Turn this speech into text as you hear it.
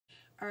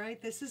All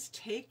right, this is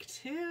take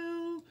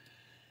two.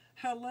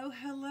 Hello,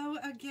 hello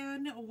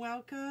again.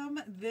 Welcome.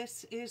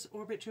 This is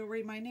Orbit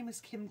Jewelry. My name is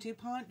Kim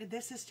Dupont.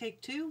 This is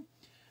take two.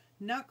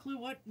 No clue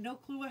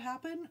what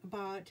happened,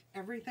 but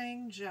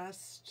everything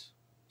just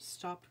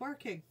stopped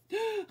working.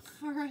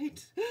 All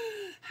right.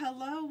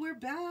 Hello, we're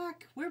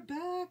back. We're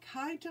back.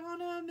 Hi,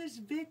 Donna, Miss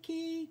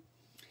Vicky.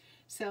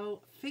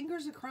 So,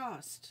 fingers are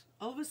crossed.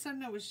 All of a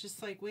sudden, I was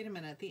just like, wait a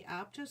minute. The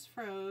app just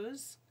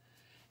froze.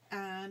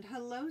 And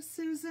hello,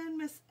 Susan,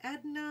 Miss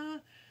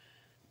Edna.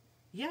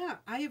 Yeah,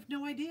 I have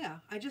no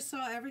idea. I just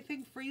saw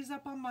everything freeze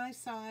up on my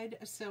side.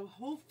 So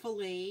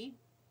hopefully,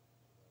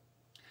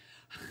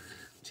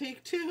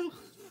 take two.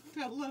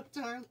 Hello,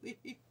 darling.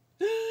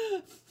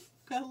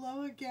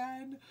 Hello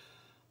again.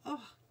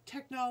 Oh,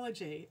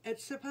 technology.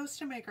 It's supposed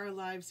to make our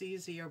lives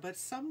easier, but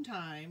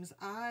sometimes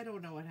I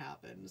don't know what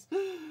happens.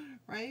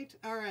 Right?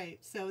 All right.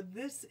 So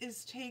this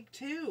is take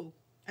two.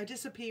 I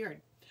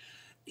disappeared.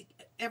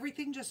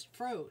 Everything just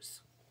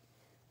froze.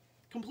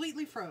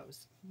 Completely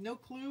froze. No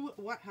clue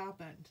what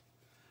happened.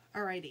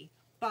 Alrighty.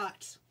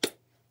 But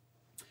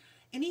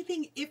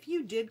anything, if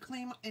you did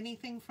claim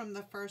anything from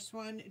the first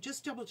one,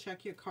 just double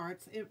check your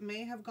carts. It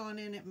may have gone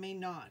in, it may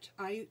not.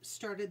 I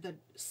started the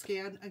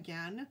scan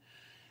again.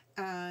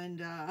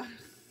 And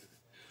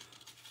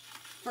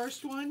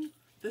first one,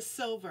 the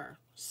silver,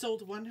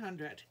 sold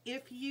 100.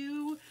 If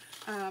you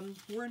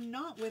were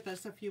not with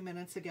us a few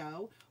minutes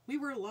ago, we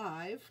were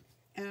live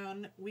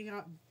and we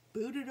got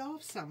booted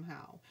off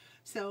somehow.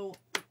 So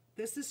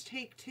this is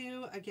take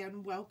two.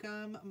 Again,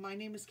 welcome. My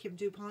name is Kim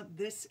Dupont.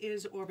 This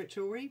is Orbit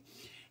Jewelry.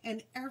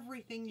 And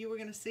everything you were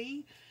going to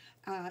see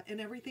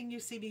and everything you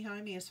see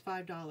behind me is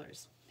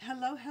 $5.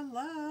 Hello,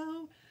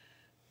 hello.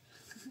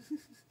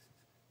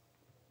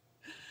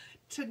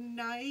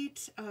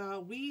 Tonight,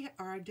 we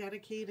are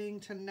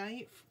dedicating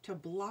tonight to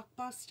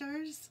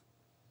blockbusters.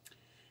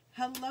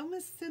 Hello,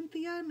 Miss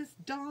Cynthia, Miss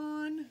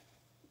Dawn.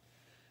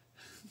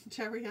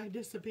 Terry, I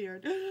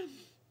disappeared.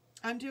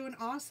 I'm doing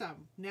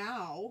awesome.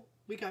 Now,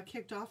 we got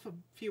kicked off a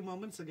few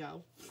moments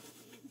ago.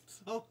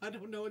 So I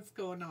don't know what's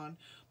going on.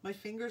 My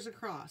fingers are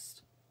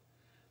crossed.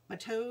 My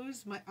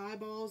toes, my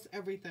eyeballs,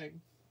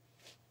 everything.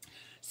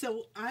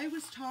 So I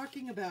was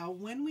talking about,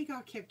 when we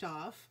got kicked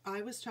off,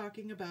 I was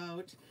talking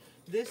about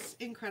this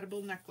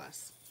incredible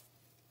necklace.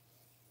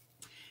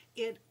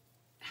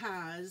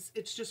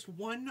 It's just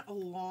one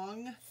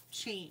long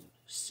chain.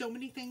 So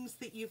many things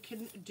that you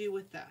can do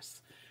with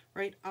this.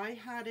 Right, I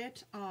had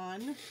it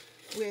on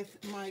with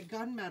my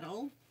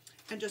gunmetal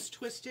and just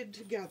twisted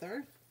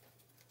together,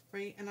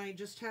 right, and I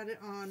just had it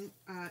on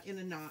in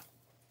a knot.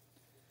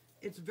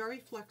 It's very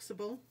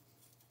flexible,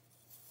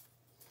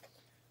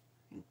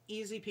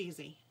 easy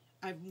peasy.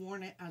 I've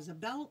worn it as a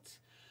belt,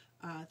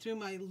 through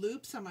my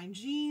loops on my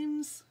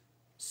jeans,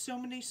 so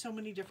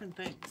many different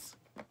things.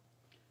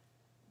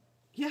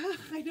 Yeah,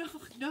 I know.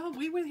 No,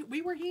 we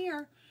were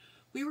here.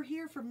 We were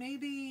here for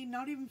maybe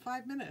not even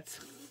 5 minutes,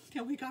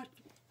 and we got.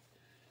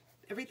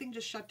 Everything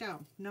just shut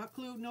down. No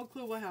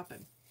clue what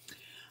happened.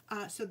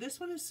 So this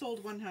one is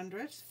sold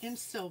 100 in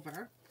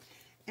silver.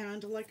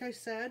 And like I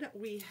said,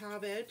 we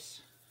have it.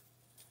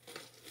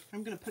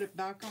 I'm going to put it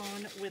back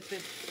on with the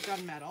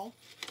gunmetal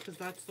because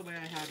that's the way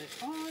I had it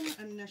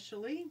on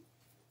initially.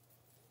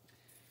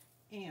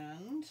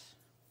 And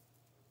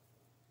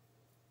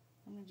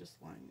let me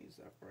just line these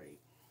up right.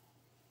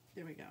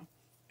 There we go.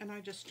 And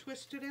I just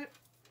twisted it.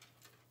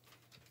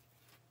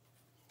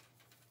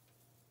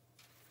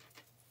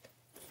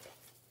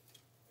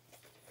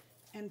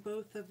 And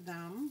both of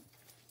them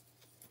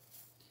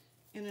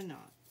in a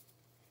knot.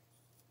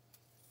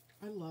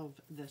 I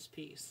love this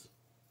piece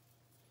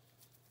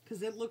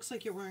because it looks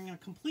like you're wearing a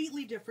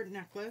completely different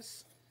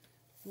necklace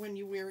when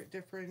you wear it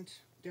different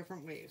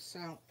ways.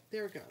 So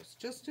there it goes,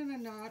 just in a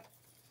knot.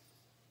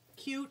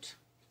 Cute,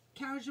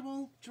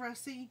 casual,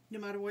 dressy, no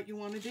matter what you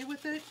want to do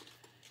with it.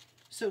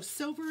 So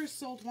silver is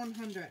sold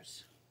 100.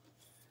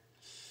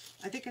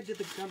 I think I did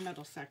the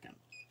gunmetal second.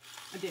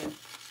 I did.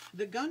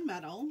 The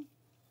gunmetal,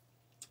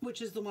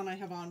 which is the one I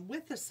have on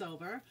with the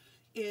silver,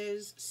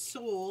 is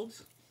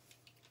sold.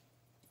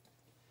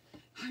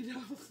 I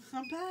know,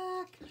 I'm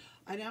back.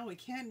 I know, we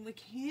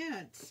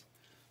can't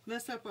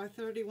mess up our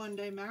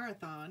 31-day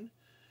marathon.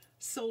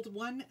 Sold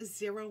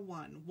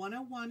 101.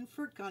 101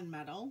 for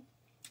gunmetal.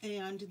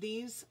 And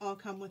these all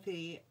come with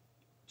a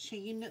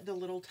chain, the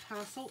little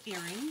tassel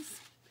earrings.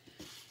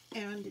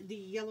 And the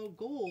yellow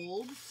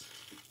golds,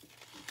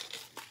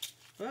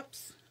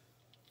 whoops,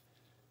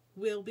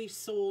 will be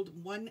sold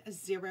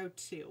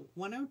 102.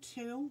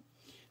 102,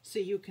 so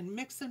you can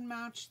mix and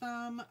match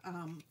them,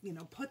 you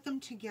know, put them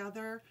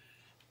together.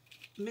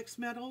 Mixed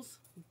metals,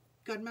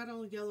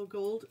 gunmetal, yellow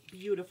gold,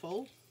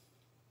 beautiful.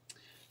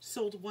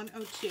 Sold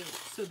 102.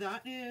 So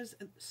that is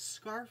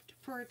scarfed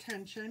for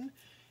attention.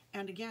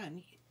 And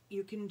again,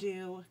 you can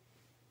do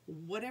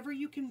whatever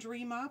you can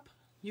dream up,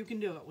 you can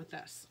do it with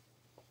this.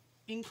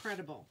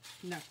 Incredible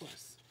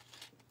necklace.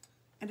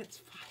 And it's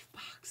 $5.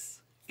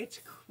 It's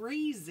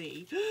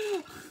crazy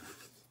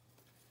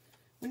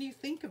when you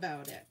think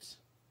about it.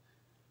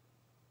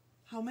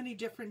 how many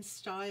different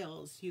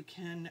styles you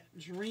can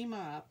dream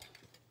up.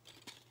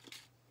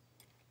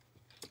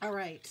 All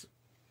right,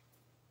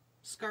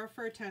 scarf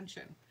for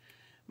attention.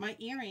 My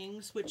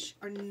earrings, which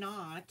are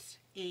not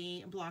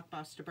a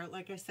blockbuster, but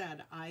like I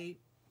said, I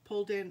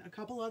pulled in a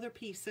couple other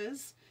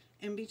pieces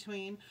in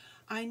between.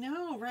 I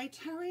know, right,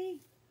 Terry?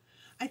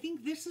 I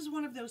think this is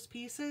one of those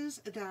pieces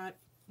that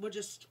will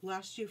just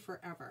last you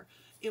forever.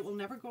 It will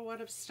never go out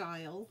of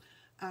style,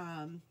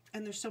 and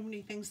there's so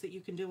many things that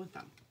you can do with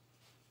them.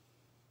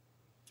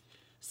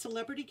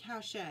 Celebrity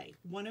Cachet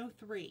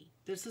 103.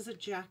 This is a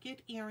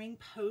jacket earring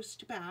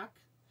post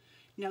back.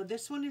 Now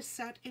this one is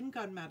set in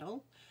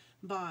gunmetal,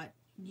 but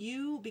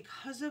you,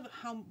 because of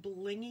how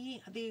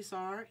blingy these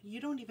are, you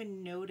don't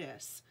even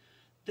notice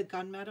the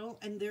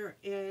gunmetal, and there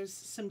is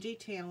some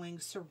detailing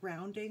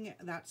surrounding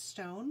that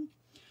stone,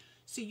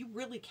 so you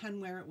really can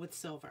wear it with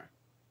silver.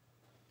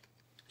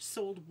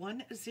 Sold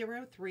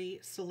 103,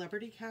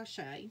 Celebrity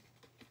Cachet.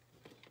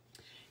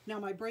 Now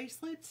my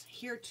bracelets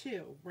here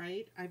too,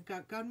 right? I've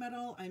got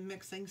gunmetal, I'm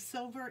mixing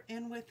silver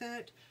in with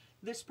it.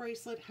 This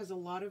bracelet has a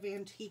lot of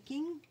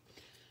antiquing,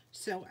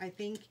 so I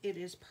think it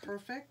is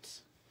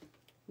perfect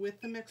with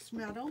the mixed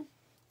metal.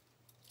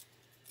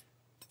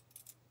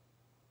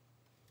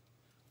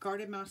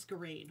 Garden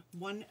Masquerade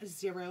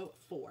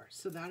 104.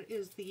 So that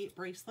is the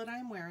bracelet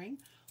I'm wearing,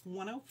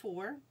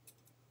 104.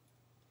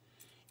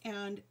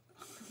 And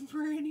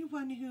for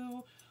anyone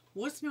who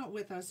was not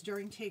with us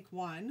during take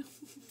one,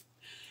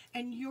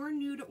 and you're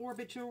new to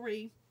Orbit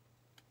Jewelry,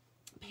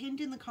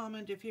 pinned in the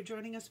comment, if you're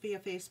joining us via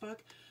Facebook,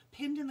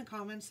 pinned in the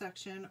comment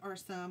section are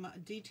some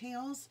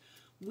details.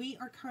 We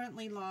are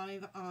currently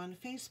live on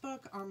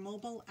Facebook, our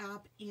mobile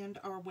app, and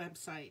our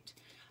website.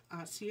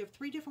 So you have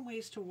 3 different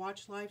ways to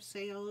watch live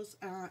sales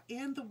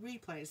and the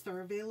replays. They're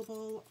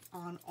available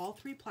on all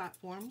 3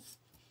 platforms.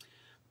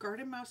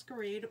 Garden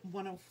Masquerade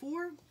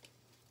 104.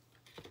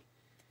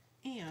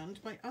 And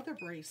my other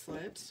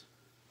bracelet,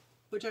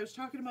 which I was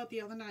talking about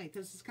the other night.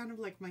 This is kind of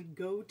like my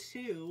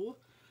go-to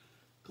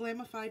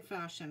glamified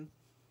fashion.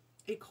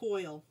 A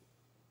coil.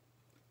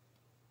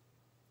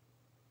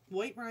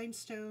 White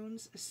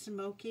rhinestones,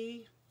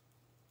 smoky,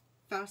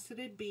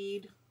 faceted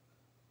bead,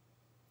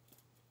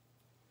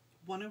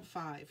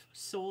 105.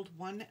 Sold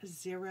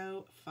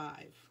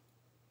 105.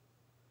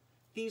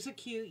 These are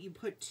cute. You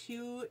put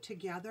 2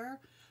 together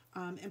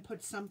and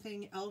put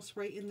something else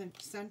right in the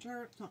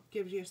center.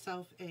 Give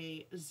yourself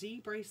a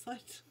Z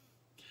bracelet.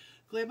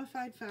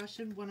 Glamified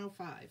Fashion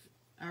 105.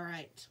 All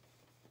right.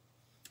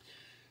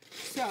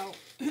 So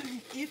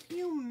if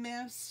you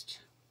missed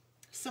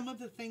some of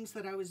the things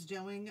that I was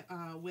doing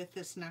with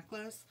this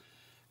necklace,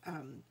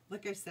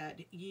 like I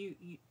said,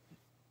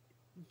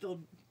 the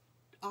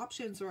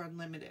options are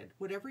unlimited.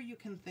 Whatever you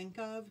can think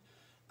of,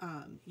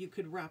 you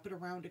could wrap it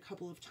around a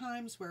couple of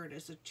times, wear it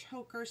as a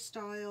choker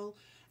style,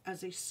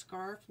 as a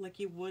scarf, like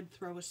you would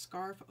throw a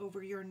scarf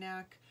over your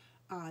neck.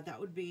 That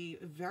would be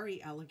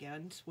very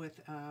elegant with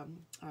a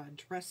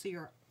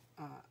dressier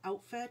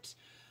outfit.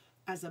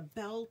 As a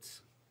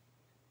belt,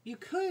 you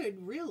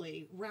could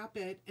really wrap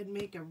it and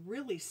make a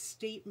really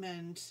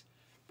statement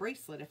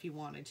bracelet if you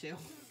wanted to.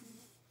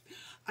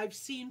 I've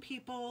seen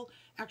people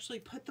actually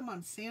put them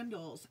on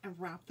sandals and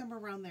wrap them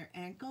around their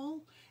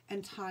ankle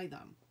and tie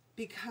them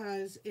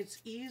because it's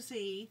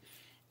easy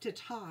to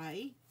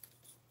tie.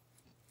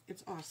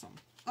 It's awesome.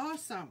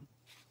 Awesome.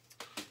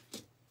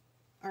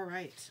 All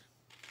right.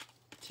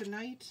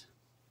 Tonight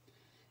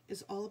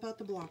is all about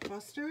the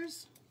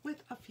blockbusters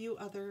with a few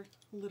other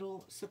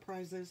little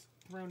surprises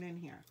thrown in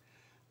here.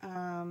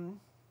 I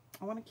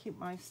want to keep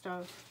my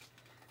stuff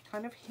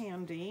kind of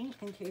handy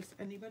in case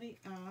anybody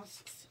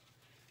asks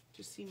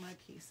to see my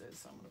pieces.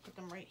 So I'm going to put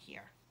them right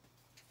here.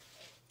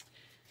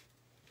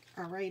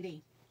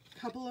 Alrighty. A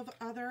couple of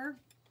other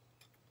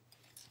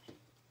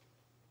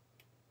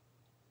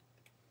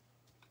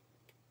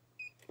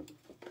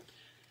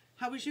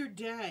How was your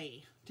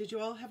day? Did you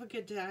all have a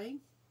good day?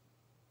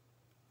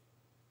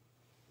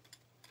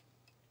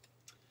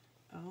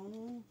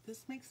 Oh,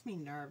 this makes me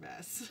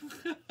nervous.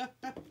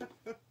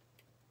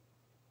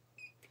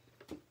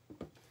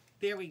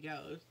 There we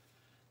go.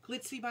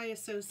 Glitzy by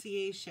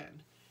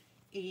Association.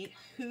 A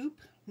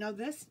hoop. Now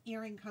this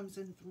earring comes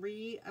in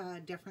 3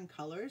 different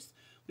colors.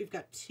 We've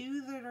got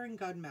 2 that are in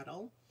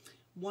gunmetal.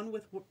 One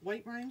with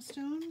white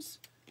rhinestones.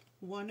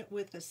 One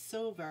with a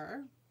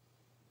silver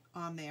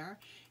on there.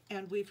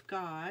 And we've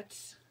got...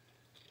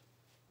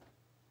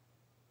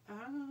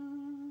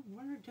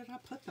 where did I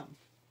put them?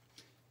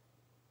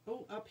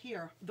 Oh, up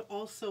here. The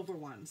all silver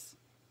ones.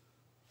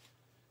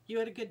 You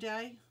had a good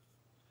day?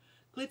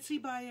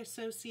 Glitzy by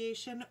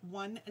Association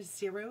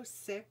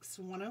 106.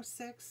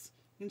 106.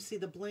 You can see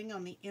the bling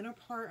on the inner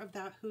part of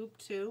that hoop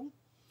too.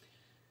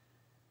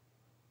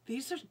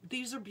 These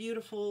are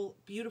beautiful,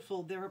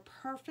 beautiful. They're a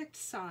perfect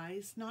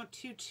size, not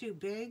too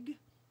big,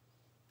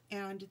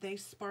 and they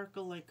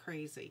sparkle like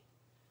crazy.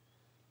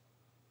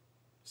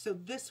 So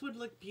this would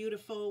look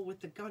beautiful with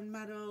the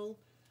gunmetal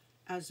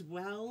as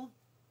well,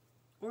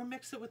 or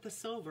mix it with the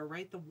silver,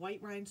 right? The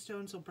white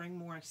rhinestones will bring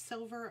more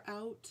silver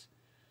out.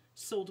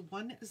 sold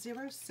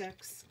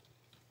 106.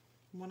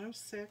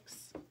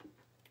 106.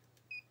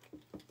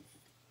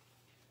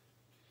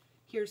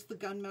 Here's the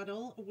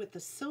gunmetal with the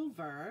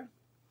silver.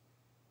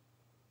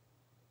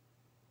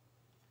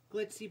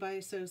 Glitzy by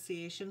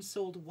Association,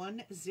 sold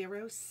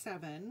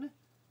 107.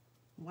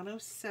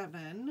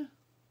 107.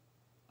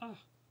 Oh.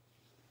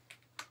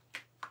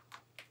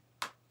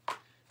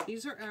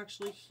 These are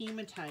actually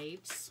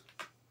hematites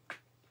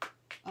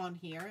on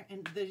here,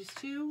 and these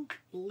two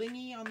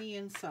blingy on the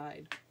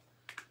inside.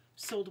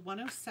 Sold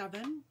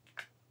 107.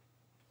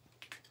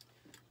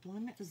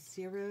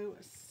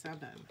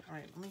 107. All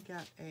right, let me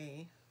get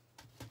a...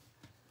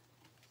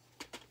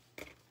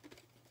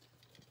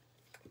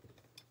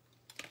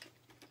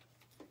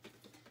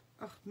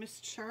 Oh, Miss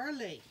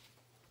Charlie.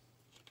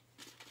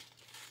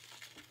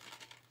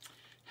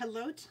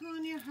 Hello,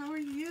 Tanya. How are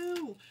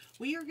you?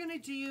 We are going to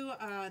do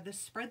the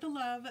Spread the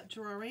Love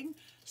drawing.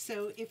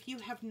 So if you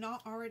have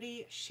not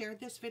already shared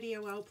this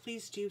video out,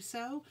 please do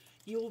so.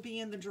 You will be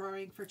in the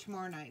drawing for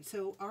tomorrow night.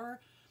 So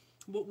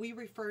what we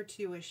refer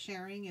to as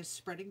sharing is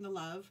spreading the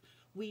love.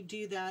 We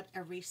do that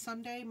every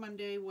Sunday,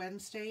 Monday,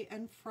 Wednesday,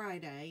 and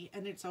Friday.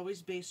 And it's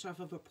always based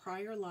off of a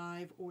prior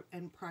live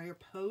and prior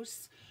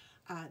posts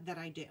that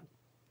I do.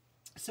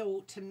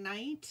 So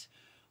tonight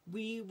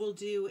we will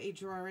do a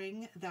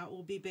drawing that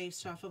will be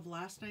based off of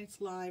last night's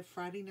live,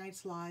 Friday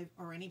night's live,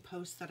 or any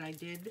posts that I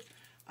did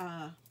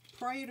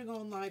prior to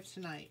going live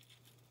tonight.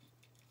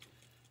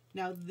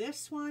 Now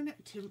this one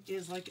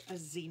is like a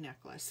Z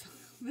necklace.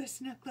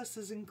 This necklace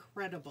is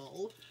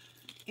incredible.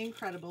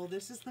 Incredible.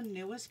 This is the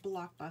newest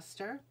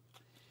blockbuster.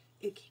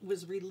 It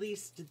was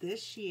released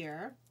this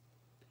year.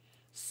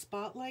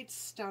 Spotlight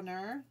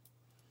Stunner.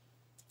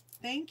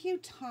 Thank you,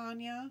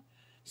 Tanya.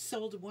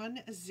 Sold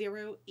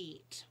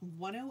 108.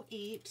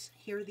 108.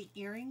 Here are the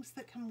earrings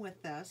that come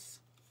with this.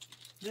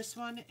 This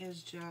one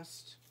is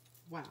just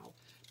wow.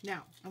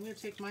 Now, I'm going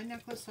to take my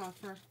necklace off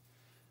for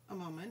a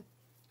moment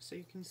so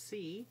you can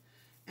see.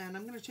 And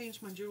I'm going to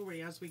change my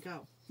jewelry as we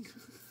go.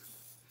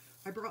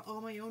 I brought all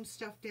my own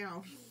stuff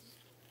down.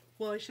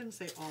 Well, I shouldn't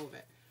say all of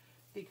it,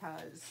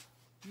 because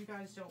you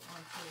guys don't want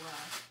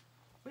to,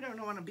 we don't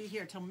want to be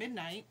here till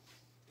midnight,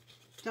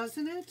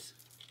 doesn't it?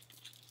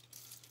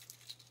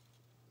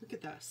 Look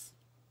at this.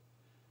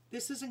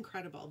 This is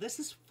incredible. This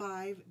is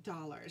 $5.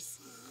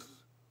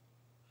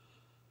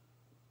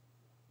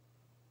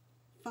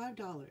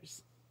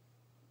 $5.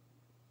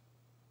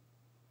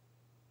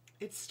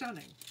 It's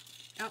stunning.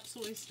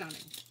 Absolutely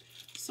stunning.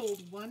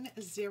 Sold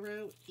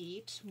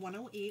 108.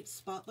 108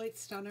 Spotlight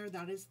Stunner.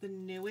 That is the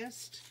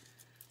newest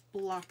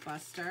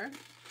blockbuster.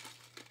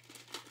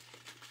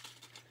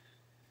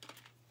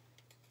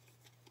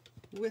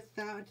 With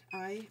that,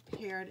 I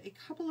paired a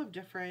couple of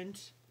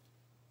different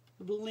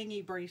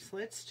blingy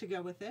bracelets to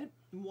go with it.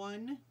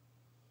 One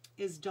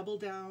is Double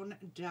Down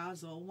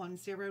Dazzle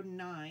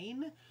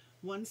 109.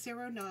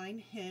 109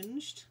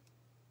 hinged.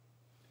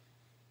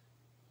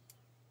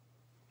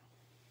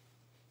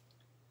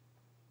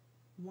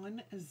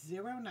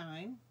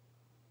 $109.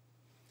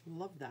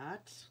 Love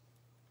that.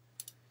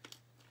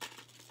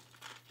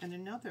 And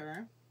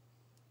another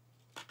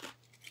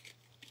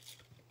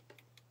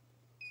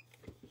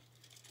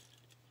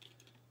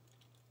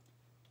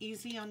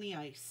Easy on the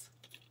Ice.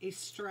 A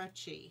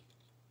stretchy.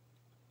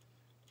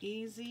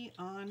 Easy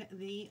on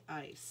the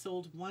Ice.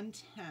 Sold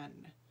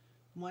 110.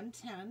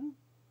 110.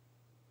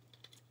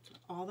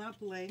 All that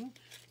bling.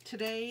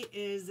 Today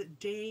is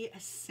day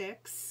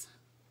 6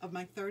 of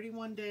my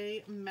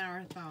 31-day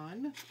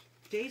marathon.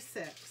 Day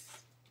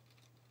 6.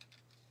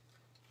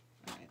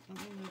 All right, let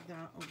me move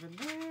that over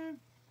there.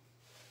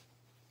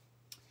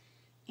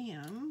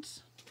 And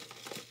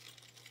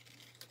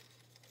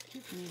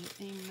give me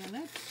a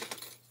minute,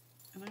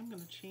 and I'm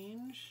going to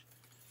change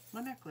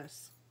my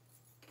necklace.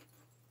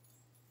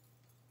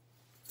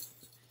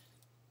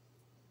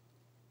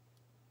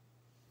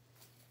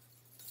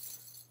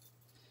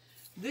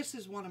 This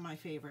is one of my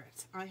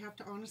favorites, I have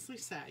to honestly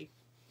say.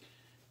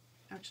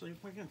 Actually,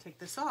 we're going to take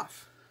this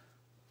off.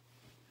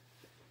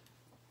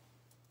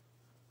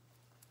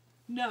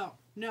 No,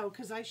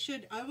 because I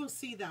will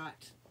see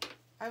that.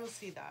 I will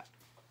see that.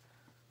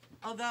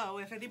 Although,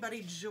 if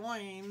anybody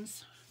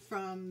joins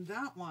from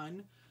that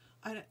one,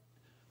 I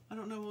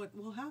don't know what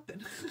will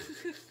happen.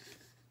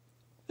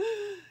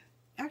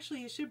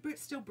 Actually, you should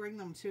still bring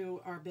them to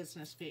our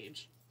business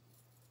page.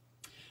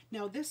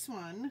 Now, this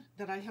one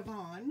that I have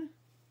on,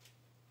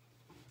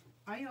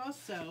 I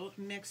also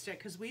mixed it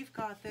because we've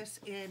got this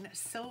in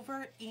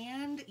silver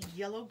and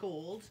yellow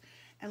gold.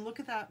 And look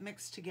at that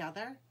mixed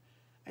together.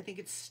 I think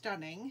it's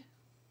stunning.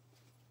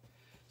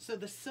 So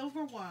the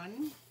silver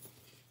one,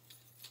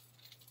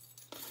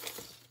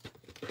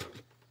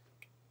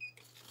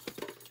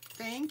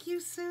 thank you,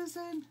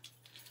 Susan.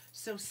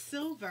 So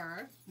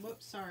silver,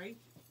 whoops, sorry,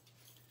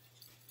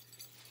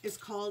 is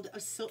called a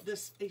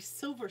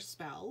silver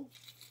spell.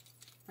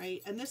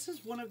 Right? And this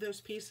is one of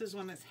those pieces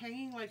when it's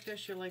hanging like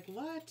this, you're like,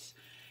 what?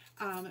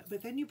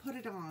 But then you put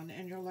it on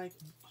and you're like,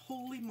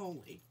 holy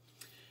moly.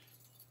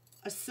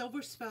 A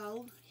silver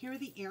spell. Here are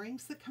the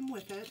earrings that come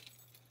with it.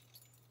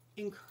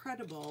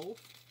 incredible,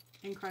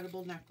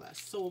 incredible necklace.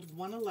 Sold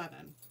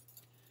 111.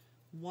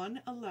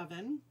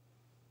 111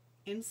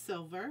 in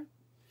silver.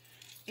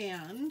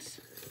 And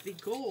the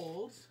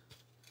gold,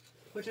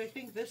 which I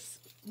think this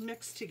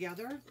mixed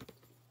together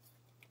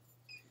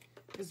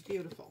is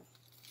beautiful.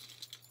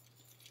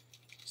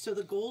 So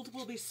the gold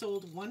will be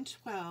sold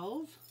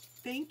 112.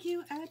 Thank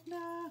you,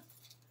 Edna.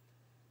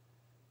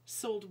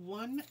 Sold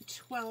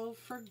 112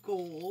 for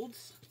gold.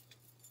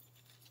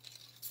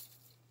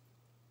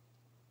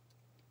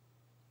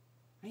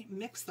 Right,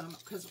 mix them,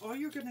 because all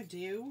you're going to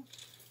do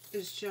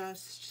is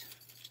just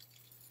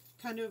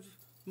kind of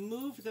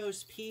move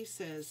those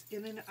pieces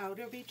in and out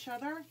of each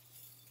other.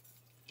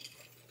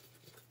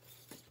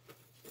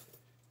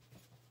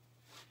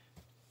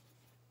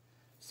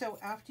 So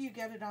after you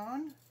get it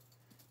on,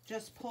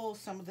 just pull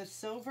some of the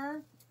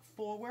silver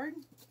forward.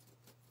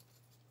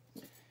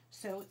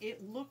 So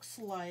it looks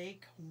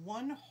like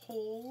one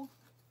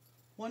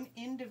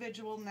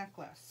individual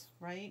necklace,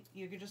 right?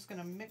 You're just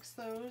going to mix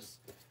those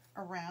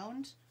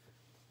around.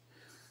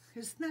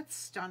 Isn't that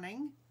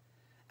stunning?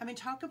 I mean,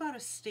 talk about a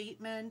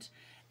statement,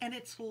 and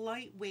it's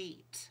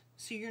lightweight.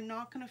 So you're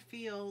not going to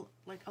feel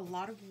like a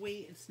lot of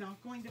weight. It's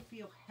not going to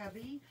feel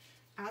heavy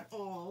at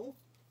all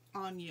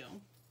on you.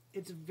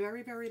 It's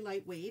very, very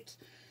lightweight.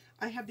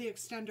 I have the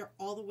extender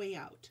all the way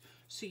out.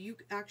 So you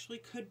actually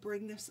could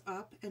bring this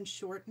up and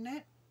shorten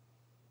it.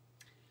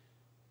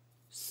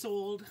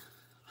 Sold,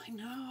 I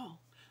know,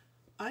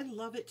 I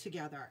love it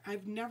together.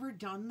 I've never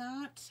done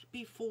that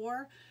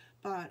before,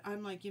 but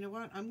I'm like, you know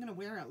what? I'm going to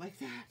wear it like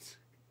that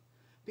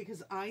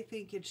because I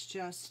think it's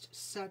just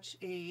such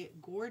a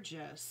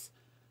gorgeous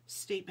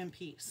statement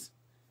piece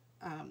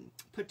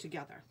put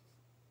together.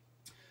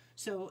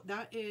 So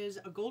that is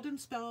a golden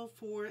spell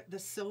for the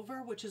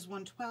silver, which is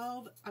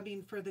 112. I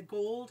mean, for the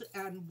gold,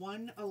 and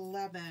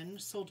 111,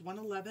 sold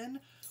 111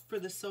 for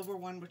the silver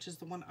one, which is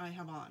the one I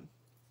have on.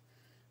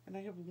 And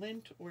I have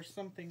lint or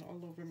something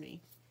all over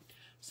me.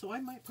 So I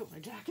might put my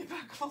jacket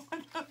back on.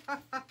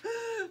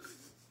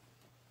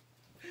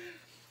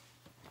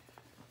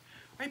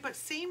 Right, but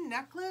same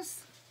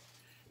necklace,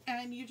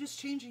 and you're just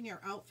changing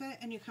your outfit,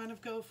 and you kind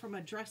of go from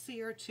a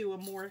dressier to a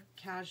more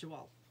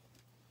casual.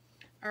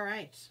 All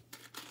right.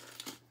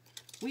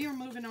 We are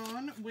moving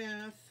on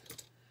with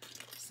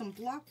some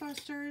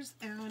blockbusters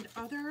and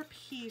other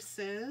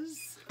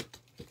pieces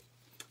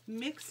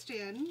mixed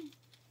in.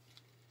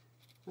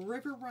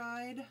 River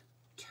Ride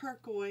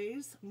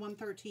Turquoise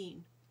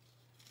 113.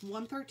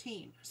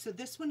 113. So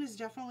this one is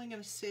definitely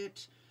going to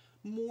sit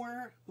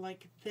more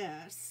like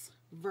this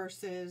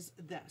versus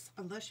this.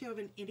 Unless you have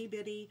an itty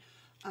bitty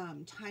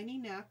tiny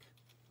neck,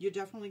 you're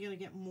definitely going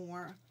to get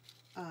more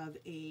of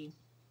a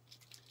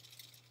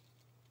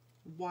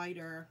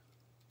wider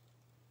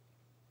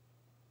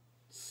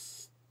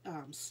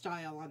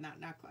style on that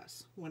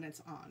necklace when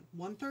it's on.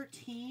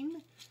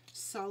 113,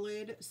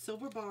 solid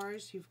silver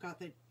bars. You've got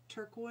the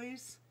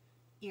turquoise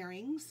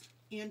earrings,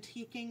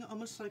 antiquing,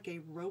 almost like a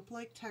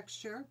rope-like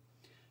texture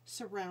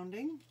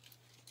surrounding.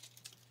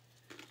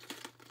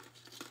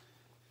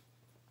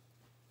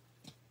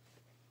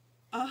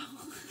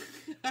 Oh,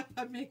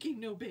 I'm making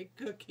no bake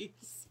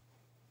cookies.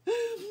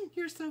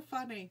 You're so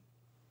funny.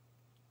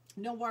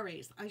 No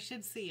worries. I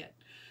should see it.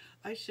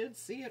 I should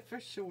see it for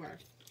sure.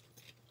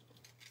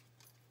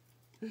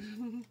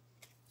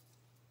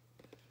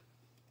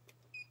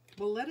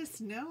 Well, let us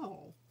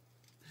know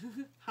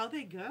how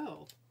they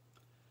go.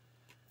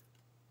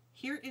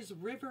 Here is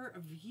River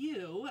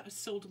View,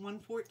 sold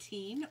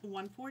 114.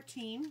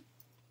 114.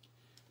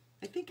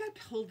 I think I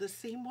pulled the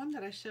same one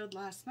that I showed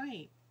last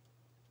night.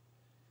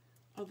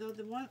 Although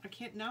the one, I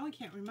can't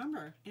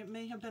remember. It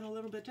may have been a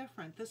little bit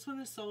different. This one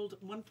is sold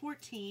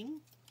 114.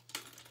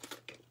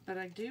 But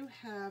I do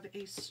have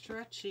a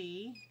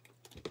stretchy,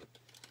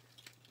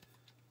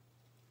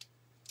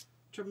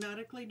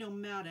 Dramatically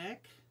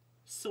Nomadic,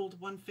 sold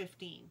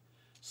 115.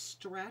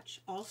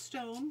 Stretch, all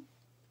stone.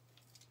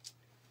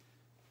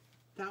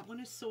 That one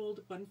is sold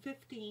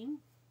 115.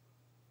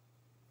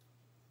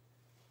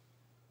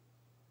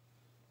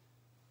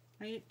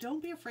 Right?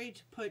 Don't be afraid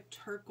to put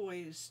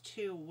turquoise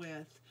too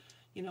with,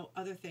 you know,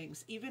 other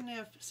things. Even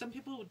if some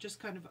people just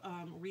kind of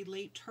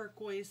relate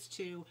turquoise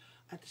to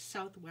a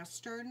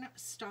southwestern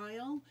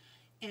style,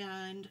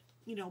 and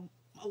you know,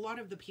 a lot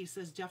of the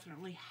pieces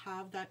definitely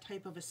have that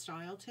type of a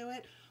style to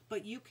it,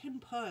 but you can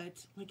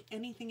put like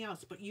anything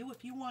else. But you,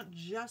 if you want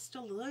just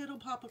a little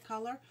pop of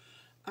color,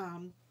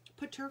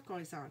 put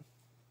turquoise on.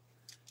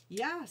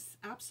 Yes,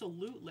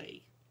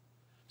 absolutely.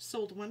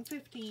 Sold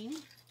 115.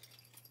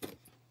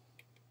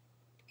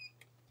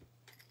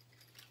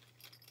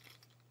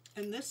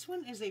 And this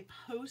one is a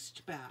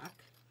post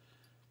back.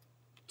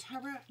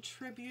 Terra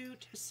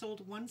Tribute,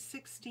 sold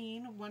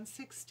 116.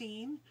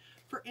 116.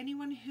 For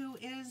anyone who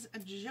is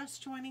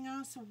just joining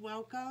us,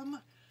 welcome.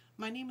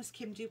 My name is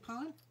Kim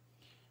Dupont.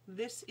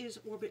 This is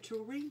Orbit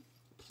Jewelry.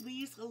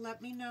 Please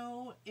let me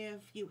know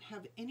if you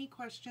have any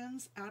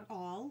questions at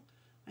all.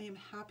 I am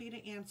happy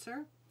to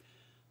answer.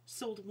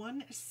 Sold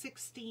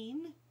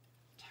 116.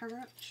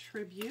 Terra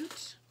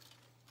Tribute.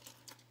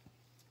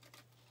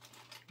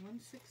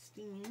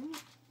 116.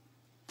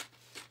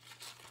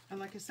 And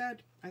like I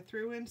said, I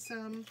threw in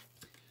some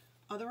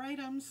other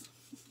items.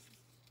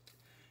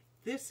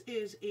 This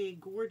is a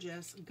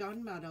gorgeous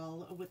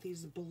gunmetal with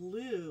these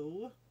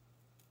blue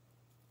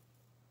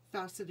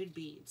faceted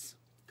beads.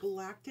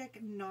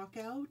 Galactic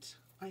Knockout.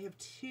 I have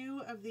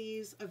 2 of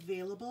these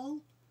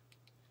available.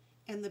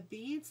 And the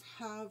beads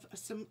have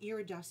some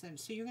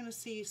iridescence. So you're going to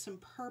see some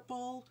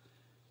purple.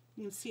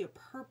 You can see a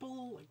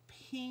purple, like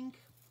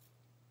pink.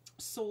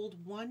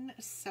 Sold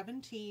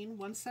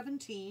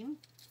 117.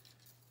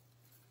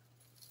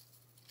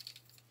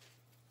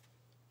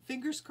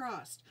 Fingers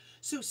crossed.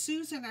 So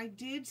Susan, I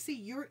did see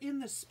you're in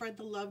the Spread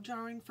the Love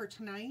drawing for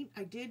tonight.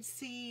 I did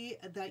see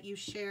that you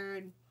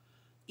shared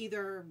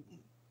either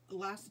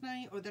last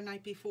night or the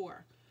night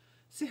before.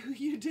 So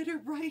you did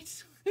it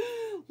right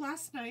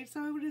last night,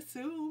 so I would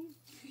assume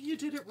you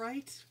did it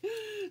right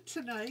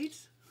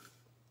tonight.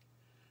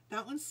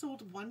 That one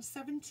sold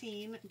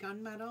 117,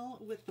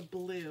 gunmetal with the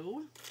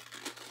blue.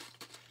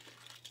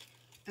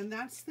 And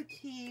that's the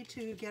key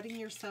to getting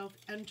yourself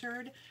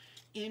entered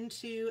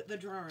into the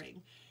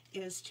drawing,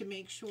 is to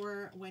make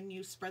sure when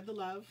you spread the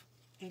love,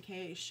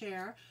 aka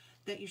share,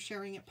 that you're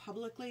sharing it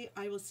publicly.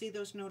 I will see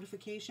those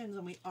notifications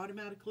and we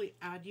automatically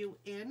add you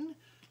in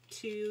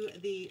to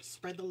the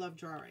Spread the Love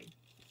drawing.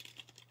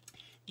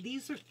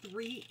 These are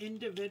 3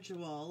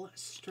 individual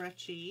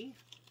stretchy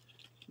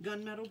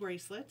gunmetal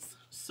bracelets,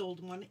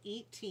 sold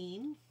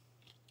 118.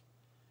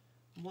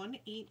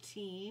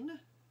 118.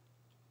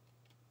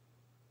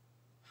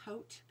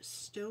 Hout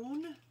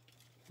Stone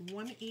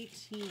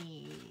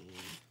 118.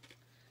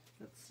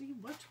 Let's see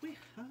what we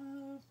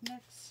have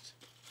next.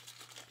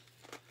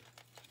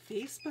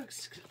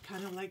 Facebook's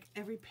kind of like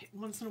every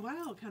once in a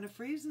while kind of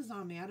freezes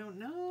on me. I don't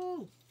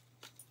know.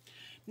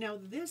 Now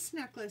this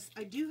necklace,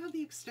 I do have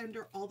the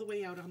extender all the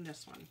way out on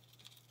this one.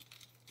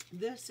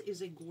 This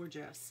is a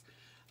gorgeous.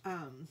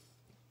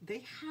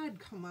 They had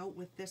come out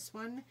with this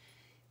one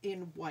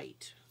in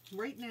white.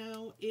 Right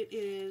now it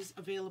is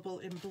available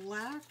in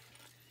black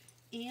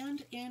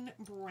and in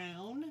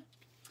brown.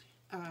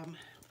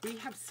 We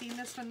have seen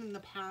this one in the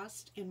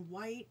past in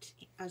white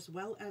as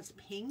well as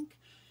pink,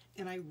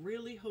 and I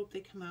really hope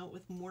they come out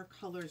with more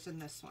colors in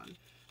this one.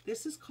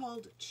 This is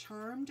called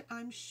Charmed,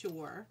 I'm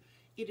Sure.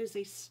 It is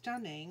a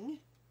stunning...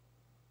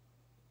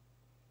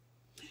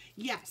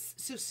 Yes,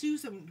 so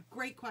Susan,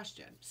 great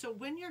question. So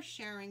when you're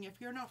sharing, if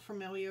you're not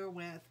familiar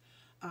with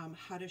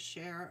how to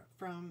share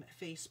from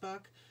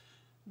Facebook,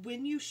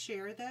 when you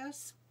share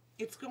this,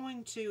 it's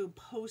going to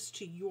post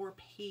to your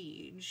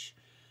page,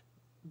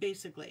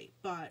 basically,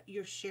 but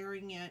you're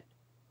sharing it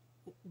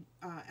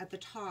at the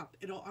top.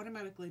 It'll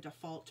automatically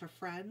default to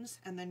friends,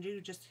 and then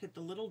you just hit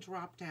the little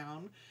drop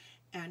down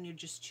and you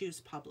just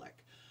choose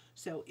public.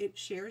 So it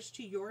shares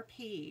to your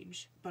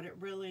page, but it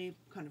really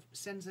kind of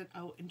sends it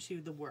out into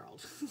the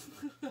world.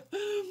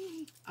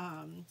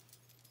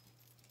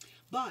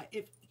 But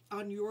if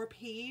on your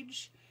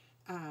page,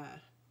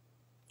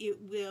 it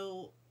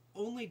will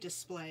only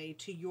display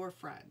to your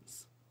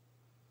friends,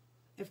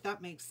 if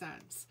that makes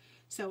sense.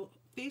 So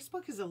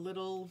Facebook is a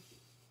little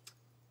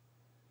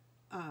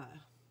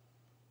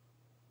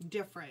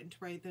different,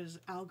 right? There's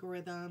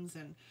algorithms,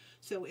 and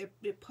so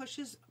it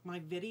pushes my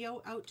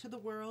video out to the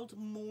world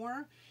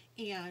more,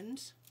 and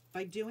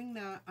by doing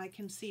that I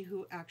can see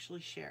who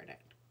actually shared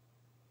it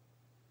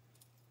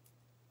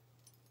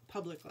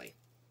publicly.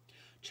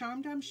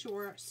 Charmed, I'm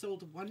Sure,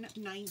 sold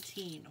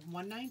 119.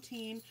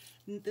 119.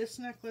 This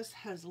necklace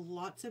has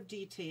lots of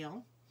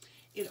detail.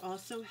 It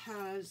also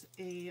has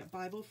a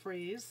Bible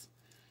phrase.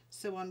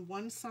 So on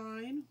one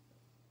side,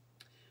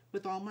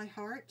 with all my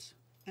heart,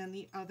 and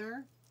the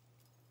other,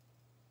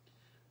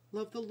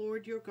 love the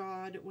Lord your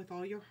God with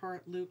all your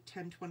heart, Luke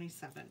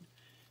 10:27.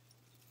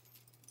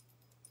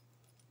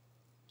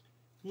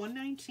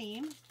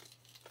 119.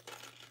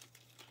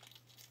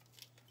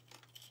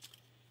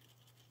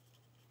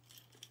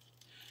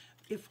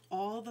 If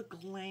all the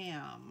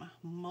glam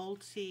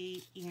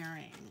multi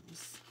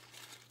earrings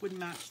would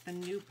match the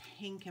new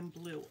pink and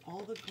blue,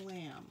 all the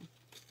glam,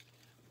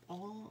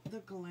 all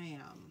the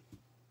glam.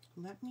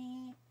 Let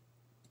me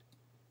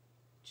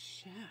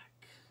check.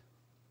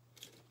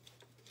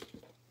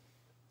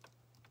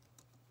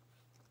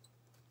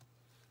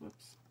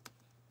 Whoops.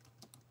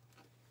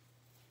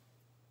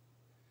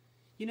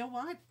 You know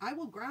what? I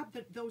will grab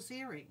those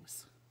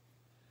earrings.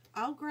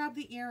 I'll grab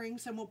the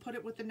earrings and we'll put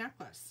it with the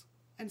necklace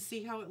and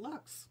see how it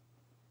looks.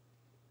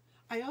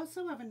 I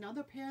also have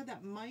another pair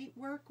that might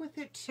work with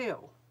it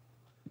too.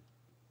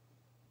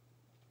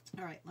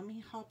 All right, let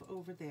me hop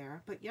over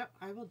there. But yep,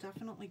 I will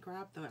definitely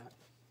grab that.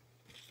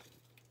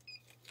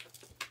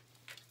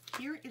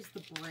 Here is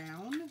the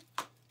brown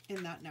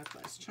in that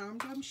necklace.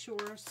 Charmed, I'm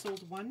Sure,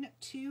 sold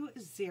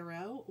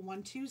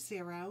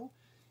 120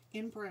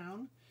 in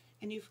brown.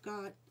 And you've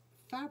got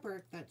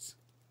fabric that's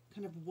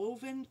kind of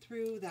woven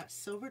through that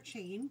silver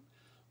chain.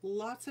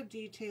 Lots of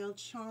detailed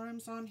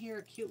charms on here.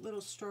 A cute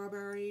little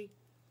strawberry,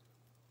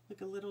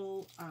 like a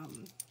little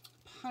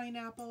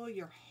pineapple,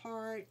 your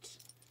heart.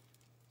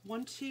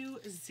 120.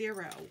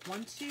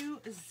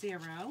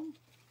 120.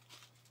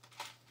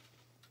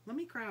 Let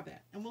me grab it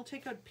and we'll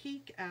take a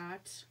peek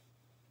at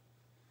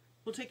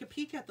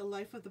the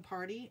life of the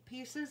party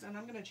pieces, and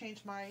I'm going to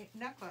change my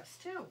necklace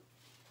too.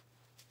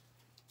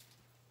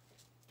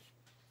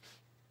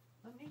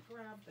 Let me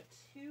grab the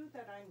two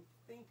that I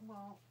think,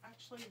 well,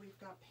 actually we've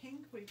got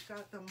pink, we've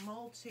got the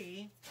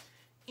multi,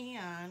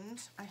 and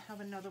I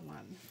have another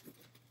one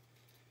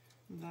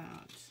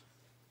that,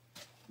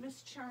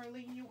 Miss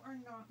Charlie, you are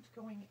not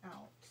going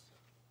out.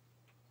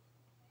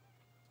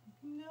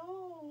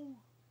 No.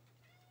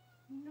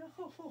 No.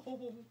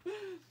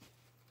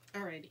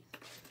 Alrighty.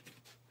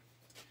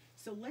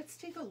 So let's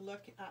take a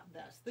look at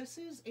this. This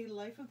is a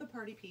Life of the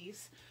Party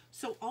piece.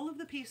 So all of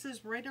the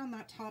pieces right on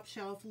that top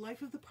shelf,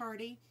 Life of the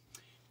Party,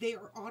 they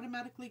are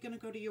automatically going to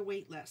go to your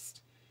wait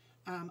list.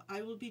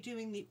 I will be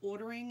doing the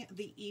ordering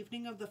the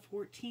evening of the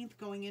 14th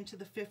going into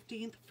the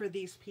 15th for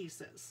these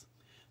pieces.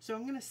 So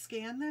I'm going to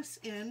scan this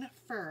in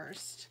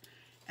first,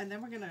 and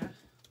then we're going to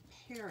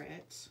pair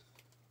it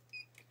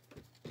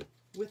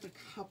with a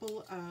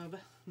couple of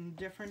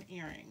different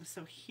earrings.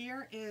 So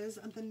here is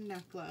the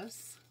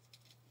necklace.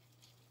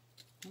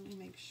 Let me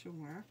make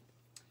sure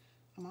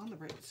I'm on the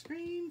right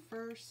screen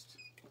first.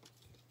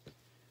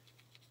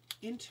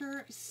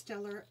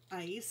 Interstellar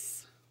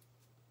Ice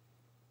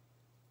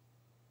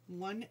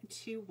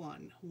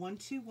 121.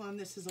 121.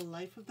 This is a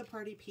Life of the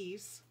Party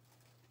piece.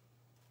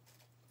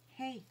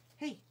 Hey,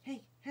 hey,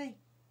 hey, hey.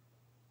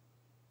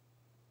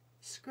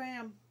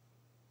 Scram.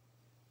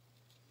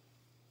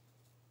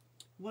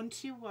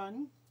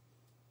 121.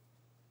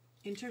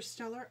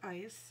 Interstellar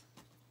Ice.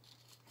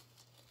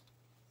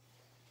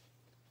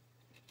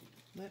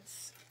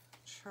 Let's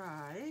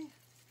try.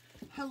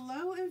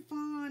 Hello,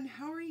 Yvonne.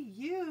 How are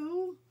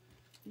you?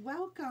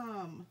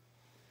 Welcome.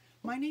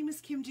 My name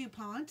is Kim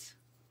Dupont.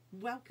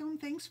 Welcome.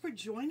 Thanks for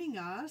joining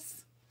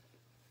us.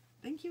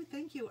 Thank you.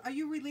 Thank you. Are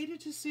you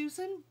related to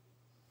Susan?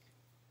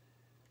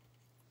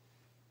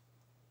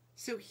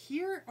 So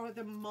here are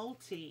the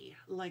multi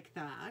like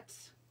that.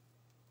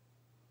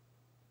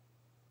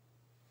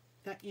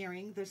 That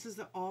earring. This is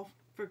the all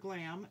for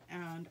glam,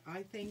 and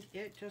I think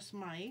it just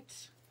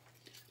might.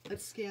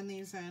 Let's scan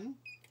these in.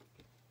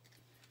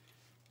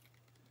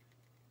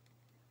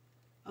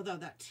 Although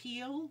that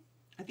teal,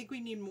 I think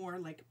we need more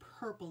like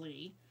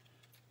purpley.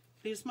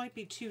 These might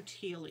be too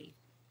tealy.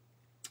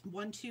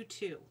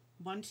 122.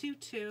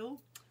 122.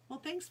 Well,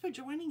 thanks for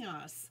joining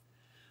us.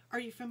 Are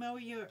you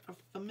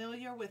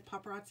familiar with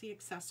Paparazzi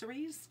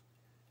accessories?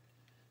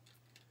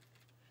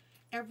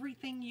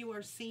 Everything you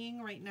are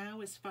seeing right now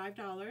is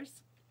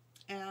 $5,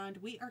 and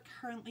we are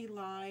currently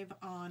live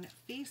on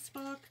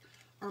Facebook,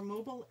 our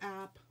mobile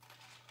app,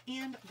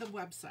 and the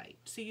website.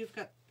 So you've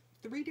got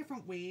 3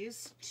 different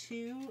ways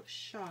to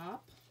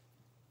shop.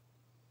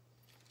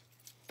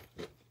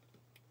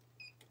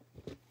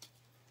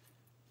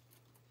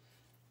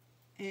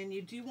 And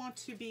you do want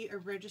to be a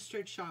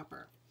registered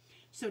shopper.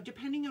 So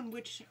depending on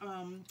which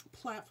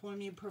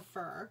platform you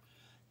prefer,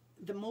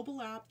 the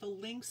mobile app, the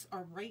links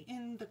are right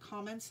in the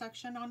comment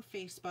section on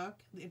Facebook.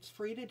 It's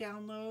free to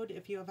download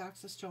if you have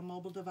access to a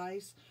mobile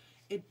device.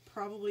 It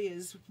probably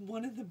is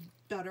one of the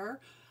better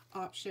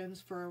options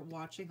for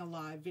watching a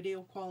live.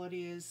 Video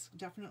quality is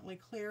definitely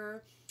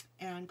clearer,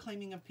 and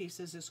claiming of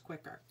pieces is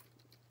quicker.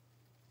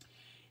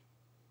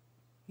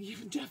 You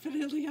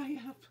definitely, I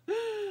have.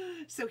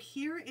 So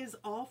here is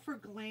All for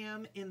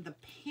Glam in the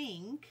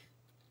pink.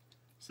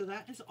 So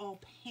that is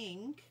all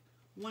pink.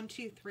 1,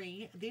 2,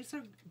 3. These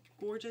are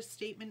gorgeous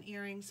statement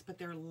earrings, but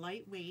they're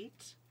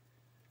lightweight.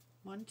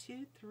 1,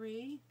 2,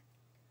 3.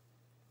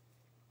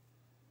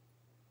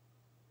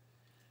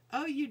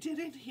 Oh, you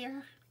didn't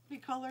hear me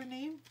call her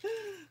name?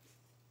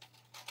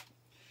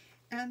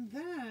 And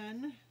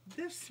then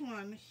this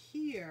one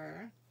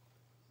here.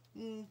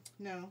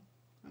 No,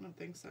 I don't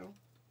think so.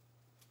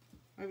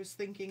 I was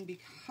thinking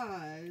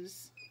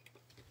because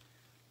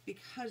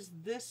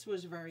this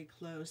was very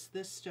close,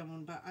 this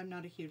stone, but I'm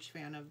not a huge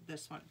fan of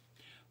this one.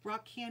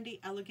 Rock Candy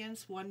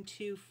Elegance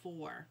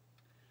 124.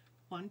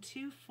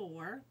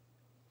 124.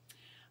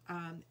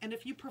 And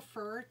if you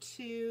prefer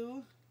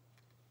to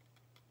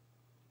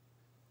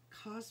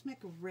Cosmic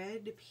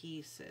Red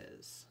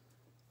pieces.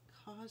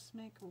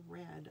 Cosmic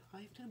Red.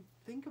 I have to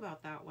think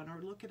about that one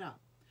or look it up.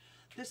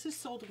 This is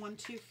sold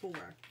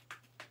 124.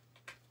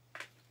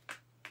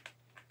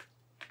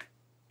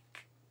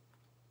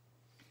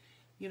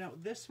 You know,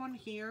 this one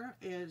here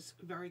is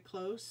very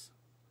close.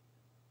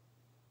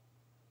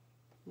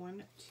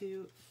 1,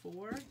 2,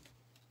 4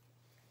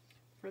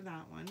 for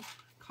that one.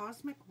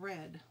 Cosmic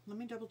Red. Let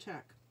me double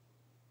check.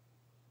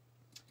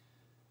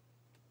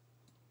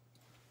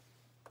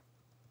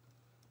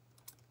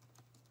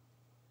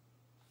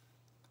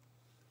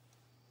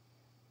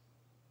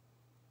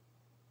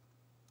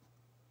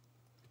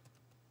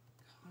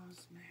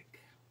 Cosmic.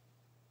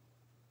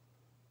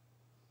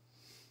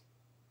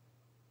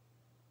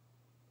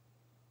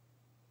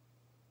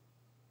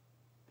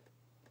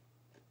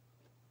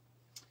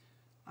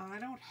 I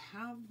don't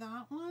have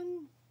that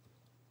one.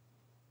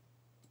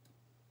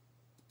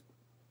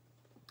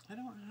 I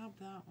don't have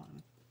that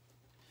one.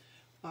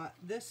 But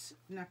this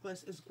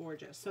necklace is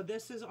gorgeous. So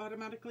this is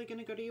automatically going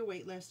to go to your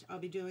wait list. I'll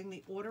be doing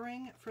the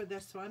ordering for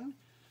this one.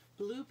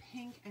 Blue,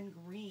 pink, and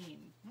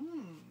green.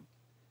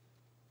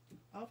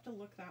 I'll have to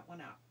look that one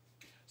up.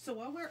 So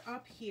while we're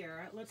up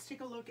here, let's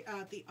take a look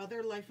at the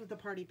other Life of the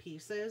Party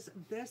pieces.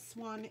 This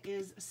one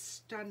is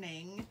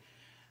stunning.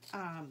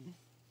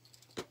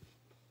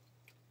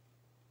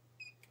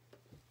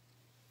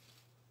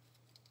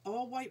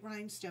 All white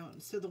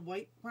rhinestones. So the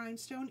white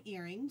rhinestone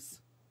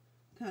earrings,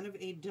 kind of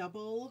a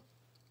double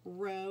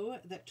row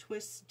that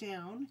twists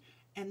down,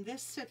 and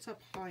this sits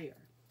up higher,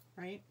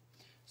 right?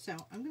 So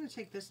I'm going to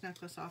take this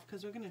necklace off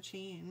because I'm going to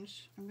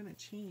change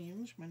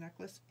my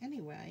necklace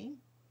anyway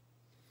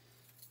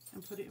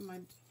and put it in my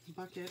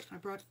bucket. I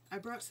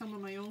brought some of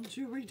my own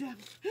jewelry down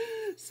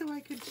so I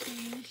could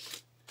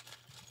change.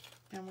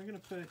 And we're going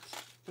to put,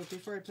 but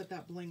before I put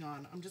that bling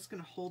on, I'm just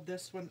going to hold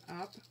this one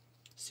up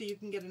so you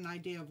can get an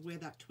idea of where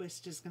that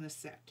twist is going to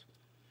sit.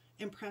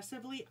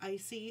 Impressively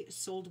Icy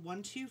sold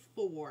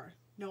 125.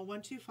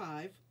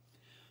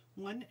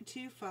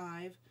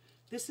 125.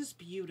 This is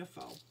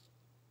beautiful.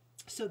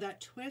 So that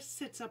twist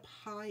sits up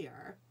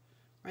higher,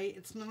 right?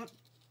 It's not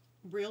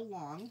real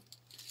long.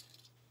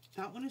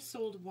 That one is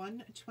sold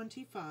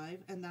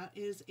 125, and that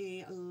is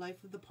a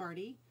Life of the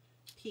Party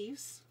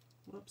piece.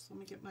 Whoops, let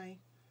me get my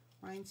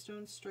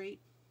rhinestone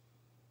straight.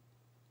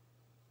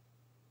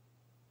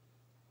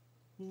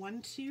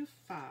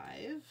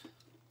 125.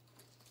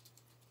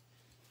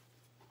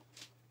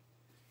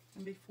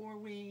 And before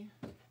we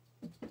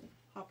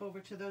hop over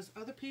to those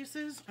other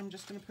pieces, I'm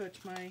just going to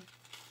put my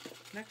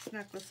next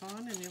necklace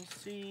on and you'll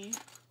see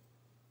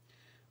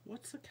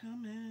what's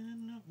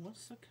a-coming,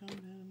 what's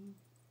a-coming.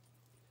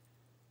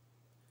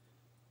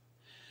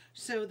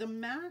 So the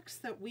max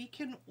that we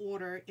can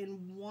order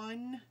in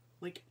one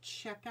like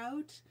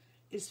checkout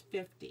is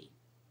 50.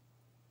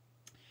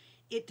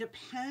 It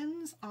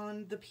depends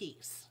on the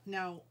piece.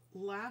 Now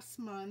last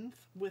month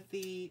with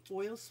the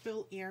oil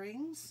spill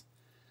earrings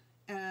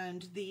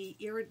and the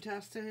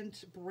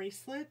iridescent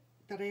bracelet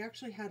that I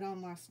actually had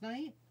on last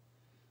night,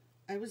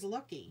 I was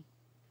lucky.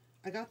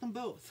 I got them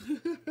both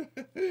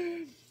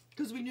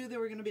because we knew they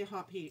were going to be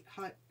hot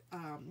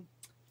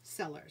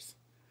sellers,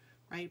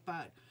 right?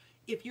 But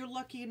if you're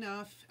lucky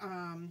enough,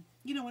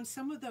 you know, in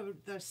some of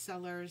the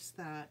sellers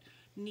that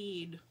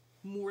need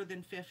more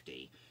than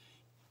 50,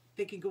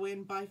 they can go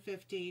in, buy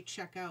 50,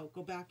 check out,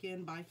 go back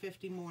in, buy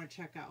 50 more,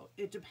 check out.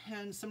 It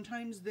depends.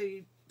 Sometimes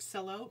they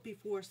sell out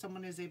before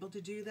someone is able to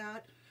do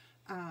that.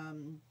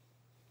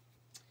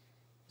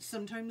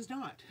 Sometimes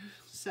not.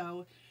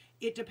 So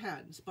it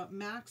depends. But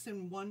max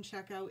in one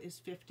checkout is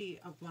 50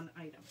 of one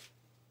item.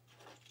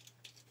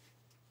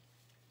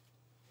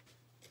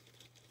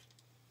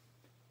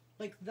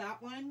 Like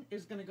that one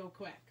is going to go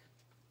quick.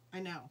 I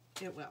know,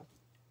 it will.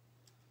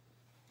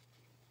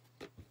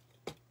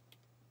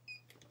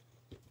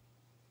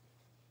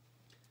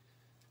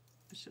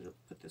 I should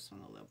have put this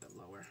one a little bit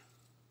lower.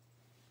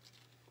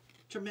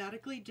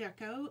 Dramatically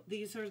Deco.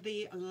 These are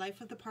the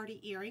Life of the Party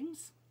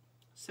earrings.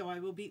 So I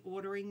will be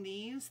ordering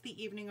these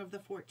the evening of the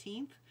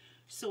 14th.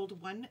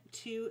 Sold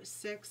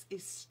 126. A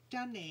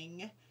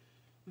stunning,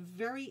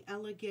 very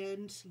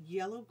elegant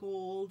yellow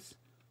gold,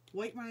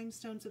 white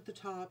rhinestones at the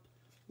top,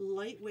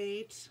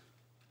 lightweight,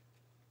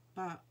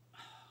 but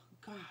oh,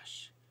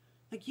 gosh,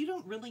 like you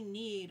don't really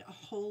need a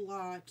whole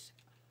lot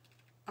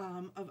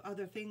of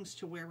other things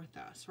to wear with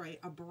us, right?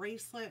 A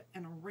bracelet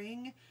and a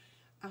ring.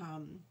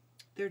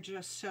 They're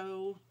just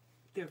so,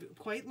 they're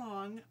quite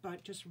long,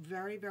 but just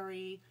very,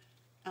 very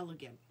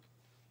elegant.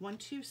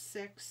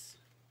 126.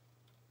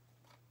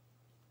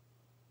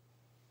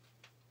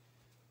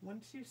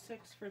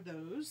 126 for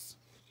those.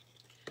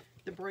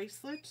 The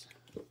bracelet.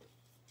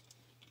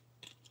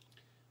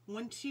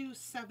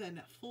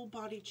 127 full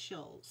body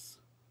chills.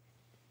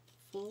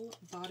 Full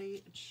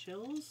body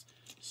chills.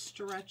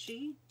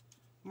 Stretchy.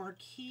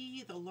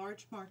 Marquee, the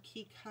large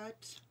marquee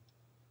cut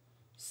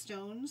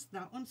stones.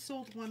 That one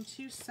sold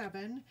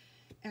 127.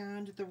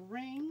 And the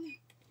ring.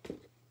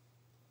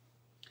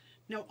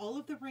 Now all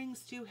of the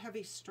rings do have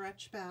a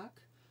stretch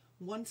back.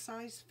 One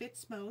size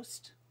fits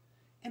most.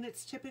 And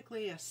it's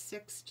typically a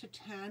 6 to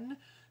 10.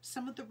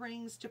 Some of the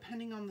rings,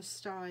 depending on the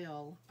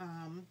style,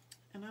 and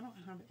I don't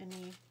have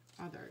any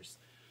others.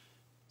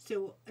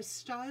 So a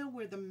style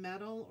where the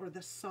metal or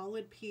the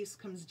solid piece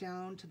comes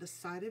down to the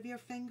side of your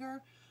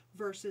finger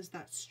versus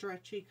that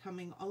stretchy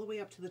coming all the way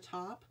up to the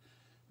top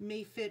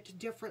may fit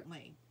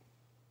differently.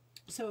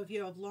 So if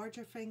you have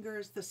larger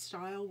fingers, the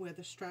style where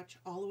the stretch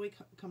all the way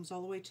comes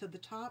all the way to the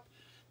top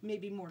may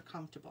be more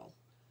comfortable.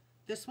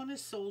 This one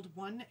is sold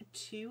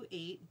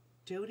 128.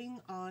 Doting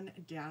on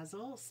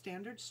Dazzle,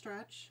 standard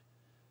stretch.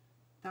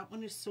 That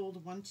one is sold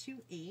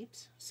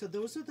 128. So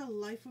those are the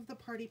Life of the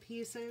Party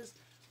pieces,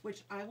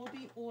 which I will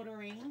be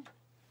ordering.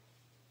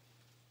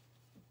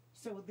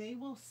 So they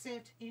will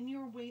sit in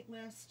your wait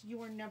list.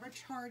 You are never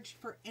charged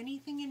for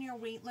anything in your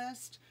wait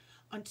list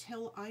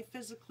until I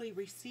physically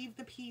receive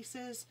the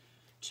pieces,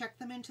 check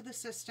them into the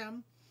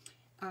system.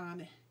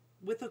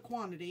 with a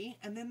quantity,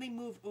 and then they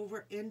move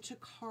over into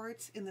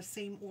carts in the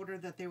same order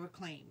that they were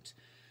claimed.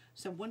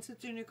 So once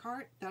it's in your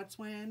cart, that's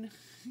when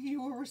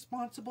you are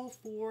responsible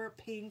for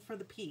paying for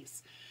the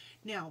piece.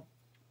 Now,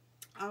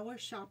 our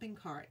shopping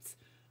carts,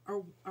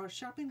 our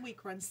shopping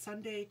week runs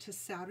Sunday to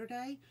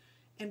Saturday,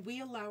 and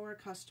we allow our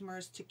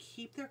customers to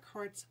keep their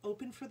carts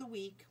open for the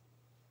week.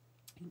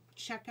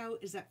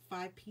 Checkout is at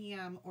 5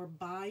 p.m. or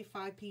by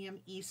 5 p.m.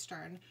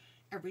 Eastern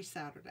every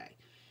Saturday.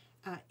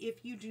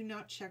 If you do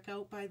not check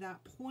out by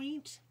that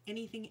point,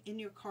 anything in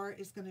your cart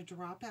is going to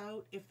drop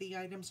out. If the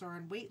items are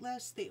on wait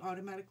list, they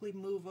automatically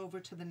move over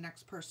to the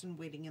next person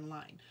waiting in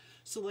line.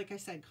 So like I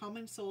said,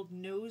 Common Sold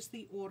knows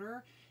the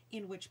order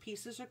in which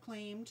pieces are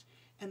claimed,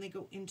 and they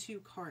go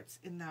into carts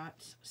in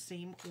that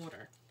same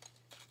order.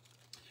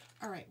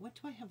 All right, what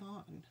do I have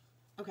on?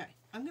 Okay,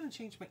 I'm going to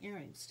change my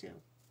earrings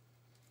too.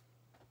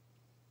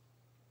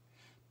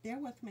 Bear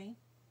with me.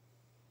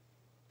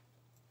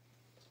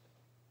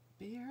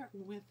 Bear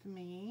with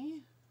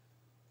me.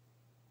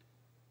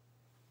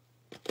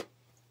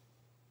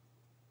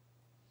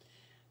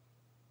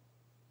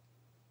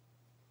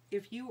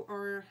 If you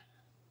are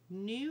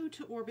new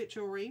to Orbit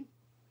Jewelry,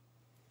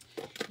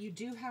 you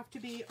do have to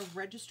be a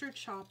registered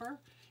shopper.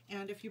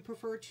 And if you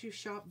prefer to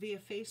shop via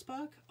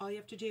Facebook, all you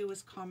have to do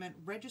is comment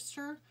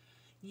register.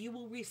 You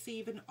will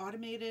receive an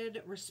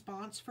automated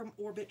response from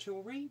Orbit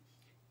Jewelry.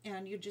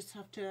 And you just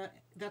have to,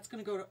 that's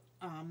going to go to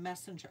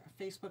Messenger,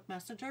 Facebook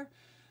Messenger.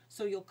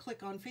 So you'll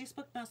click on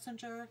Facebook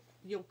Messenger,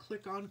 you'll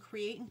click on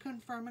create and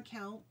confirm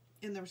account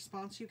in the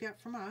response you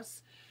get from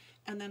us,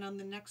 and then on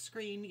the next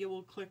screen you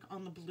will click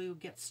on the blue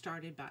get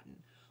started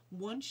button.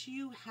 Once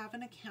you have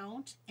an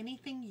account,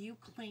 anything you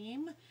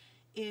claim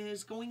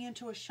is going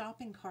into a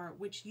shopping cart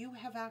which you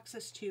have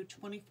access to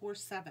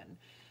 24/7,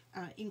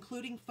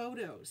 including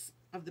photos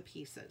of the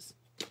pieces.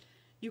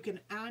 You can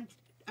add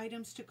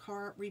items to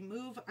cart,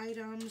 remove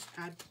items,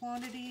 add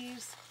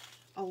quantities,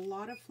 a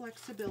lot of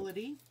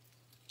flexibility.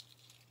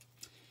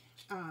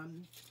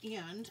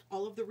 And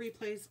all of the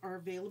replays are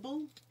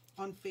available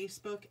on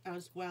Facebook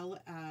as well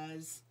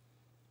as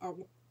our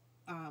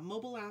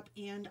mobile app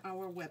and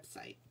our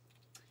website.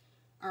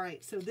 All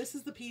right, so this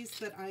is the piece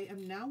that I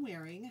am now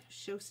wearing,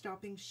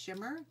 Show-Stopping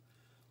Shimmer,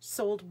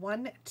 sold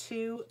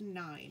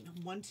 129.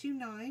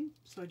 129.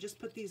 So I just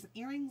put these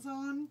earrings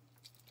on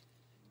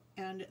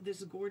and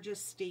this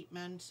gorgeous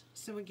statement.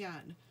 So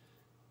again,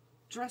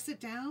 dress it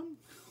down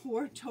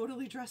or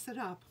totally dress it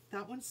up.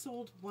 That one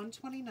sold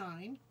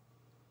 129.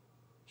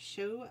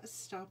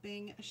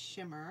 Show-Stopping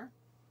Shimmer,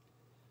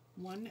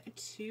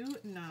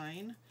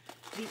 129.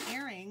 The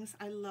earrings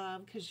I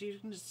love because you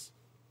can just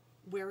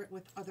wear it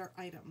with other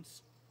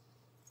items.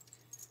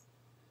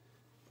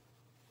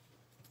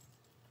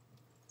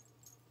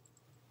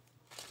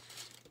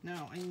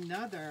 Now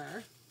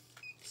another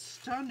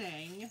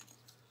stunning,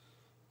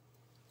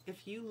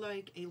 if you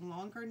like a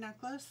longer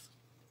necklace,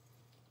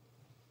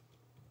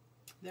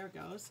 there it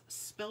goes,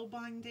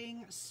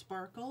 Spellbinding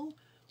Sparkle,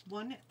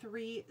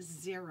 130,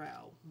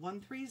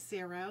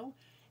 130,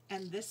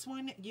 and this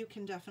one you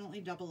can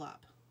definitely double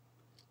up,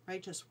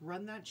 right? Just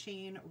run that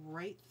chain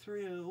right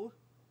through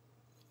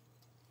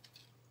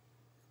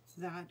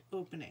that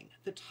opening.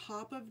 The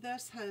top of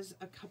this has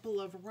a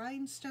couple of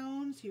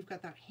rhinestones. You've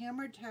got that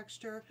hammered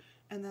texture,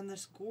 and then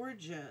this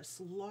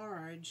gorgeous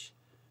large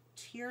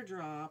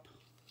teardrop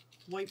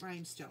white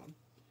rhinestone.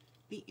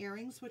 The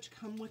earrings which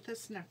come with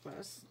this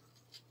necklace,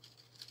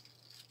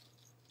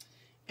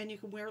 and you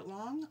can wear it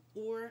long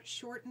or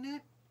shorten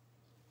it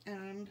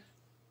and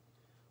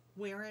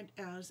wear it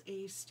as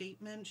a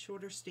statement,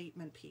 shorter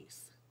statement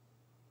piece.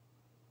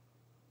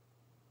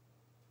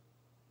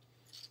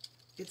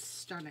 It's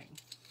stunning.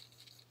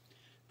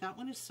 That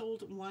one is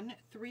sold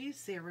 130,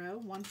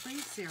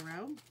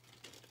 130.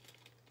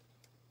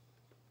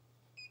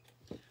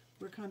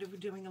 We're kind of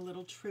doing a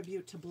little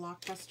tribute to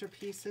blockbuster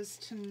pieces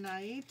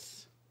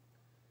tonight.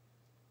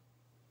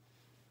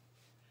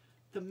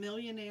 The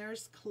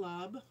Millionaires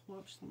Club,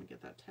 whoops, let me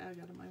get that tag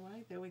out of my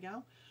way. There we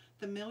go.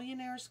 The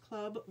Millionaires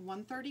Club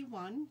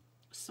 131,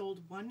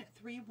 sold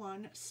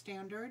 131,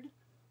 standard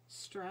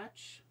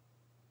stretch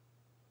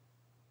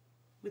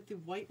with the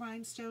white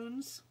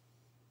rhinestones,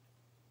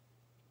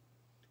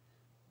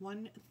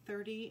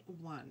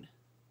 131.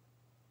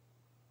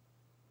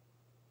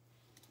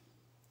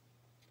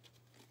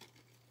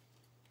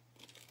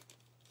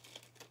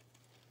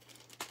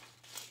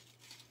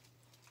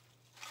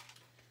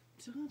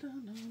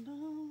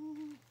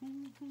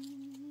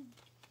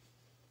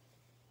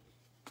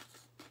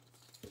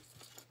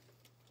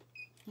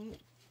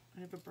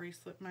 I have a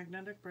bracelet,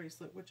 magnetic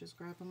bracelet, which is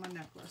grabbing my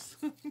necklace.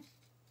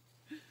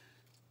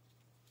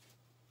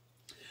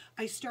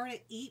 I start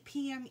at 8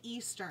 p.m.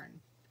 Eastern,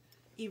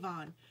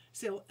 Yvonne.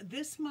 So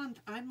this month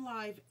I'm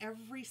live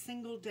every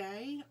single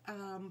day.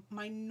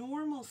 My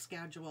normal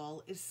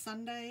schedule is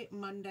Sunday,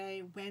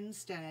 Monday,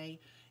 Wednesday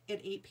at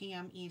 8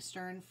 p.m.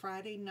 Eastern,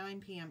 Friday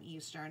 9 p.m.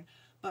 Eastern.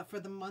 But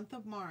for the month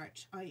of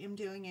March, I am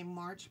doing a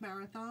March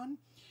marathon,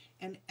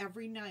 and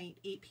every night,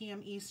 8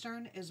 p.m.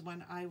 Eastern is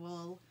when I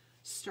will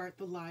start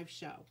the live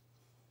show.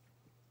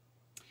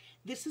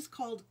 This is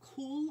called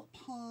Cool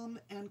Palm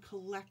and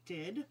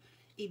Collected,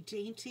 a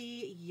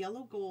dainty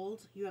yellow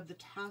gold. You have the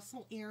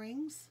tassel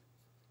earrings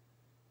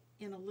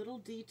and a little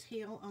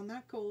detail on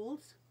that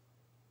gold.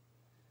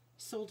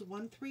 Sold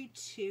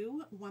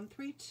 132,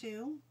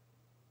 132,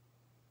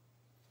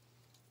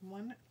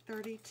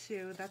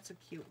 132. That's a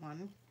cute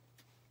one.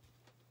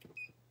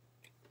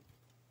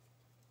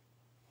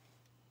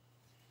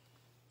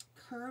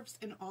 Curves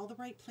in all the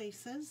right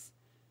places.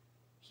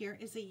 Here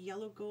is a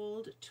yellow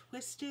gold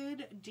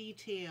twisted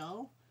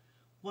detail,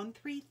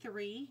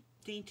 133,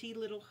 dainty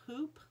little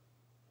hoop.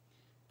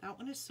 That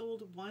one is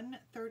sold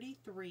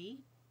 133.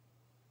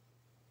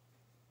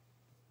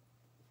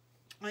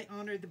 I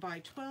honored the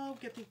buy 12,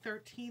 get the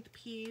 13th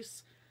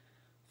piece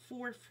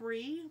for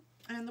free.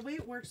 And the way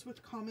it works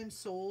with common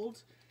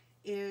sold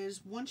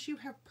is once you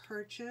have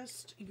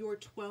purchased your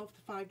 12th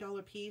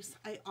 $5 piece,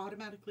 I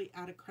automatically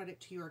add a credit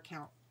to your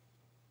account.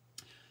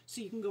 So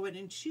you can go ahead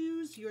and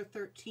choose your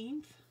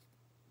 13th.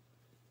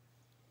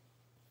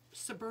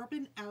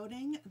 Suburban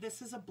Outing.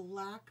 This is a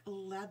black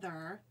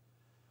leather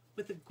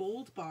with the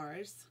gold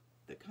bars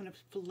that kind of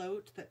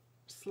float, that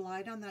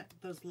slide on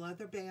those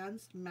leather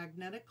bands,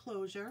 magnetic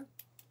closure.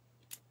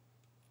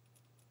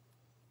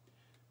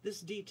 This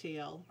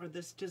detail, or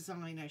this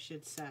design I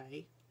should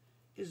say,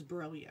 is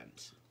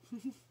brilliant.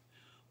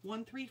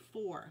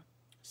 134,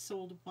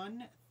 sold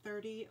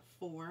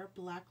 134,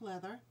 black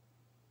leather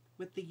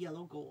with the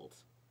yellow gold.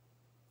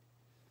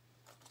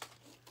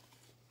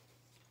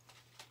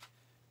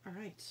 All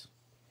right.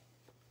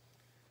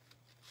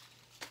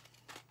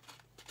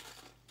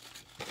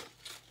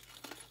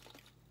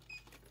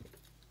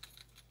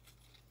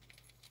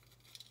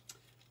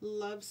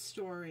 Love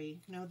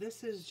Story. Now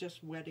this is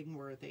just wedding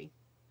worthy.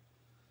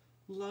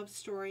 Love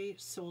Story,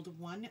 sold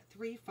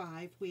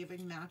 135. We have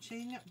a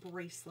matching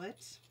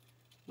bracelet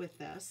with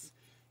this.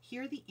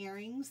 Here are the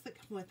earrings that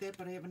come with it,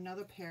 but I have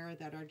another pair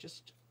that are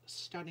just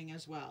stunning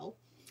as well.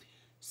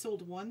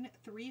 Sold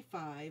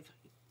 135.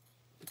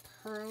 The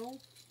pearl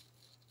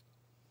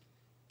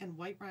and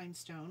white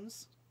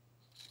rhinestones.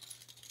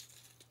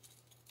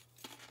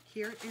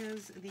 Here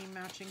is the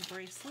matching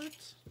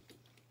bracelet.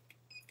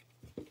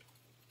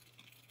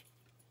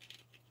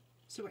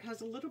 So it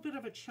has a little bit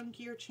of a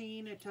chunkier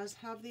chain. It does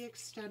have the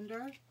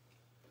extender.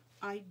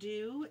 I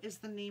Do is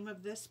the name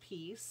of this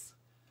piece.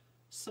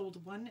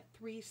 Sold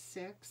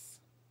 136.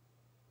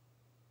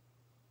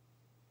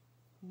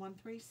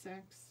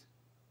 136.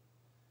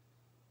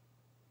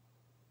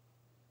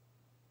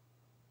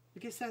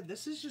 Like I said,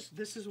 this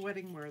is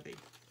wedding worthy,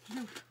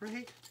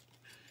 right?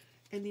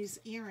 And these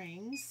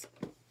earrings,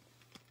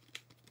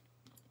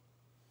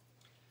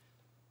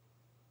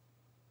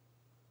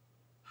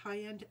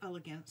 high-end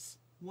elegance,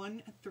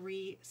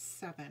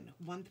 137.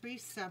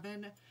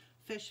 137,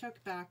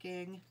 fishhook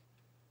backing.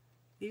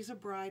 These are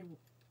bride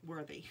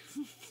worthy.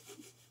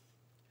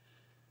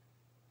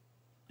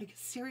 Like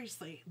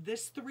seriously,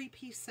 this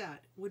 3-piece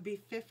set would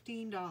be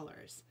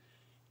 $15.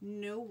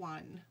 No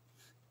one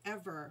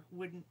ever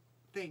wouldn't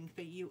think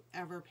that you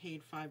ever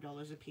paid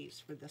 $5 a piece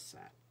for this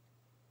set.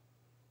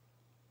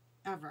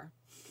 Ever.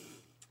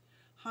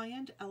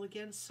 High-end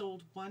elegance,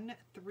 sold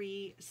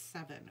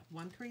 137.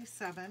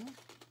 137.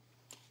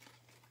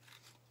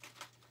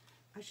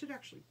 I should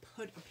actually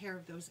put a pair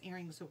of those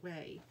earrings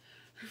away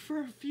for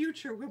a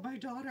future when my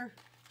daughter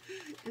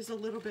is a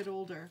little bit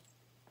older.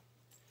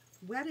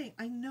 Wedding,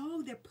 I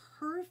know they're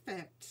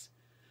perfect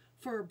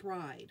for a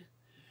bride.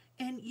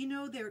 And you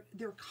know,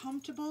 they're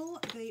comfortable.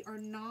 They are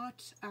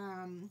not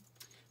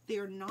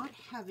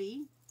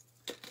heavy,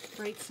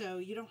 right? So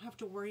you don't have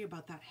to worry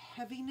about that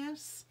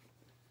heaviness.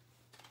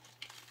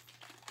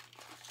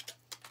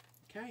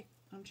 Okay,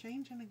 I'm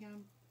changing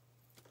again.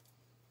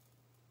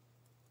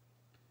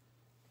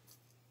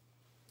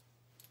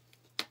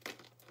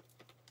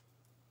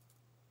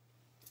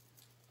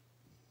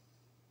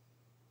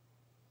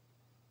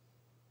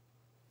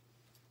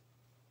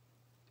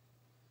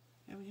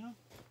 There we go.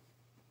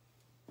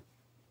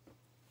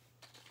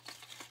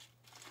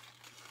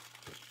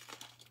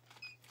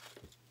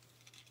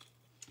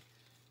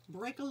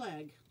 Break a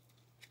leg.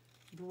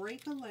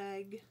 Break a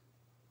leg.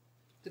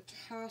 The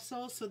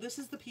tassel. So this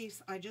is the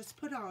piece I just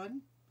put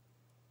on.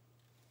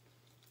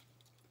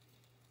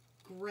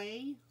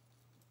 Gray,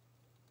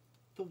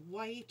 the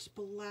white,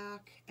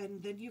 black,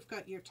 and then you've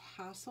got your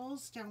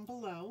tassels down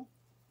below.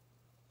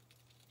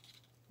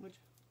 Which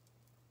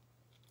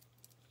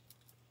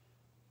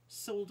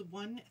sold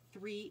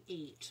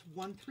 138.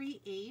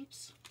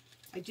 138.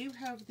 I do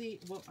have the,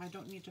 well, I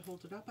don't need to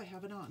hold it up. I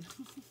have it on.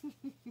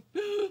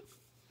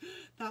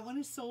 That one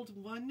is sold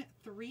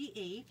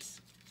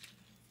 138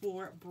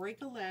 for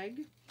Break a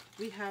Leg.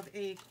 We have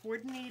a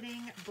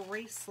coordinating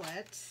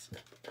bracelet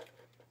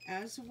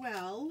as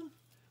well,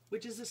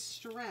 which is a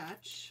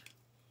stretch,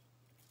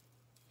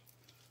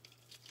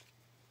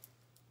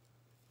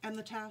 and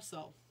the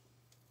tassel.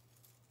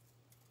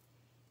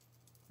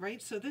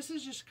 Right? So this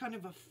is just kind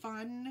of a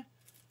fun,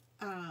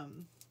 I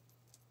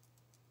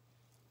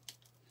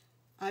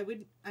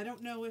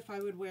don't know if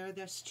I would wear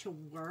this to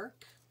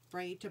work,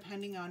 right?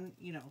 Depending on,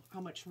 you know,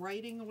 how much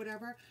writing or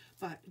whatever.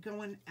 But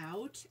going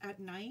out at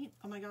night,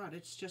 oh my God,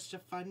 it's just a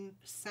fun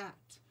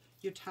set.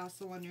 Your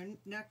tassel on your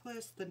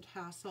necklace, the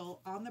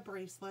tassel on the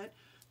bracelet.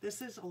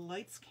 This is a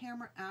lights,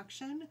 camera,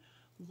 action,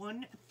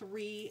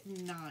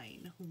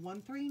 139.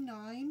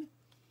 139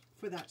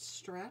 for that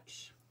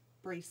stretch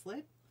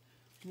bracelet.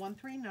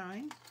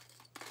 139.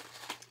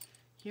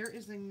 Here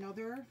is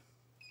another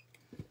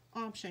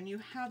option. You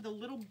have the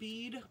little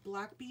bead,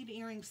 black bead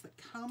earrings that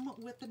come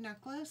with the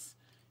necklace.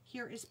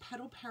 Here is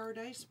Petal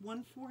Paradise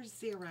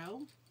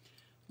 140.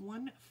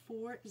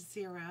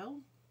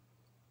 140.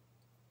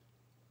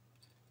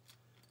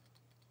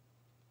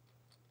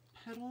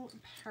 Petal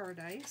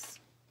Paradise.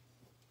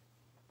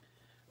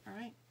 All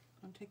right,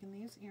 I'm taking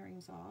these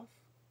earrings off.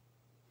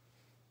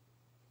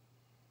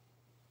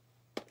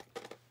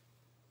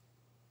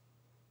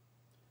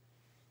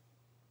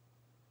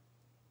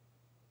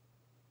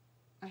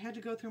 I had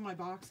to go through my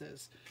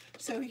boxes.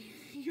 So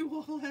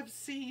you all have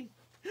seen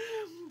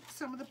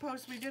some of the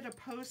posts. We did a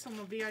post on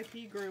the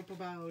VIP group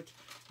about,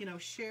 you know,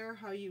 share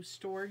how you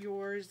store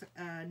yours.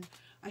 And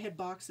I had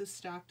boxes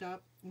stacked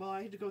up. Well,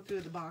 I had to go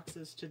through the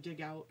boxes to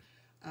dig out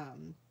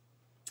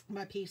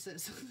my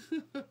pieces.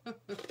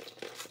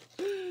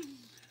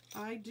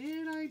 I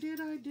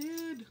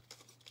did.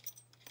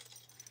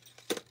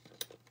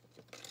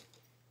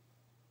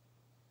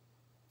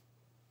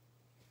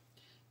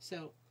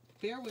 So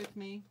bear with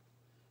me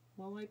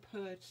while I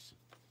put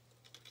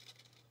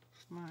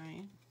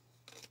my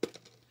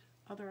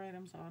other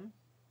items on.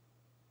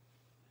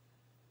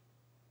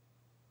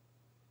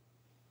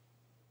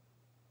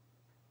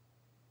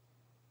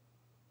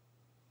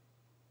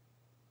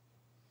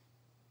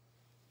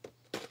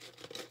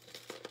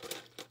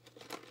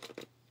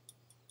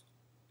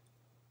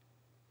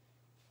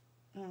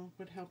 Oh,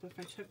 would help if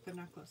I took the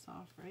necklace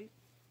off, right?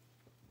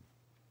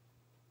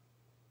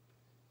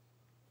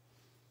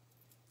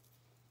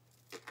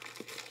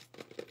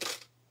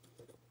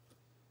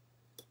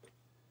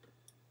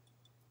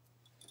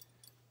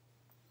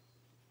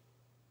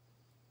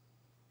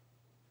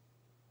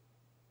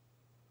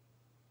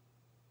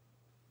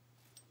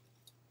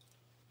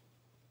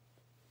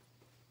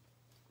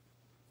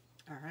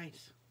 All right.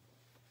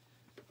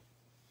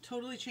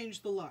 Totally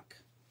changed the look,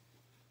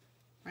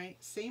 right?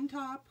 Same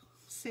top,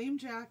 same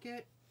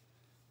jacket,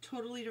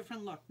 totally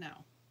different look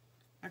now.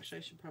 Actually,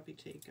 I should probably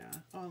take,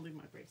 I'll leave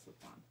my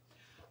bracelets on.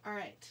 All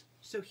right,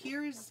 so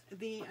here is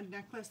the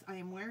necklace I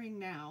am wearing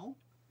now.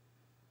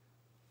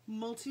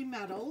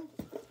 Multi-metal,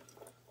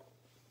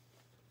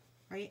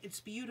 right?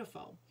 It's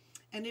beautiful.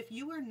 And if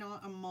you are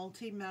not a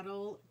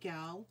multi-metal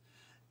gal,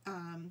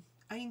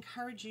 I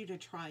encourage you to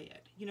try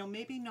it. You know,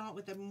 maybe not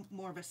with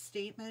more of a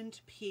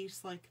statement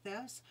piece like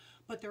this,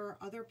 but there are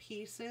other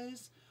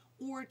pieces.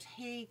 Or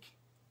take,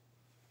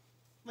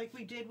 like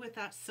we did with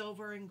that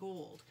silver and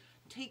gold,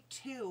 take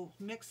two,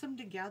 mix them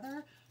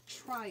together,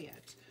 try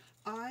it.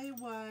 I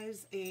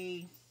was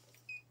a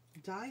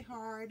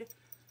die-hard,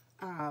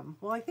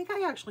 well, I think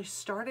I actually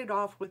started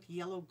off with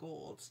yellow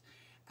golds,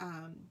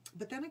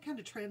 but then I kind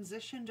of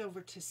transitioned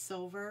over to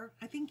silver.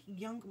 I think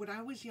when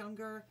I was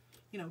younger,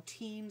 you know,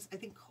 teens, I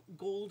think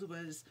gold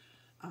was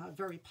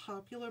very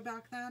popular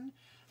back then.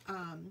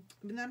 And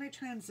then I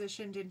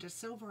transitioned into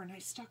silver, and I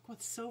stuck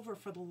with silver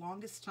for the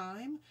longest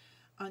time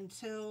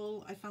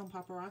until I found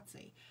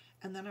Paparazzi.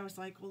 And then I was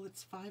like, well,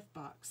 it's $5.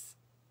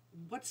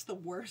 What's the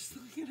worst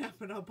that can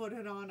happen? I'll put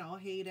it on, I'll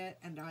hate it,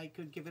 and I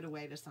could give it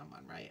away to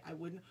someone, right? I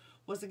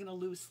wasn't going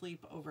to lose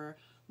sleep over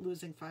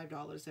losing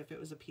 $5 if it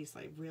was a piece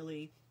I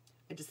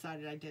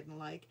decided I didn't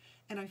like.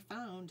 And I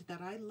found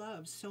that I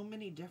love so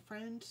many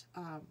different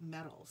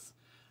metals.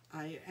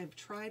 I've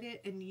tried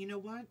it, and you know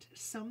what?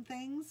 Some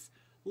things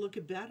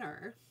look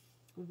better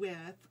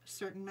with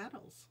certain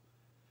metals.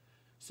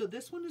 So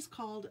this one is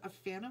called A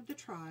Fan of the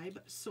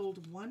Tribe,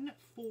 sold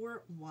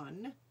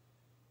 141.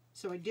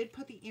 So I did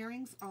put the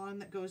earrings on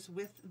that goes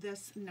with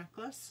this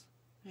necklace,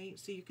 right?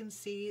 So you can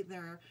see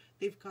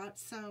they've got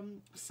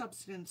some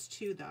substance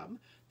to them.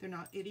 They're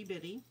not itty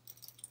bitty.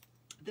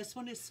 This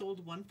one is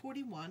sold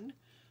 141,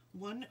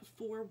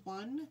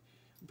 141,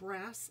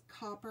 brass,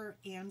 copper,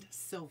 and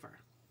silver.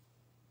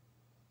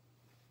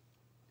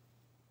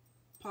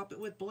 Pop it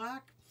with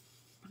black,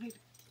 right?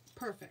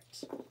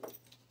 Perfect.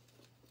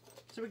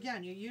 So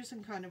again, you're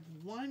using kind of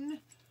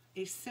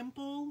a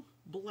simple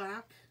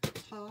black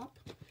top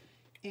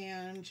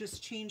and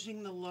just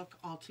changing the look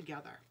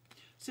altogether.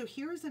 So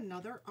here's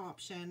another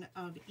option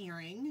of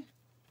earring,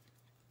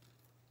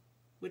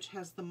 which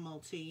has the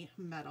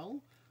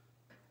multi-metal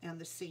and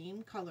the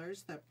same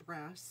colors, the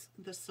brass,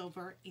 the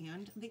silver,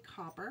 and the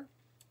copper.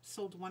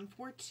 Sold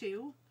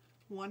 142,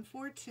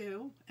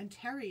 142, and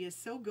Terry is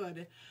so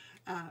good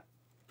at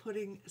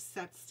putting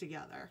sets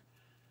together.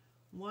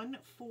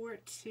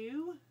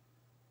 142.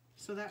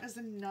 So that is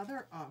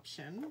another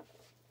option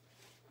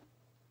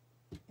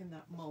in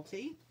that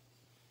multi.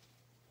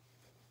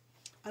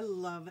 I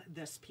love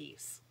this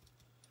piece.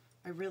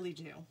 I really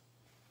do.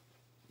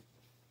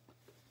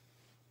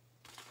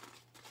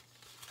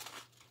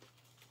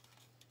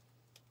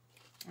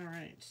 All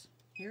right,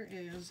 here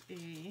is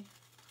a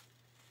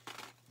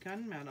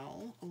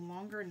gunmetal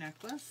longer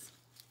necklace.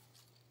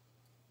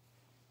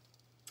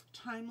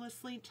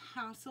 Timelessly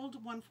tasseled,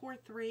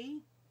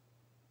 143.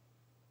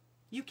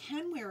 You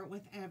can wear it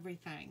with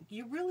everything.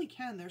 You really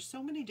can. There's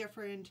so many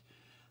different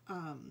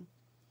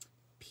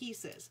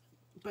pieces.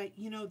 But,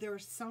 you know, there are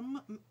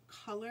some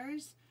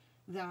colors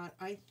that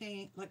I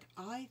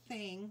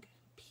think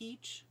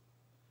peach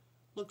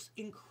looks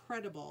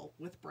incredible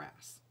with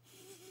brass.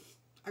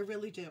 I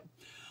really do.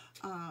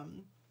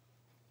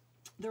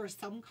 There are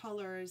some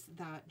colors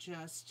that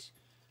just,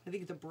 I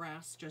think the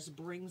brass just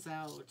brings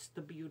out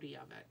the beauty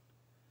of it.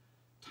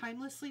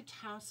 Timelessly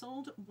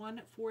tasseled,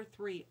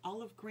 143.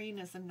 Olive green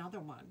is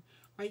another one,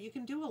 right? You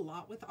can do a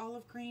lot with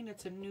olive green.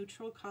 It's a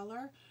neutral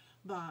color,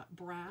 but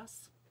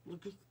brass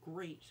looks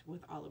great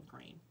with olive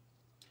green.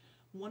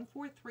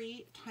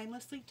 143,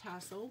 timelessly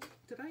tasseled.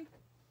 Did I?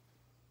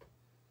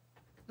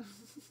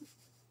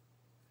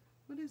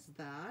 What is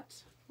that?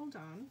 Hold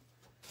on.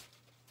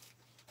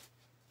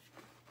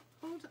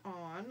 Hold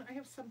on. I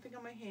have something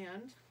on my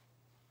hand.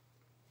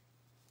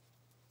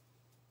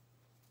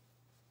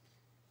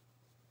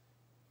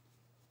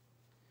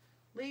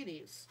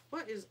 Ladies,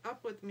 what is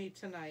up with me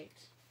tonight?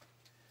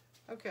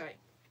 Okay.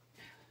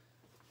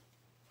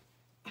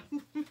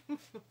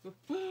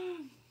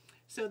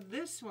 So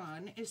this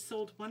one is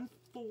sold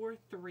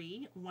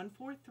 143,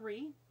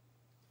 143.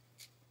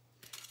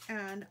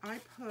 And I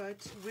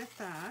put with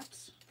that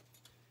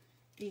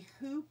a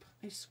hoop,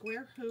 a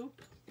square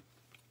hoop.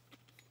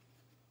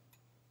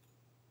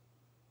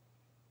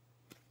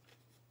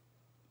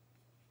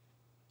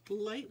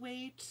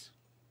 Lightweight,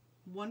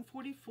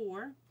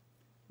 144.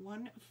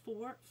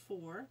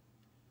 144.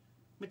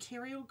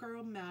 Material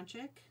Girl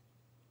Magic,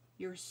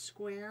 your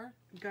square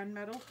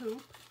gunmetal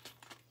hoop.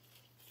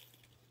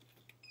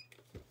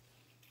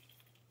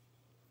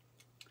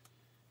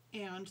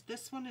 And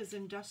this one is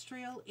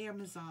Industrial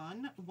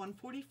Amazon,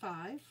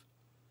 145.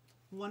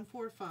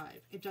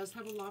 145. It does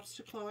have a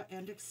lobster claw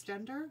and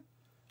extender.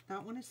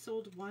 That one is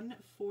sold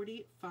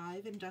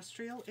 145,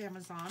 Industrial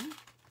Amazon.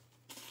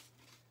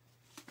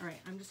 All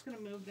right, I'm just going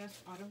to move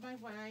this out of my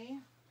way.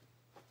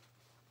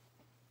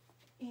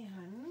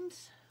 And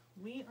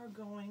we are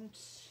going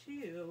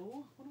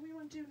to, what do we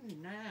want to do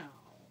now?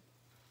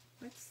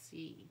 Let's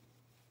see.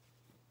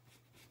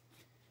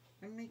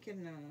 I'm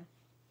making,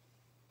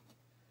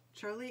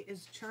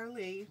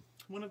 Charlie,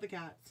 one of the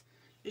cats,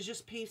 is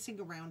just pacing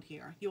around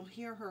here. You'll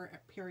hear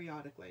her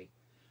periodically.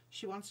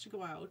 She wants to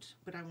go out,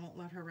 but I won't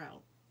let her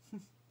out.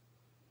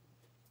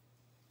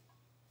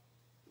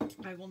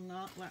 I will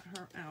not let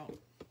her out.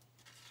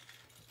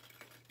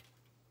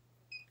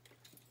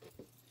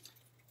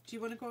 Do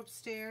you want to go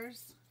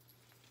upstairs?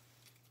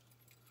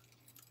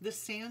 The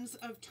Sands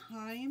of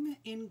Time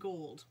in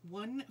gold,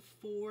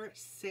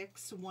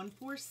 146,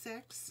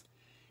 146.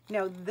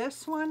 Now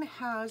this one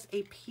has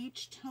a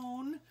peach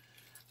tone,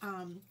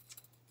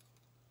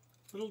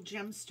 little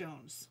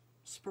gemstones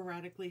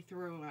sporadically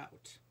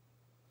throughout.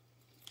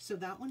 So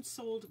that one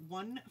sold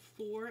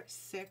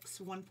 146,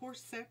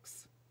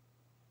 146.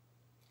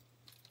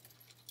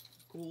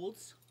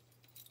 Golds.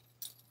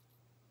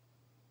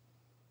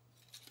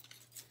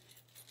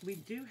 We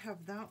do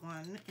have that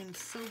one in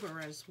silver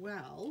as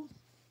well.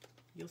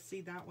 You'll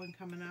see that one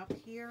coming up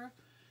here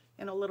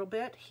in a little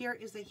bit. Here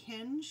is a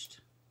hinged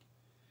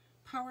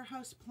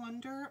Powerhouse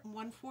Plunder,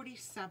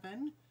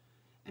 147.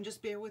 And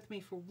just bear with me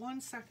for 1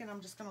 second.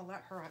 I'm just going to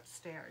let her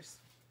upstairs.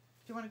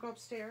 Do you want to go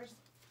upstairs?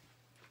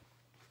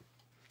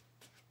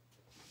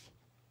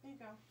 There you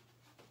go.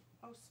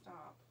 Oh,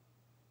 stop.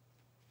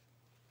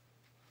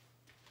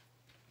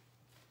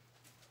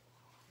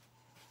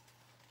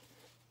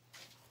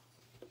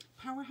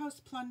 Powerhouse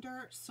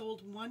Plunder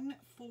sold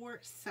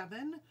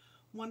 147.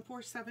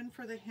 147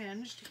 for the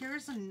hinged.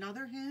 Here's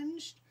another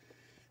hinged.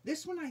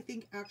 This one I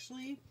think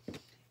actually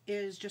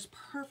is just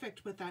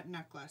perfect with that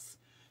necklace.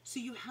 So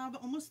you have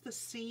almost the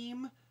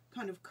same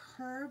kind of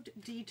curved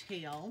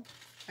detail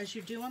as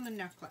you do on the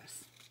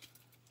necklace.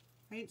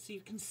 Right? So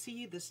you can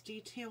see this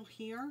detail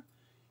here.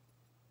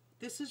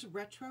 This is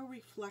Retro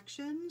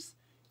Reflections,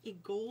 a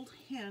gold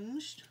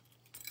hinged.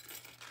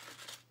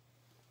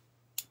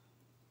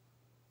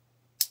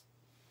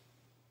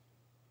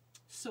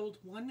 Sold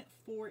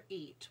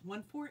 148.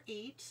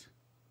 148.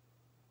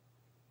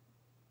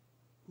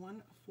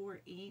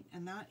 148,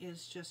 and that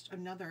is just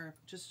another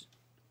just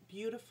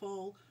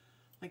beautiful,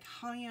 like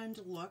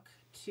high-end look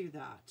to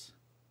that.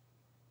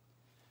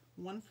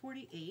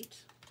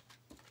 148.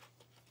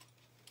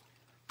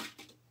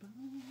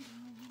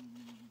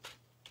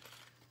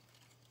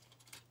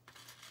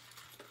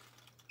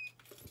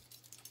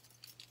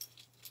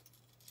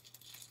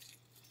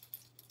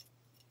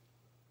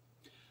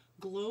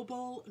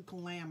 Global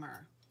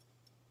Glamour.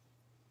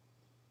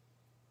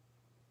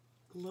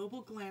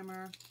 Global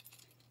Glamour.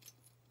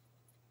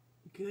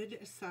 Good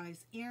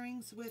size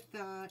earrings with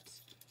that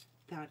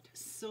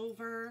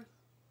silver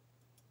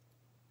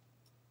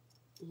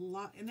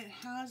lot, and it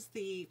has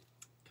the,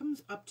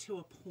 comes up to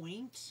a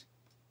point.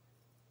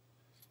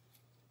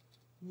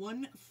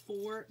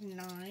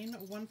 149,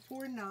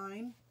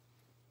 149.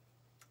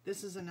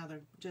 This is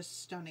another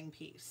just stunning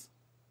piece.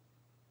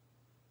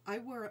 I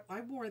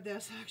wore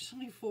this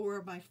actually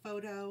for my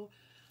photo,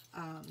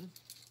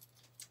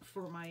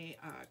 for my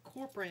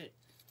corporate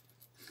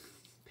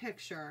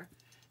picture,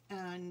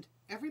 and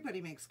everybody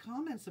makes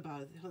comments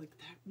about it. They're like,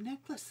 that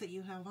necklace that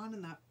you have on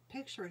in that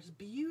picture is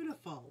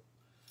beautiful.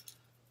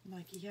 I'm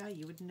like, yeah,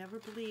 you would never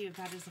believe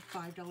that is a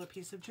 $5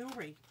 piece of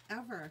jewelry,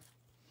 ever.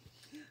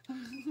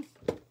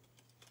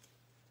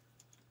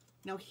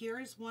 Now here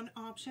is one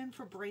option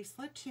for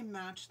bracelet to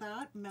match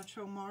that.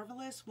 Metro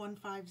Marvelous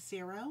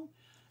 150,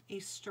 a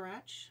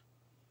stretch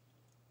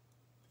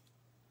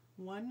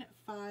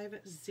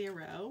 150.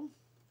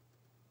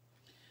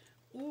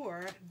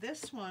 Or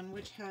this one,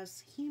 which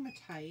has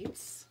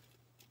hematites,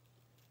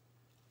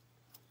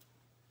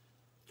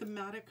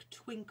 Thematic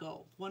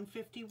Twinkle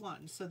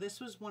 151. So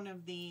this was one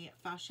of the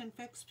Fashion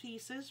Fix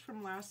pieces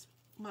from last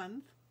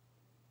month.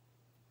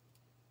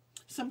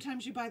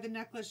 Sometimes you buy the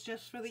necklace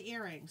just for the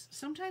earrings.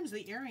 Sometimes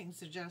the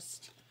earrings are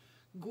just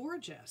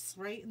gorgeous,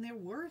 right? And they're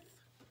worth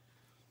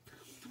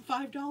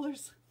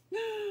 $5.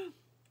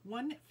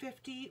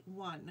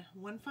 151.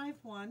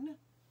 151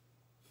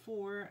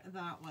 for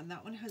that one.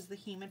 That one has the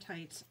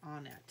hematites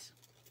on it.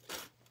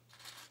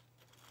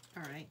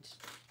 All right.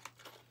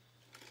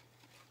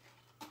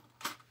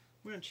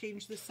 We're going to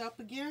change this up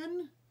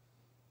again.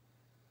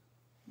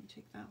 Let me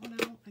take that one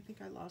out. I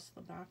think I lost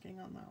the backing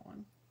on that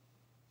one.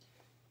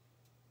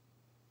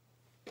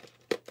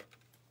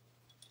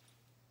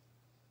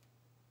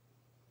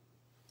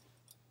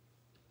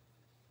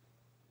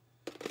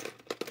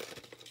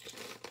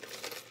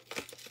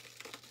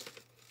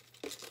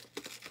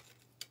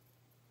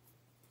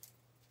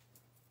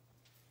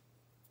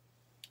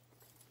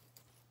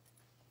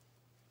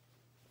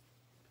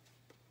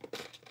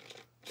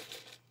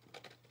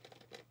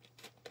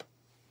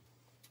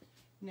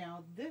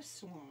 Now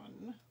this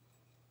one,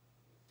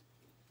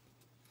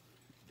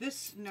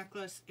 this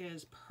necklace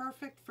is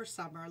perfect for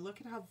summer.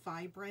 Look at how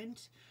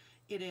vibrant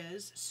it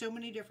is. So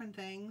many different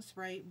things,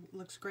 right?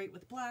 Looks great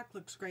with black,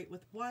 looks great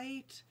with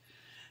white.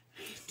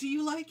 Do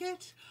you like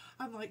it?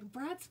 I'm like,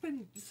 Brad's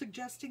been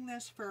suggesting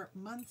this for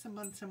months and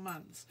months and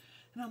months.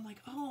 And I'm like,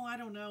 oh, I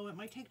don't know, it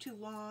might take too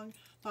long,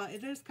 but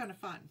it is kind of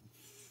fun.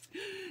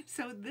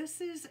 So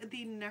this is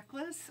the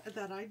necklace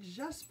that I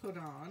just put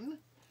on,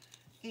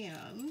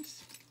 and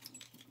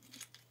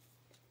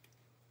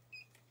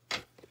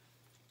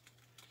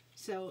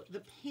so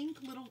the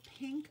little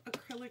pink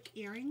acrylic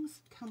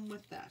earrings come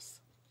with this.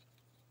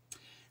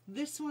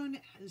 This one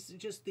has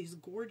just these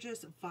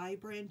gorgeous,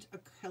 vibrant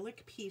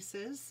acrylic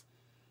pieces.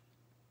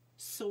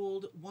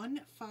 Sold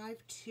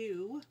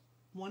 152.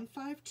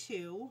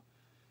 152.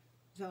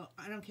 So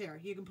I don't care.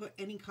 You can put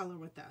any color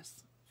with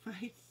this,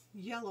 right?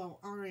 Yellow,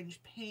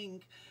 orange,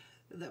 pink,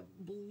 the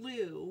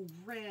blue,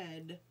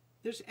 red.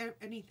 There's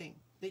anything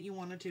that you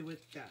want to do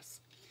with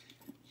this.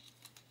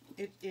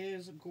 It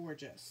is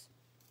gorgeous.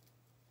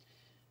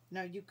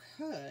 Now you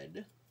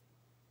could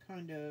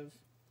kind of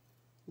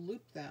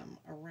loop them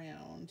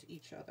around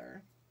each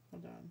other.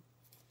 Hold on.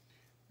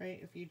 Right?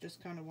 If you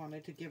just kind of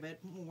wanted to give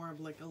it more of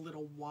like a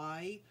little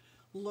Y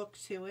look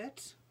to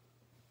it.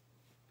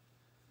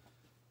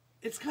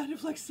 It's kind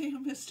of like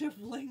saying Mr.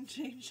 Bling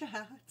change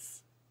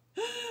hats.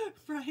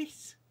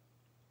 Right?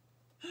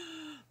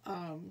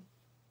 Now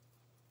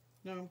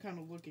I'm kind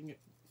of looking at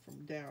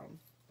from down,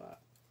 but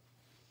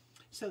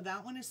so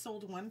that one is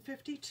sold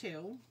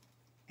 152,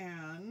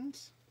 and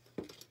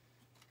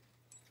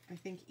I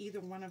think either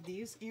one of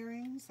these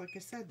earrings, like I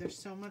said, there's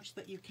so much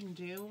that you can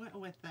do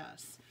with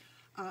this.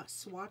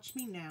 Swatch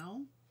Me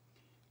Now.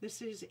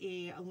 This is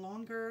a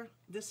longer,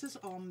 this is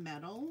all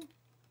metal,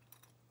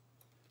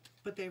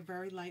 but they're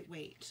very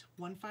lightweight.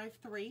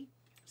 153.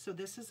 So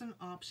this is an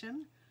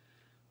option.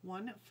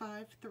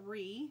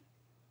 153.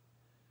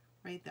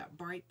 Right, that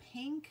bright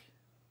pink.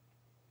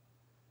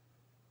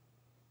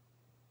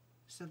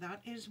 So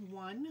that is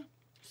one.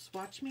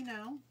 Swatch Me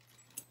Now.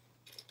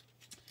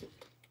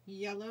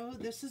 Yellow.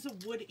 This is a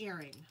wood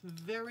earring.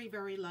 Very,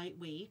 very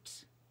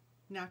lightweight.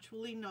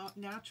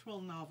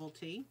 Natural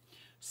novelty.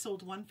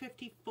 Sold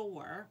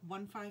 154.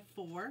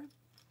 154.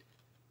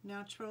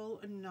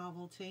 Natural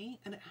novelty.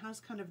 And it has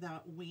kind of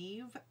that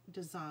weave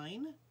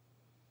design.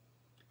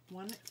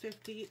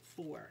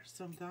 154.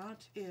 So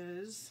that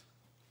is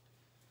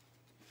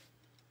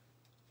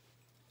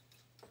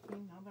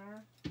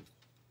another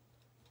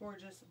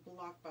gorgeous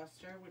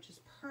blockbuster, which is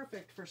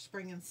perfect for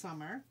spring and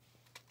summer.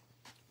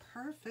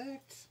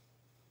 Perfect.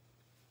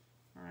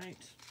 All right.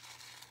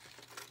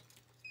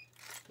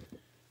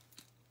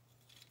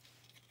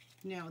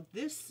 Now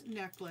this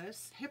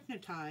necklace,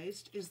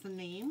 Hypnotized, is the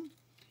name.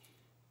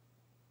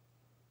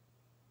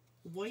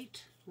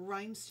 White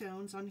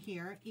rhinestones on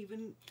here.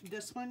 Even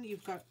this one,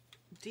 you've got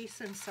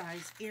decent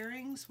sized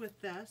earrings with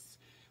this.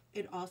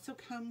 It also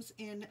comes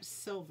in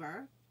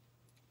silver.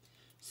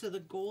 So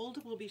the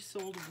gold will be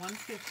sold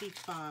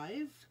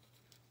 155.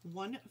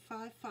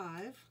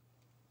 155.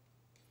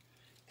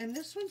 And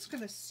this one's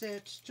going to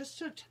sit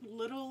just a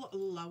little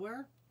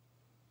lower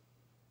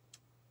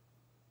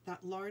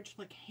that large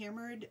like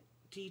hammered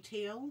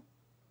detail.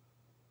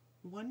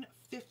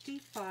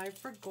 $155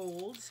 for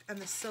gold, and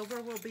the silver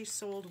will be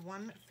sold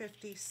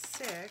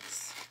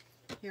 $156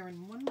 here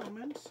in one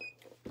moment.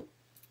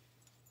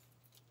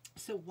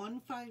 So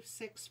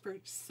 $156 for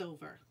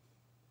silver.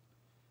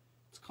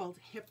 It's called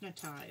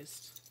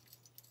Hypnotized.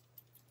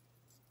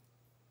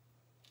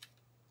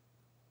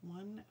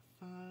 $156.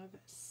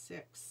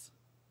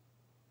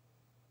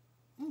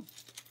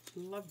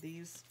 Love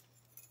these.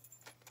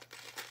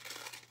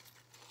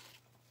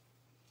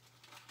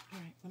 All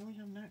right, what do we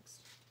have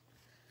next?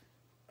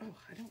 Oh,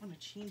 I don't want to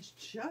change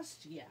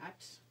just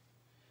yet.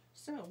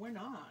 So we're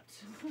not.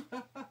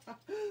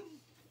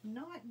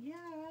 Not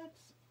yet.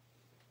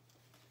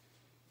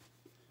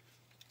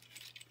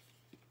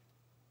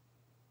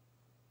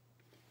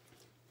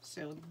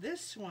 So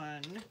this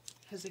one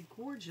has a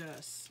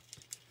gorgeous,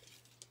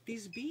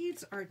 these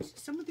beads are,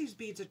 some of these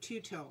beads are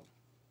two-tone.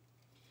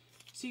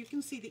 So you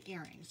can see the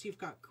earrings. You've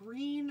got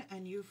green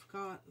and you've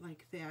got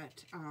like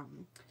that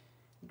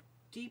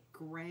deep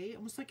gray,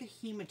 almost like a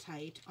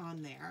hematite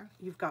on there.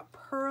 You've got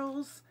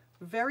pearls,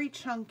 very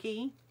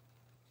chunky,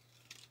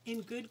 in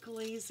good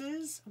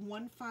glazes,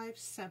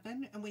 $157,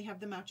 and we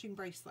have the matching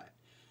bracelet.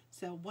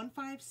 So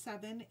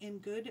 $157 in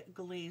good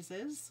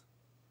glazes.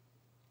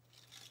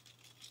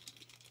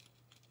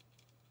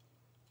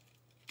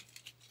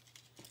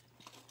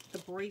 The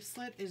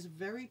bracelet is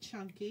very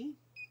chunky.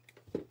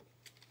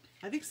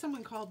 I think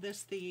someone called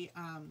this the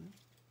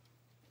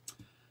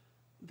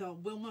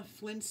Wilma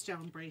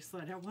Flintstone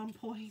bracelet at one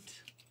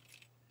point.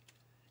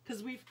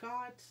 Because we've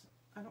got,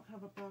 I don't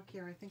have a book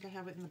here. I think I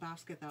have it in the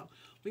basket though.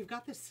 We've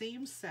got the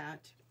same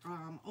set,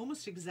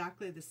 almost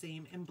exactly the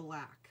same in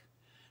black.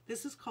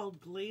 This is called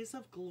Glaze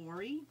of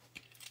Glory,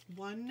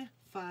 $158.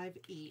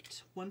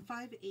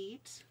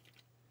 $158,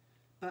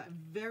 but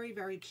very,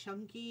 very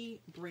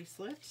chunky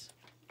bracelet.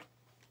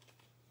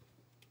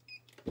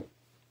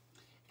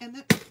 And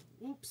then,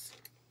 oops,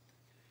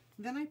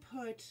 then I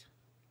put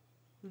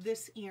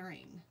this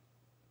earring,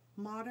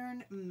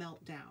 Modern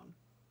Meltdown.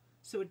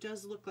 So it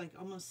does look like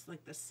almost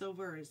like the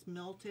silver is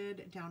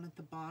melted down at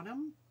the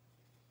bottom.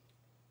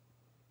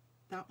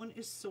 That one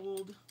is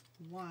sold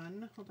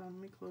hold on, let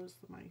me close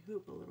my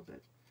hoop a little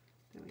bit.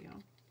 There we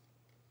go.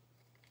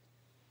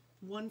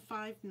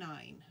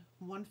 $159.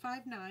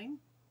 $159.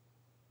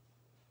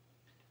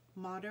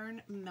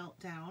 Modern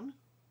Meltdown.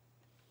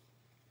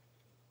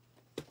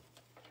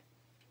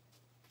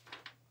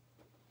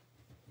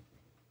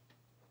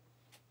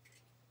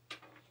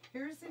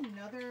 Here's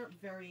another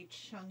very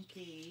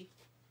chunky.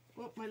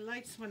 Oh, my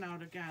lights went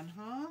out again,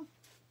 huh?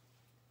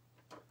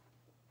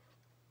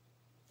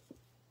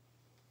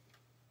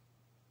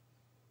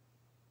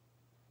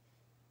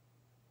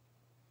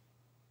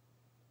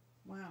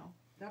 Wow,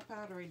 that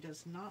battery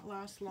does not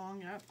last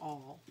long at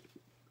all.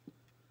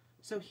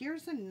 So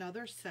here's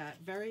another set,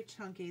 very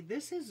chunky.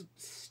 This is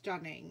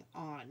stunning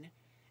on,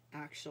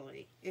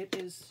 actually. It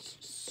is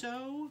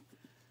so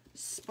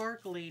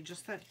sparkly,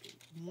 just that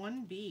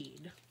one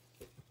bead.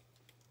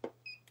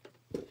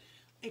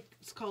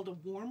 It's called A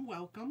Warm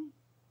Welcome.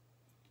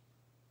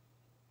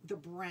 The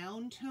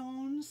brown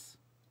tones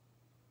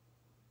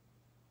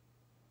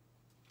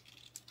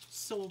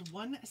sold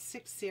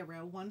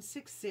 $160.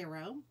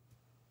 $160.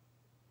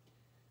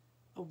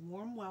 A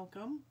Warm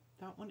Welcome.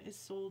 That one is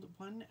sold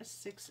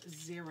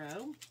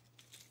 $160.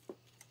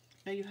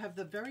 Now you have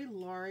the very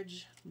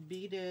large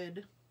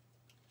beaded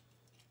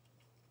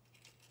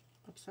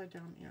upside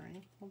down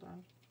earring. Hold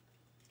on.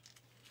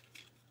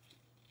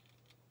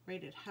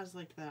 Right, it has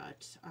like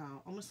that,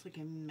 almost like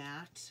a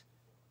matte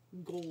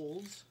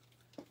gold.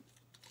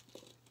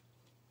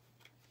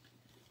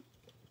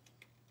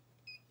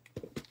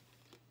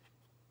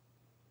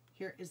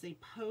 Here is a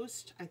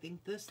post. I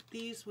think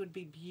these would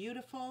be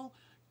beautiful.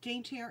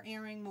 Daintier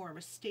earring, more of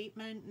a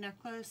statement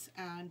necklace,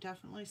 and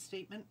definitely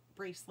statement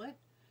bracelet.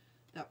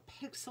 That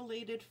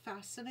pixelated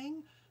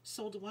fastening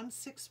sold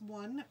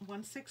 $161.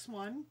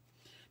 $161.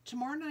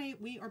 Tomorrow night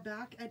we are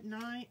back at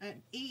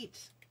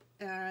 8.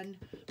 And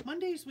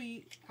Mondays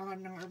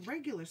on our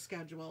regular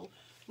schedule,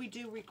 we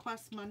do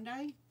Request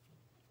Monday.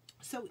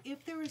 So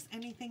if there is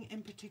anything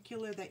in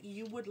particular that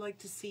you would like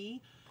to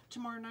see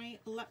tomorrow night,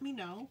 let me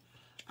know.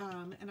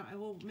 And I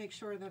will make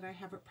sure that I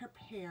have it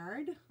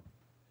prepared.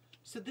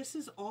 So this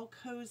is all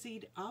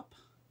cozied up.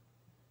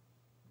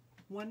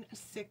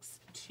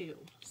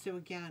 $162. So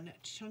again,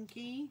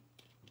 chunky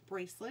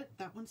bracelet.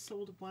 That one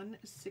sold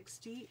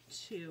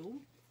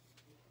 $162.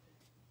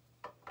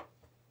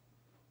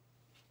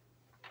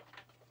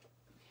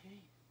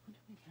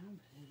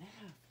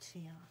 Left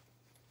here.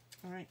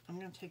 All right, I'm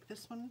going to take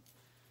this one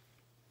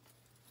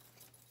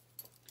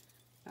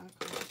back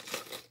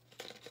off.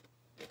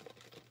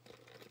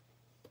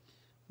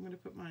 I'm going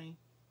to put my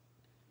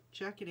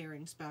jacket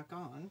earrings back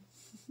on.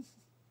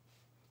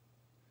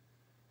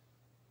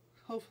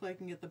 Hopefully I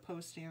can get the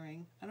post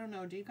earring. I don't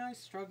know, do you guys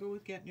struggle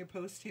with getting your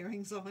post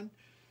earrings on?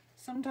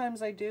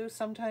 Sometimes I do,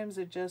 sometimes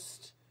it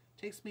just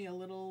takes me a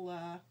little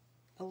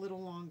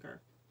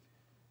longer.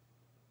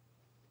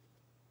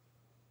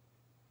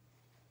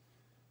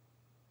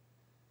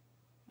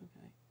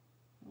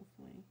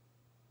 hopefully.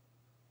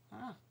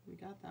 Ah, we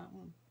got that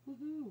one.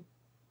 Woohoo!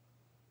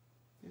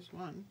 There's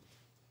one.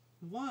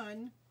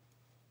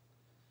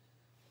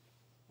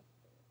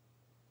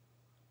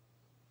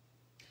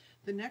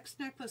 The next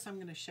necklace I'm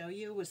going to show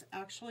you was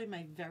actually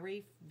my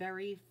very,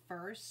 very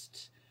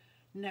first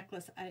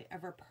necklace I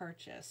ever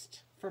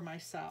purchased for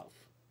myself.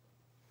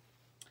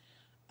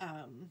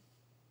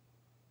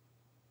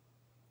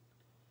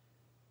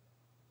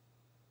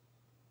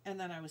 And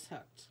then I was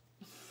hooked.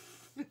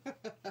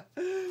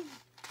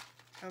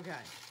 Okay.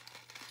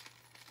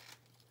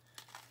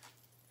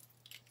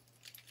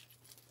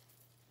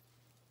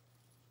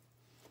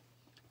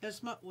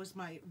 This was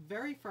my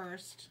very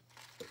first.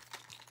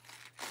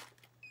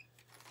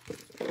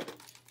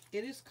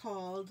 It is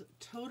called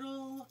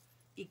Total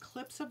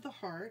Eclipse of the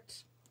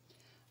Heart.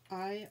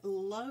 I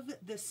love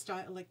this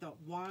style, like the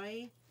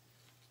Y.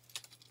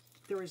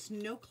 There is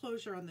no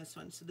closure on this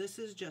one, so this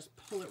is just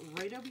pull it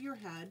right over your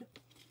head.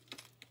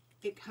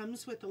 It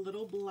comes with the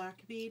little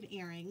black bead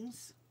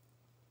earrings.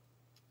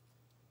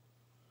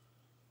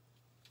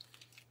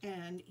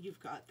 And you've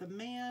got the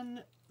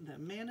man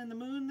in the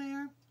moon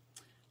there,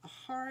 a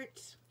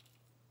heart.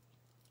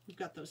 You've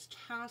got those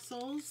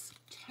tassels,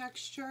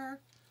 texture.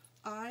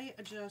 I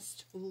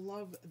just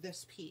love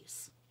this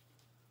piece.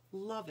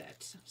 Love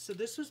it. So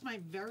this was my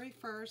very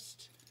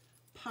first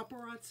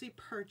Paparazzi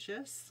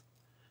purchase.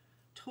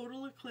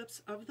 Total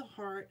Eclipse of the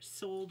Heart,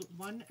 sold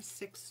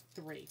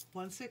 163.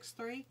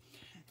 163.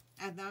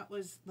 And that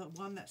was the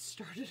one that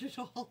started it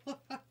all.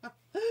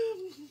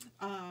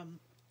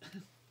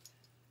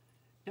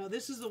 Now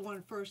this is the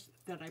one first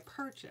that I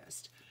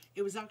purchased.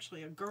 It was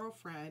actually a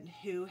girlfriend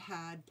who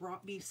had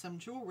brought me some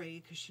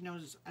jewelry because she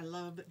knows I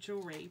love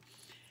jewelry.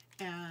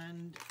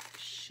 And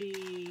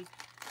she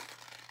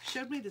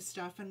showed me the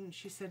stuff and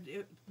she said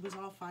it was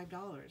all $5.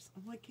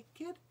 I'm like,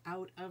 get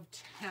out of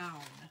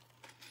town.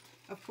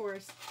 Of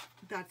course,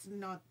 that's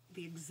not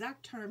the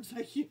exact terms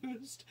I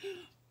used,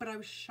 but I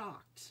was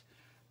shocked.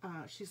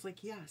 She's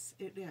like, yes,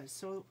 it is.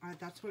 So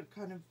that's what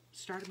kind of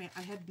started me.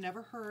 I had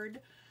never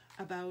heard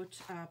about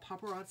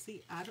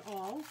Paparazzi at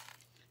all.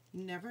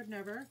 Never.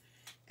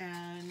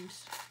 And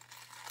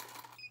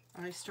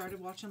I started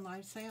watching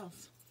live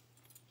sales.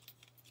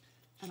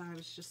 And I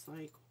was just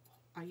like,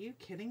 are you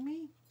kidding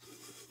me?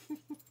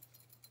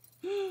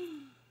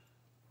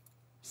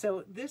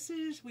 So this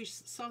is, we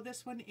saw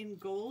this one in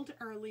gold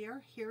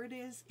earlier. Here it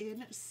is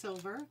in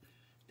silver.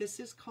 This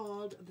is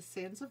called The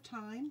Sands of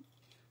Time.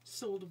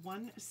 Sold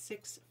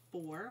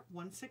 164.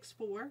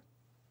 164.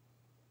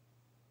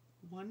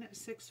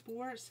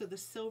 164. So the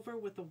silver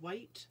with the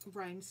white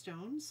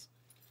rhinestones.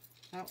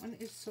 That one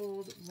is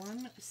sold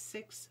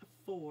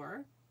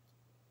 164.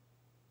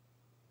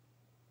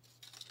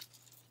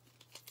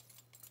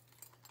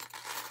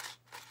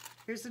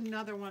 Here's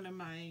another one of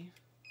my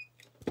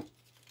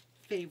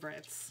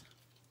favorites.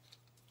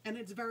 And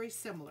it's very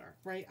similar,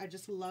 right? I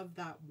just love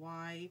that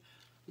Y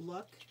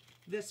look.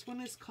 This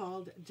one is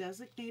called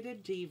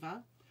Designated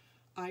Diva.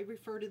 I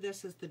refer to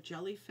this as the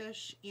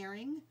jellyfish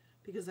earring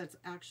because that's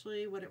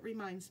actually what it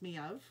reminds me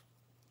of.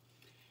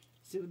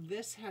 So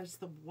this has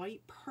the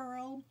white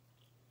pearl,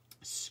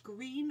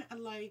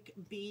 screen-like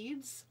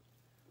beads,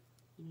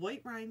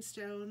 white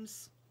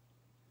rhinestones,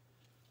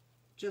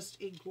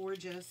 just a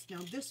gorgeous. Now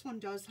this one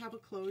does have a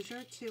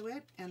closure to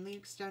it, and the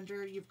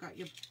extender, you've got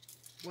your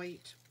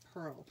white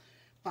pearl,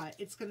 but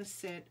it's going to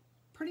sit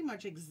pretty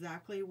much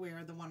exactly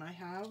where the one I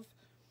have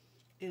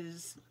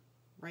is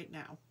right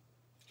now.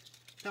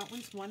 That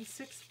one's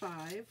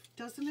 165,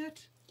 doesn't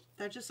it?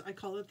 That just, I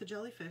call it the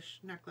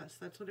jellyfish necklace.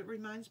 That's what it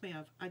reminds me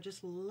of. I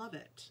just love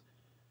it.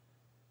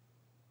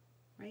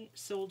 Right?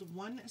 Sold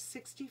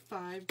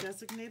 165,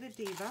 Designated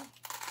Diva.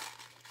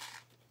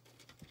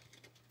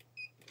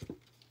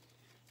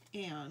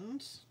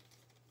 And if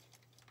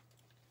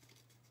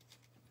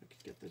I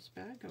could get this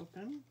bag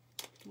open,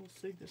 we'll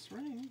see this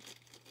ring.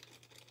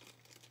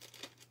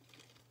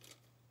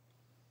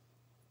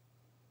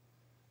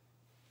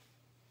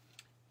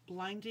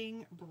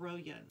 Blinding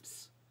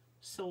Brilliance,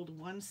 sold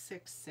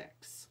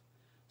 166.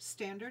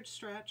 Standard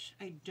stretch,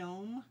 a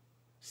dome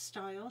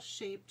style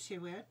shape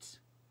to it.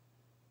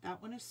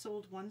 That one is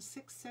sold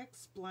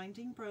 166.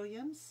 Blinding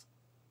Brilliance,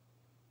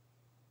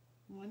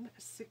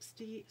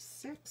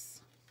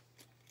 166.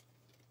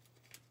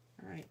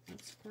 All right,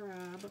 let's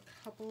grab a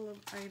couple of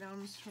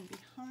items from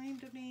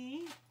behind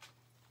me.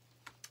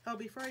 Oh,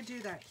 before I do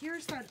that,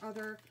 here's that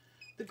other,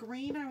 the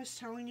green I was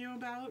telling you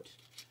about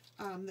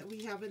that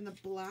we have in the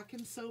black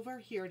and silver.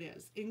 Here it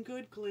is, in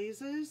good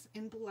glazes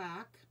in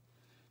black.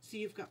 So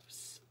you've got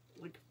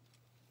like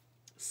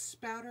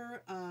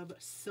spatter of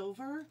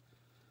silver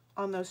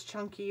on those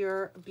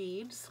chunkier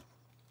beads.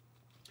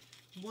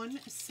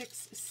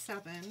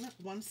 167,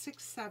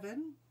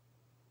 167.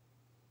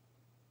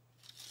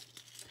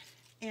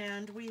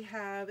 And we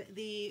have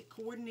the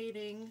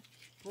coordinating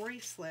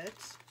bracelet,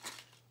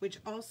 which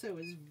also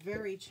is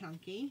very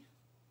chunky,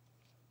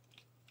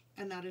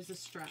 and that is a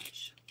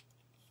stretch.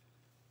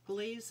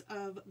 Blaze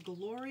of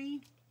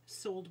Glory,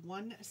 sold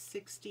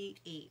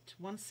 $168.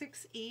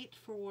 $168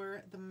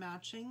 for the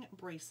matching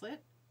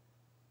bracelet.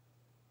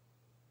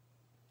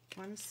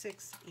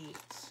 $168.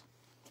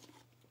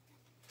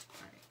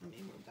 All right, let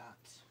me move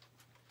that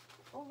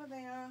over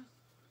there.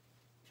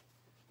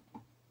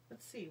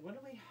 Let's see, what do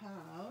we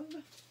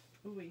have?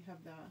 Oh, we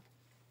have the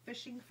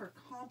Fishing for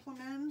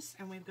Compliments,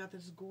 and we've got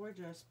this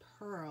gorgeous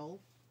pearl.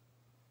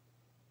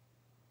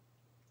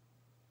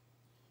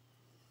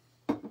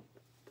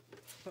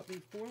 But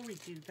before we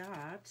do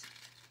that,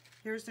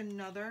 here's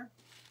another,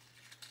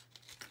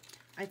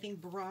 I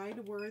think, bride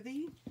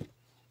worthy,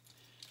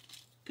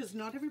 because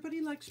not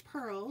everybody likes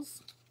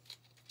pearls.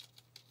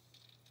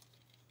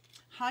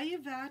 Hi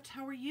Yvette,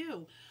 how are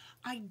you?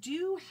 I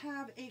do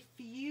have a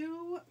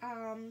few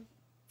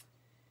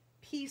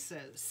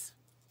pieces.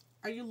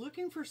 Are you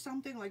looking for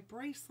something like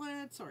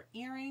bracelets or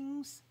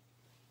earrings?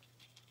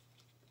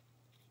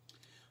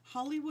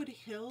 Hollywood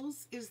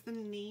Hills is the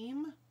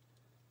name.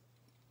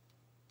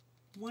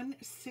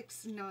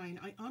 169.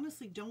 I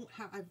honestly don't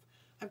have,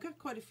 I've got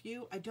quite a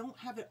few. I don't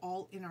have it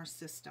all in our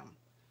system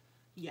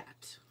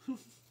yet.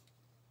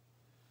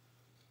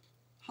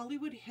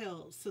 Hollywood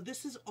Hills. So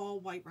this is all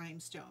white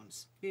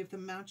rhinestones. We have the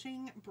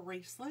matching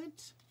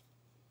bracelet.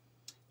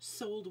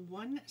 Sold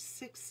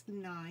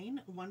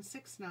 169,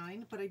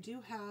 169, but I do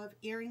have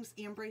earrings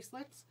and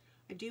bracelets.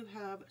 I do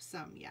have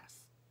some,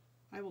 yes.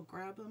 I will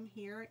grab them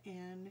here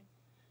in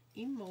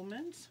a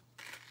moment.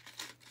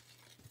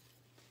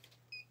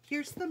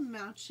 Here's the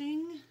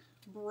matching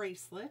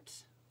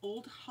bracelet,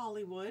 Old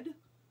Hollywood,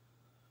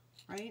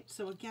 right?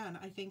 So again,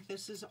 I think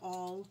this is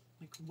all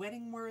like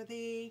wedding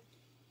worthy,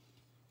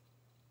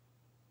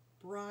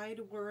 bride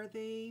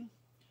worthy.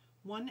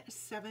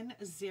 170,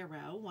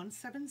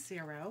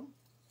 170.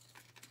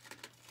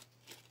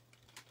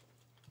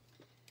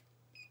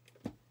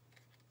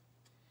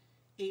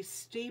 A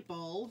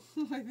staple,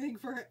 I think,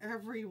 for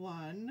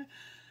everyone.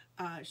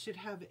 Should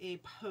have a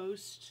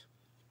post,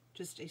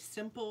 just a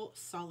simple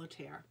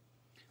solitaire.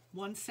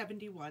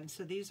 171.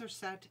 So these are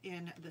set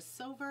in the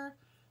silver.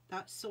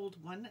 That sold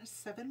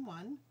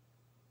 171.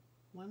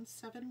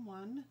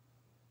 171.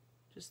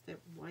 Just that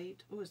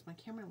white. Oh, is my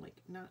camera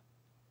like not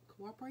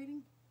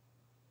cooperating?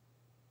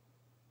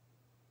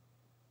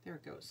 There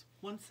it goes.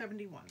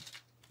 171.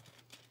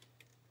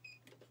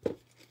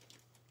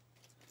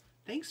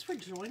 Thanks for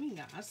joining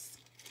us.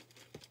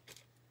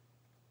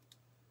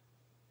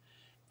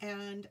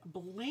 And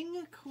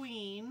Bling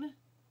Queen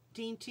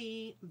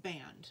Dainty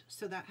Band.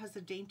 So that has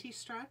a dainty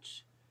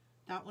stretch.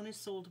 That one is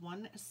sold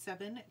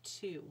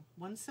 172.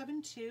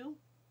 172.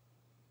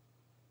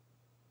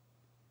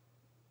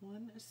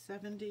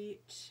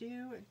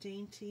 172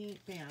 dainty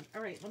band.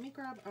 All right, let me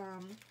grab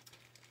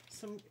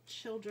some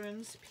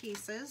children's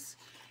pieces.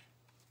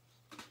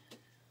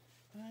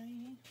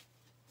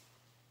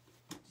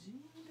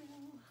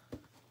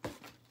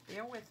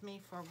 Bear with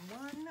me for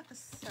 1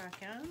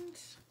 second.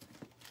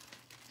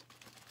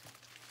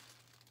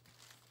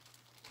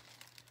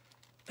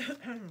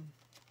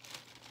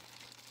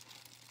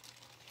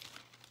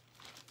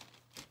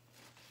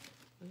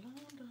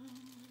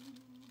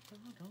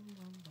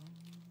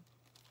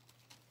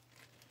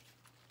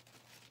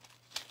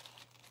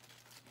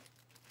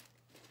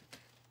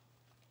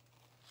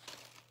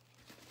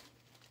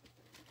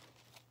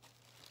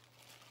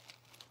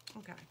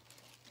 Okay.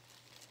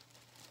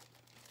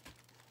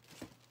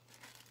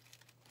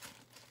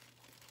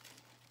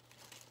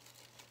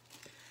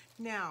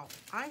 Now,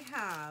 I'm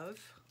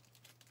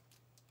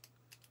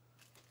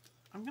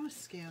going to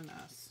scan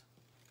this.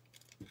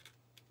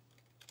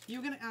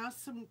 You're going to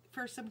ask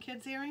for some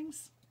kids'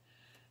 earrings?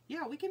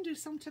 Yeah, we can do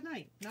some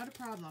tonight. Not a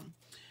problem.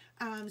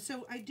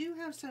 So I do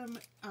have some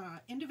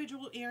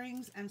individual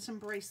earrings and some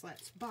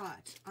bracelets,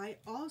 but I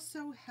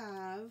also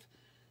have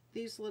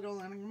these little,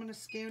 and I'm going to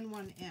scan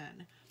one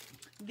in.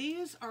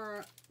 These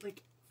are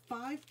like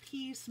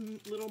 5-piece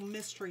little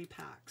mystery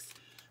packs.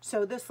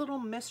 So this little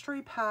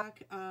mystery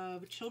pack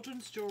of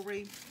children's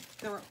jewelry,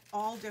 there are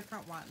all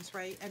different ones,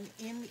 right? And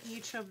in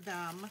each of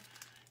them,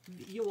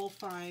 you will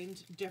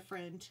find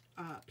different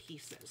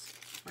pieces,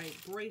 right?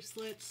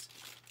 Bracelets,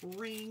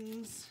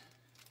 rings,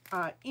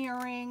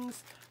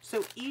 earrings.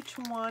 So each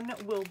one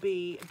will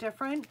be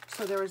different.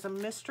 So there is a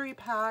mystery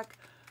pack,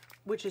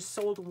 which is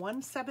sold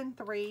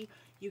 $173.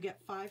 You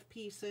get 5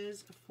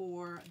 pieces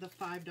for the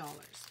 $5.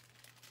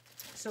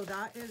 So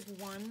that is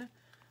one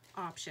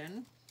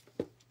option.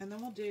 And then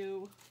we'll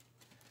do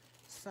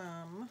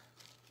some,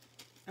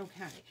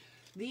 okay,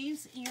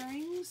 these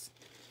earrings.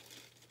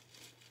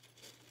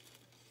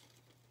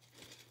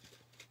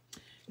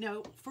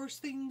 Now,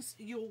 first things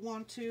you'll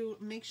want to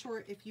make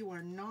sure, if you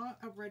are not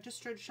a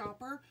registered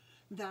shopper,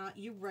 that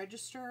you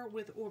register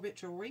with Orbit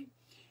Jewelry.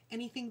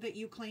 Anything that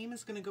you claim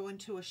is going to go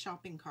into a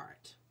shopping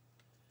cart.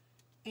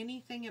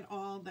 Anything at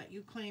all that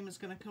you claim is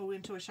going to go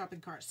into a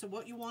shopping cart. So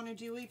what you want to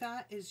do with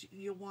that is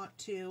you'll want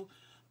to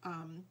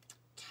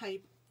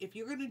type, if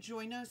you're going to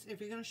join us,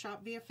 if you're going to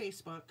shop via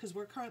Facebook, because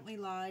we're currently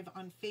live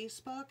on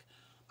Facebook,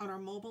 on our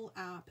mobile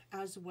app,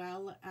 as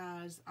well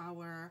as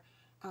our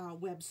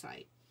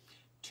website.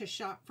 To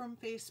shop from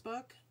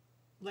Facebook,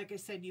 like I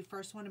said, you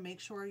first want to make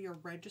sure you're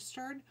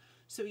registered.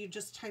 So you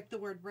just type the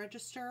word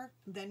register,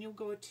 then you'll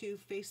go to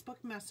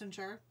Facebook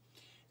Messenger,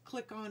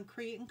 click on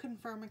create and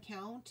confirm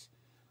account.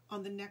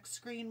 On the next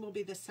screen will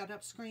be the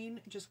setup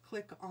screen. Just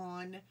click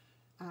on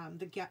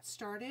the get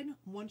started.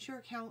 Once your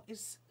account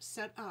is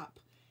set up,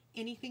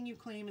 anything you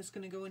claim is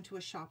going to go into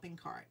a shopping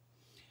cart.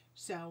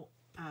 So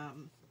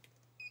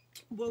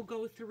we'll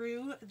go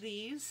through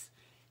these,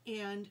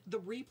 and the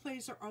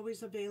replays are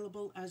always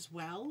available as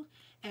well.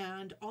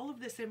 And all of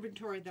this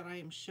inventory that I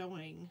am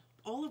showing,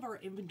 all of our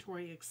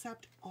inventory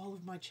except all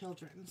of my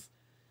children's,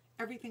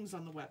 everything's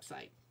on the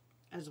website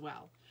as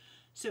well.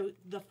 So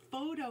the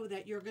photo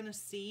that you're going to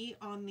see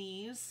on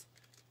these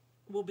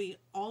will be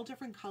all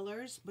different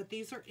colors, but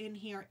these are in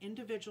here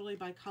individually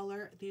by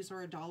color. These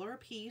are $1 a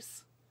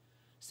piece.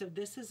 So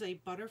this is a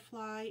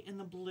butterfly in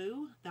the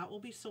blue. That will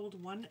be sold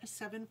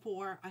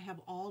 $174. I have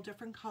all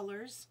different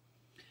colors.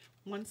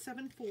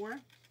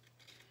 $174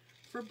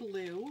 for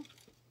blue.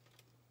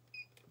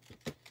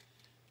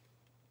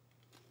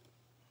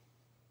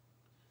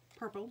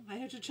 Purple. I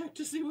had to check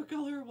to see what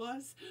color it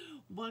was.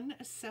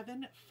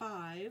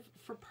 $175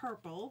 for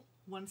purple.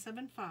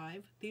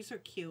 $175. These are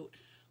cute.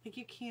 Like,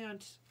 you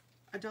can't,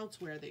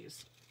 adults wear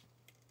these.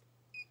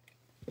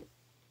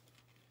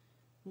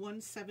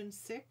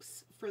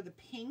 $176 for the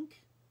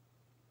pink.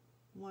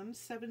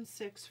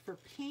 $176 for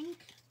pink.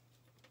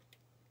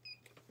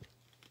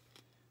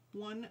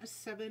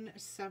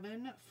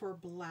 $177 for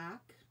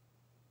black.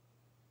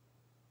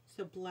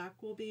 So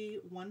black will be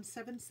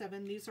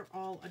 $177. These are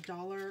all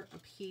 $1 a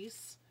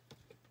piece.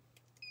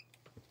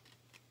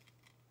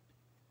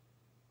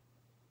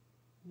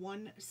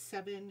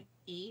 $178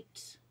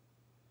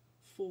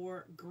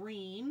 for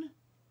green.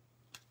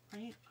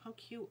 Right? How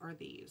cute are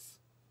these?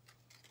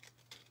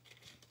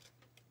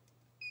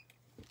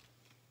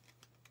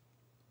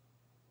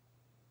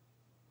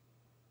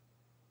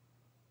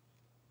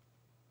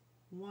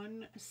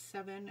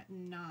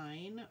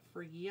 $179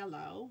 for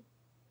yellow.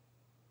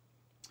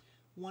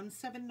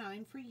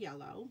 $179 for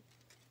yellow.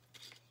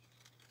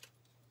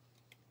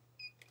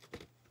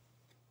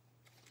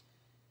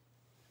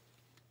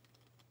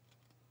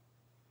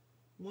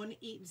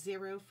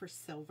 $180 for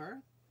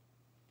silver.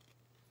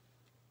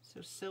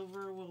 So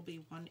silver will be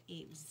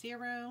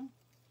 $180.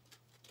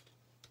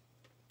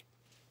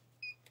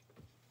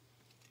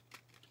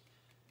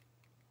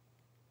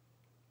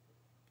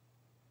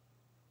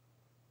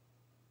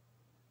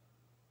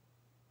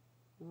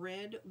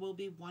 Red will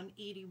be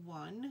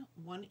 $181.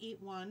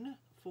 $181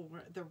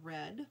 for the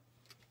red.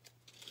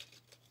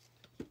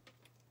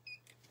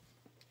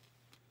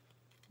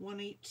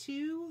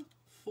 $182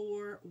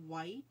 for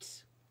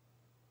white.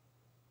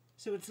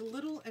 So it's a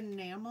little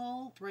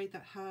enamel, right,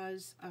 that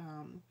has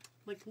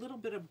like a little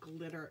bit of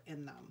glitter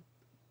in them.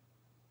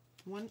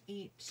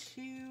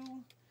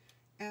 $182.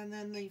 And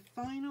then the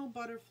final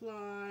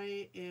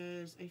butterfly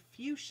is a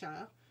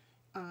fuchsia.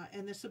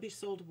 And this will be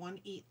sold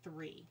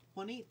 $183.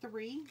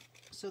 $183.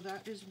 So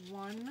that is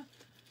one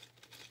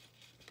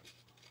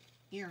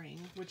earring,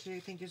 which I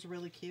think is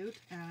really cute,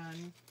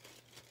 and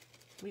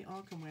we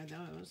all can wear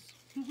those.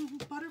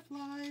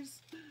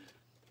 Butterflies.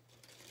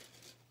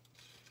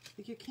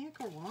 You can't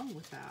go wrong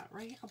with that,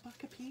 right?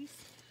 $1 a piece.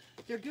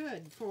 They're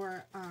good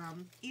for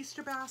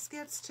Easter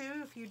baskets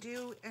too, if you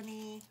do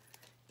any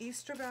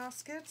Easter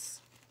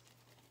baskets.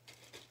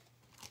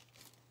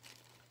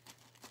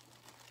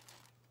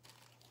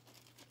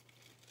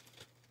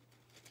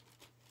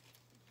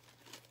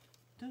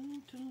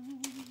 Dun,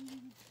 dun.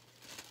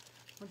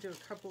 We'll do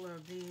a couple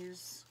of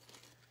these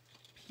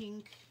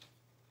pink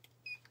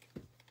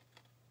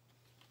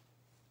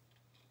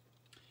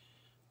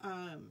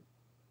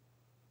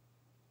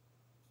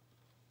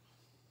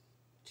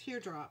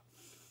teardrop.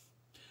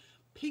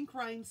 Pink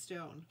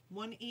rhinestone,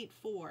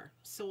 $184.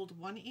 Sold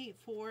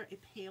 $184, a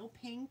pale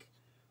pink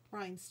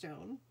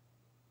rhinestone.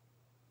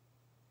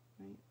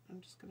 Right,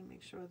 I'm just going to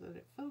make sure that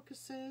it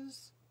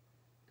focuses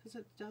because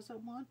it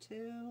doesn't want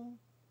to.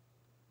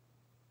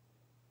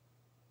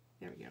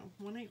 There we go,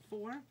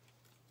 $184.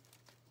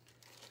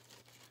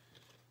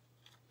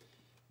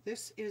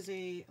 This is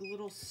a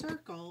little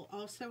circle,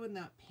 also in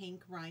that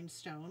pink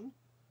rhinestone.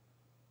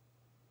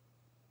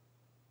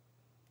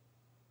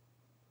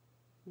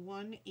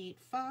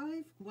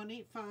 $185.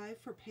 $185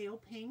 for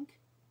pale pink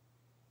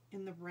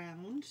in the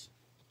round.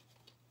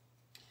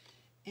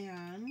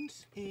 And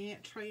a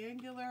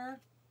triangular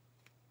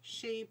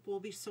shape will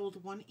be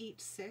sold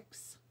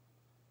 $186.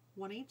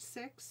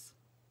 $186.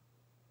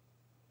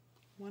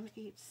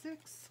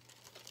 $186.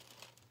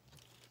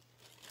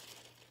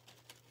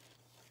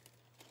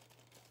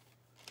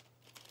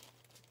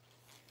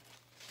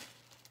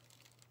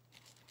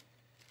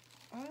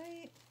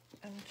 I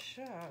am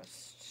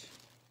just...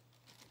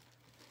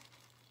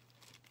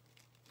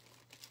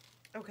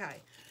 Okay,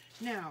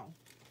 now,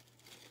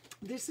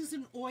 this is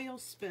an oil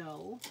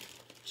spill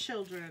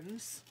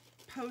children's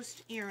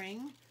post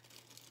earring,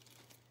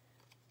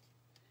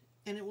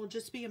 and it will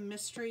just be a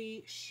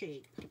mystery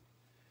shape.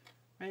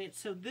 Right,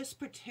 so this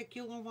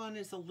particular one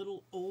is a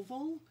little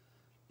oval,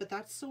 but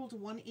that's sold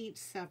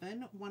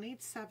 187,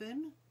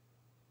 187,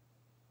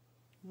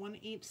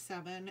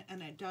 187,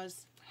 and it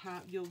does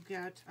have, you'll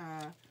get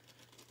a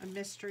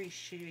mystery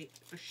shape,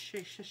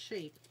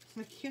 shape.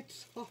 I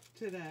can't talk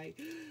today.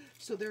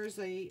 So there's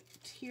a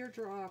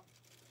teardrop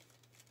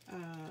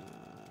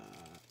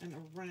and a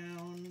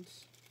round.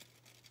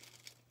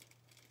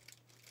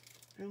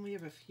 I only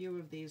have a few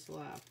of these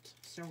left.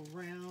 So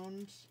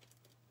round,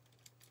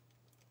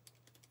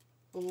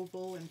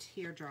 oval, and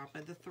teardrop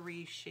are the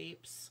three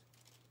shapes.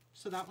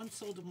 So that one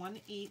sold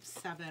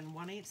 187,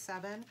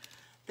 187.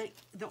 The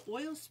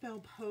oil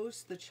spill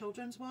posts, the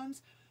children's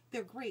ones,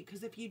 they're great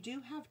because if you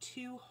do have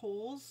two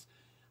holes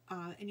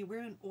and you're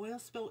wearing oil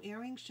spill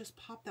earrings, just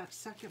pop that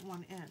second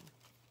one in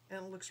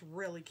and it looks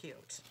really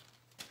cute.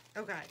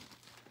 Okay,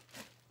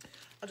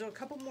 I'll do a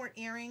couple more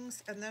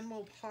earrings and then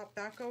we'll pop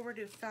back over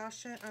to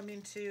fashion,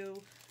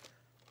 to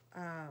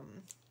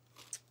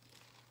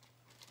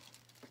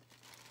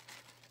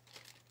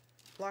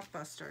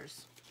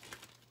Blockbusters.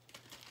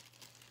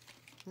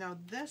 Now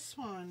this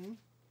one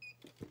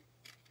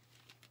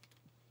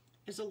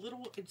is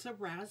it's a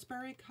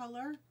raspberry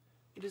color.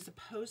 It is a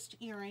post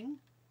earring.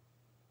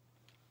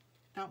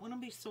 That one will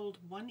be sold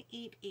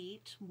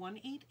 188,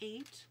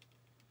 188.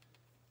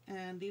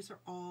 And these are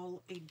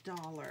all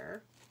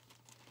 $1.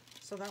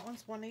 So that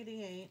one's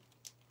 188.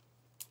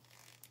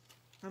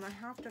 And I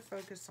have to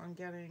focus on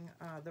getting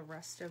the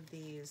rest of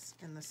these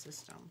in the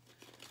system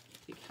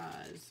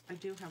because I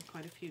do have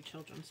quite a few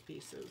children's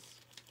pieces.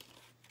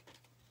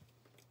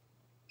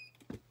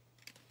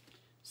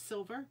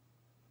 Silver,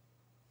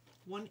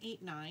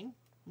 189,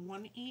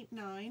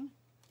 189.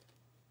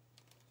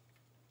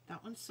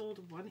 That one sold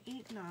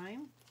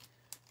 189.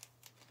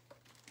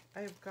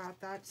 I've got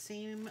that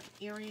same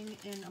earring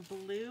in a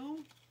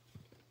blue.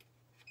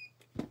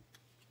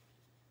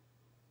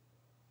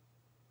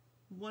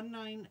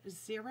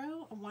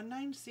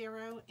 190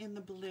 in the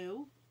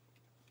blue.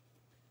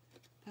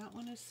 That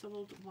one is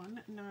sold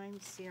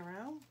 190.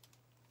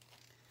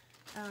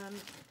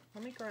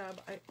 Let me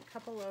grab a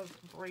couple of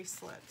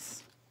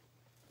bracelets.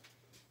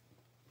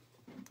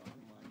 Hold on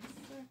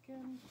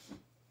 1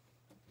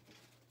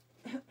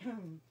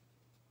 second.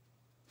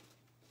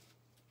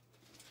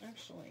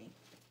 Actually,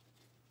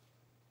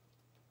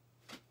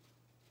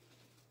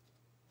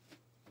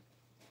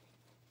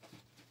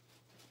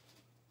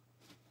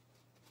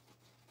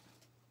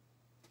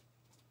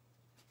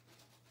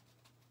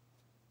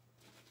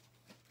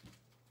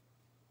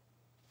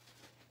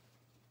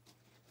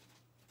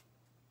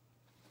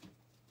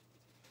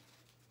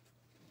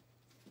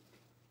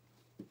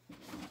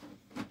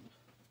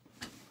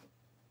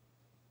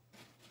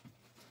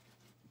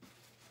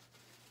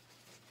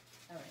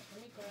 all right,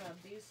 let me grab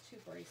these two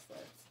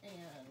bracelets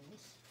and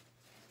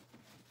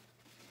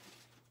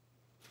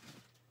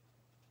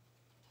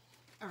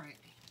all right.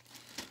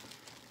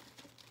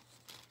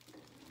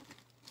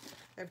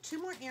 I have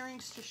two more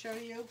earrings to show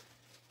you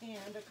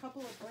and a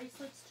couple of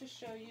bracelets to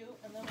show you,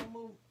 and then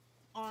we'll move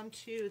on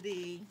to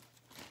the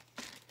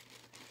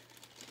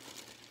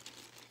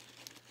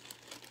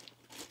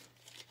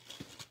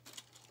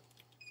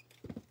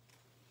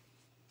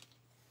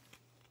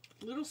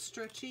little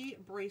stretchy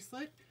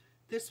bracelet.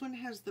 This one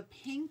has the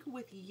pink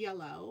with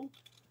yellow,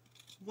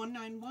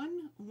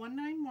 191,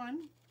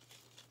 191.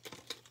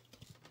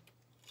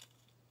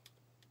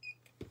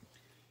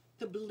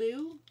 The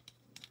blue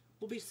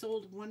will be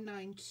sold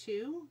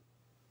 192.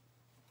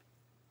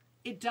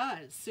 It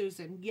does,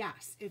 Susan.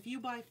 Yes. If you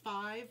buy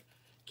 5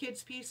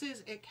 kids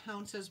pieces, it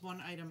counts as one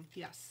item.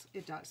 Yes,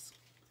 it does.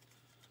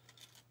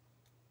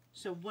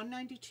 So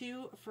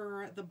 192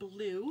 for the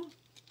blue.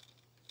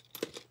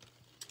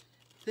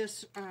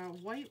 This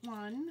white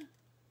one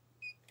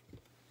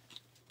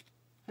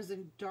has a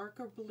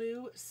darker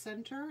blue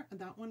center.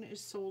 That one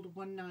is sold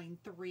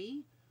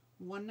 193.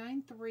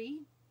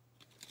 193.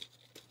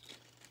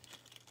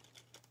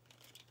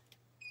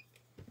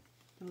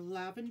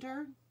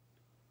 Lavender,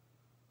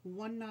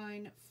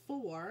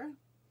 194.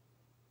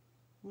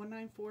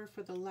 194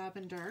 for the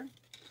lavender.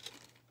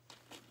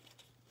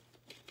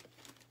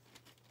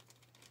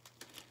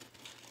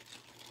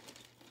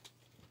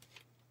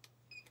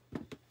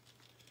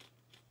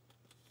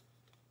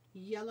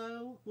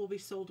 Yellow will be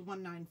sold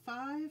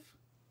 195.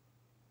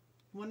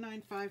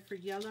 195 for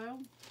yellow.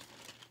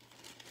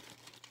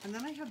 And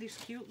then I have these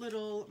cute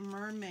little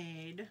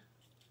mermaid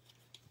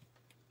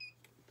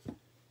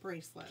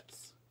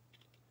bracelets.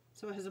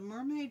 So it has a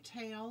mermaid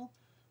tail.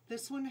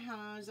 This one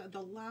has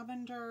the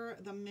lavender,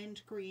 the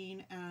mint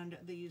green, and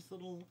these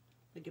little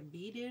like a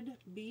beaded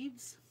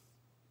beads.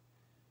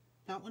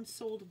 That one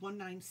sold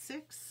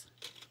 196.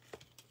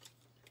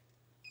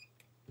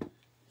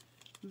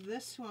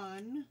 This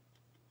one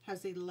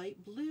has a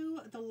light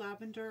blue, the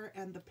lavender,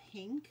 and the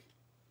pink.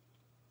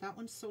 That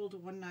one sold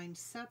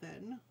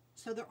 197.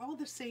 So they're all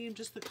the same,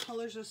 just the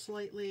colors are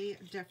slightly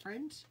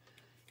different.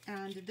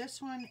 And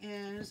this one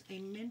is a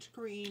mint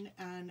green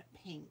and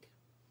pink.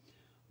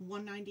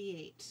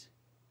 198.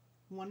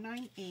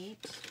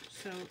 198.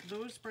 So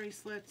those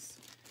bracelets,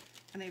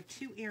 and I have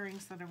 2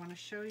 earrings that I want to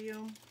show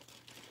you.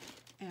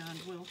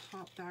 And we'll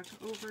hop back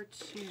over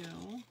to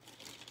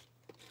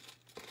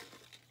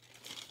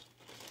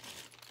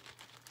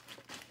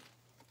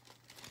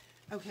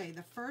okay,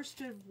 the first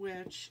of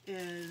which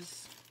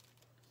is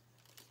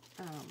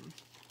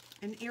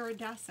an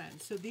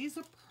iridescent. So these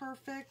are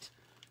perfect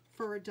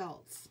for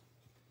adults,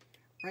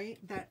 right?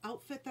 That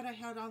outfit that I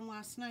had on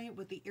last night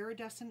with the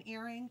iridescent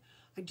earring,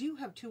 I do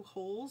have 2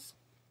 holes.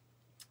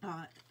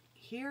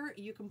 Here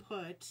you can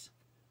put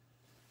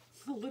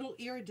a little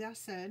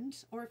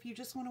iridescent, or if you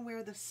just want to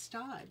wear the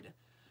stud,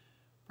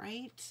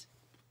 right?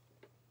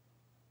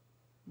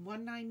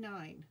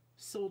 $1.99,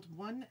 sold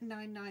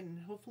 $1.99, and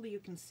hopefully you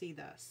can see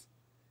this.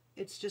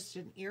 It's just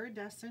an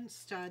iridescent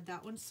stud.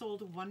 That one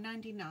sold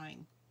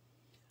 $1.99.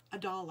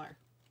 $1.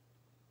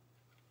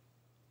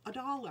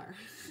 $1.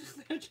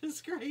 They're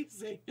just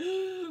crazy,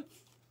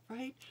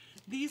 right?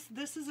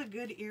 This is a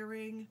good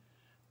earring.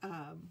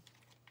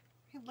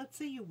 Let's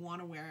say you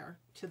want to wear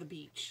to the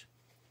beach,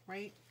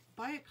 right?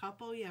 Buy a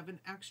couple. You have an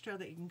extra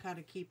that you can kind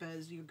of keep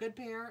as your good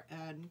pair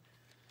and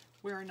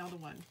wear another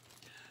one.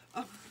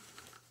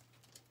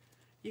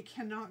 You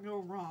cannot go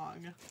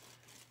wrong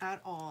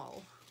at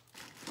all.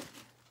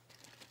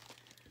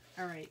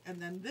 All right,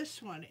 and then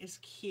this one is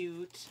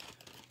cute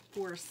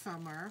for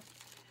summer.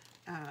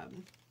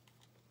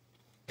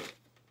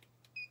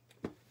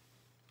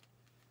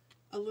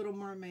 A little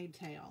mermaid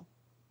tail.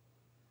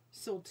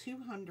 Sold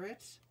 200.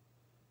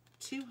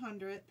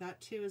 200. That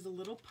too is a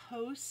little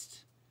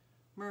post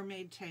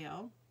mermaid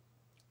tail.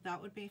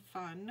 That would be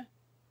fun.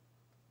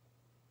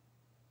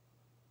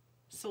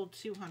 Sold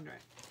 200.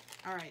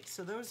 All right,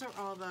 so those are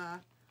all the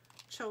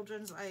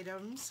children's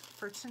items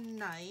for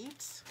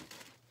tonight.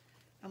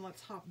 And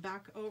let's hop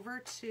back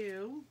over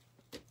to,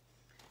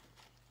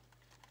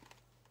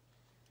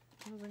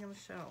 what was I going to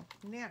show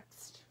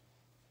next?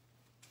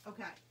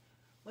 Okay,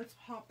 let's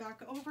hop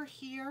back over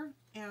here,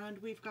 and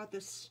we've got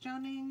this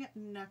stunning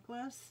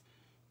necklace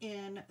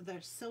in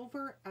the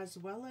silver as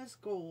well as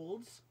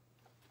gold.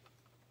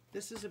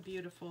 This is a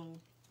beautiful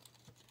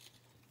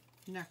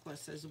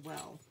necklace as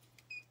well.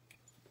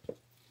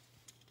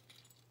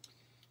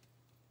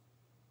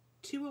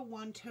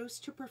 201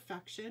 Toast to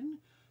Perfection.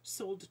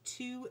 Sold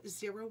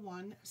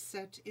 201,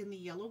 set in the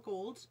yellow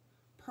gold,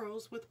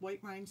 pearls with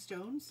white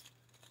rhinestones.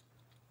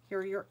 Here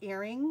are your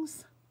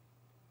earrings.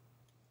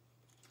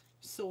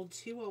 Sold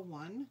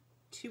 201,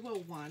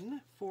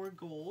 201 for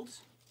gold.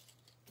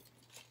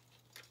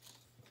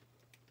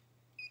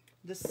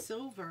 The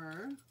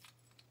silver,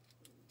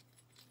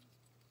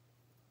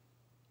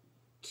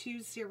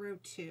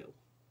 202,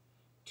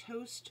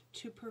 Toast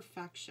to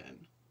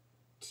Perfection,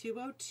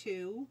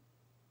 202.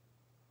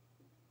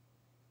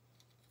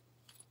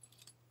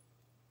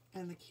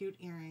 And the cute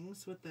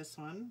earrings with this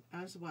one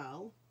as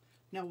well.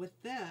 Now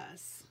with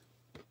this,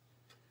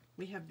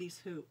 we have these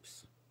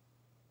hoops,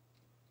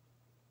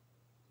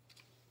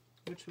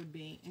 which would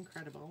be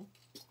incredible.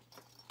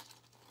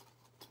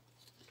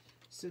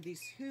 So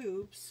these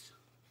hoops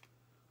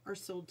are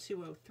sold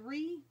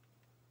 203.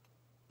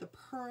 The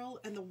pearl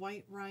and the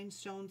white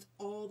rhinestones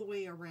all the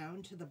way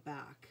around to the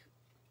back.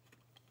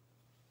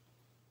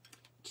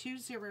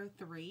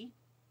 203.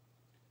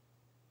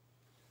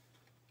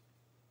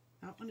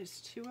 That one is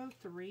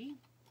 203.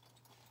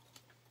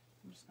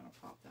 I'm just going to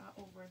pop that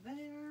over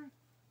there.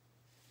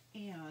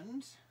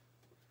 And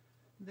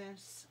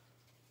this,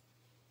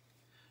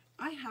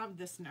 I have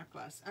this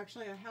necklace.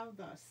 Actually, I have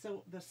the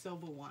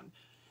silver one.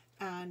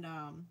 And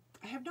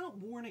I have not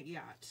worn it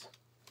yet.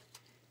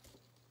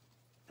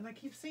 And I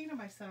keep saying to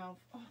myself,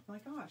 oh my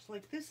gosh,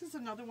 like this is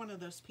another one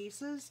of those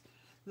pieces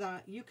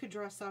that you could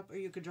dress up or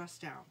you could dress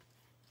down.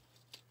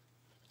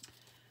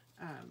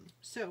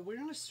 So we're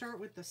going to start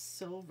with the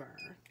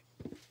silver.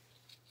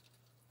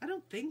 I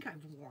don't think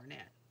I've worn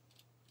it.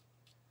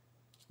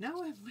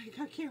 Now I'm like,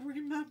 I can't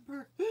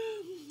remember.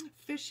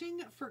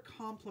 Fishing for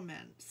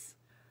Compliments.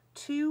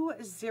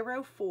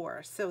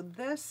 204. So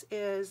this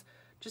is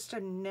just a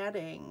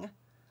netting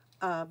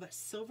of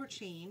silver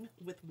chain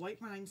with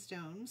white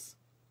rhinestones.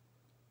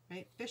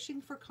 Right?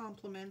 Fishing for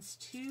Compliments.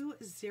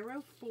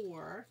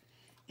 204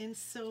 in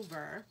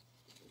silver.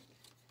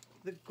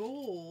 The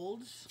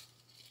gold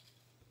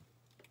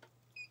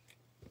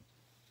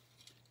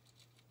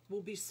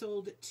will be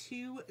sold at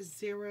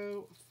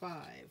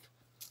 205.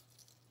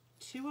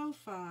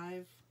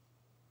 205.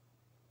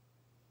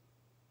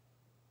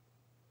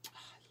 Oh,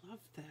 I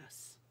love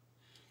this.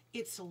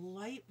 It's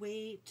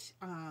lightweight.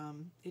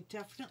 It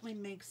definitely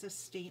makes a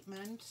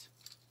statement.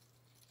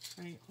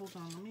 All right, hold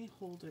on. Let me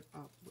hold it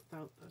up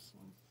without this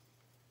one,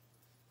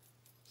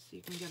 so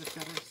you can get a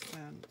better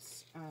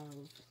sense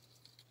of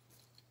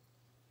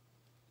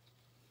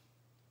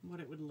what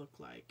it would look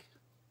like.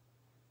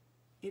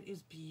 It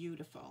is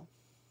beautiful.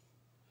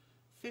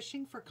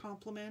 Fishing for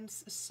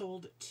Compliments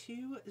sold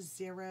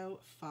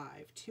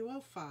 205.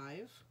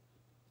 205.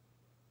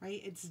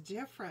 Right? It's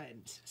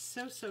different.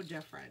 So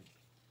different.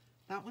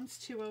 That one's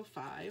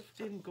 205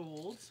 in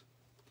gold.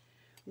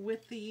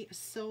 With the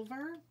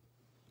silver,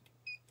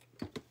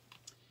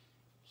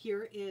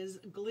 here is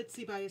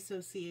Glitzy by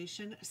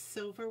Association.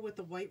 Silver with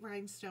the white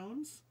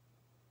rhinestones.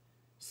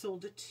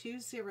 sold at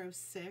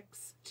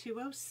 $206.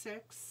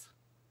 $206.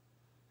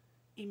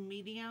 A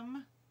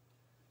medium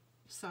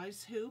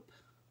size hoop,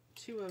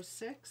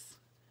 $206.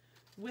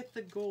 With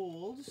the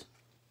gold.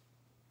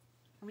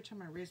 Every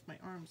time I raise my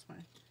arms, my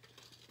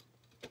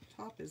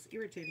top is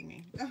irritating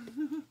me.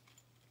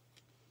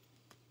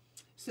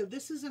 So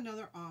this is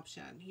another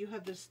option. You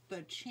have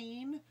the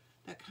chain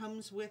that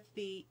comes with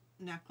the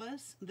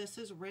necklace. This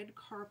is Red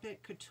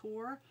Carpet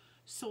Couture,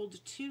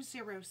 sold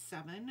 $207.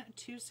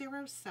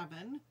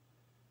 $207.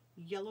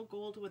 Yellow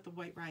gold with the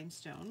white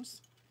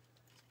rhinestones.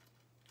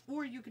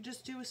 Or you could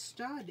just do a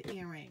stud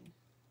earring,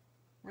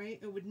 right?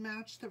 It would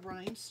match the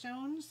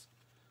rhinestones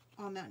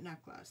on that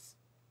necklace.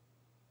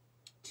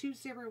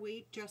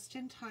 $208,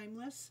 Justin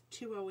Timeless,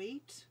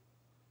 $208.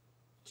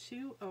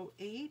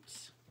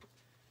 $208.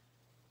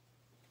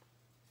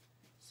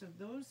 So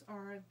those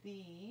are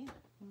the,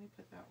 let me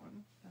put that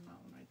one and that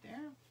one right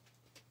there.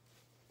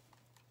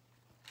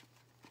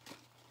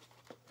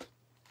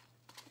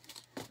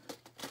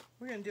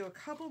 We're going to do a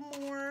couple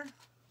more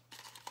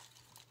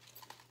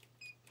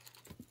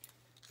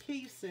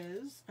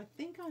pieces. I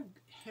think I've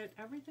hit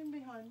everything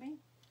behind me.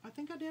 I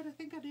think I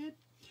did.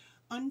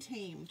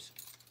 Untamed.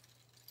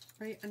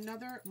 Right?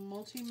 Another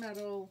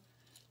multi-metal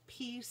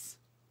piece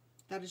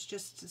that is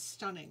just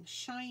stunning.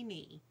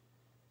 Shiny.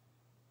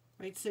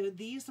 Right? So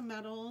these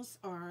metals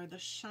are the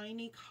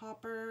shiny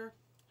copper,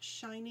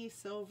 shiny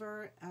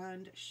silver,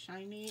 and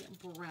shiny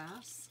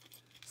brass.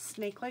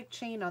 Snake-like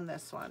chain on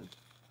this one.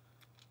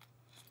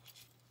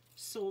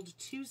 Sold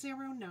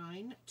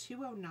 $209.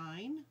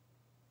 $209.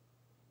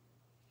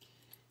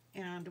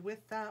 And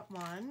with that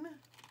one,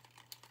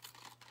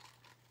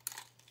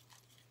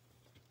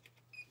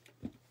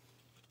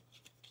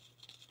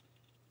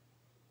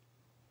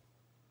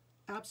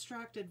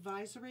 Abstract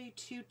Advisory,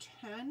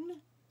 $210.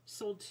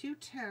 Sold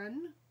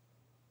 $210.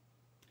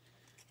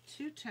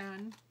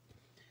 $210.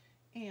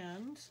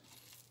 And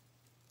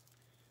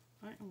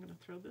all right, I'm going to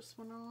throw this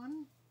one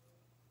on.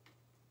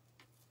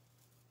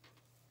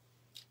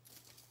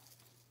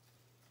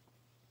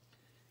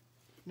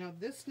 Now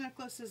this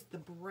necklace is the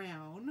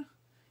brown,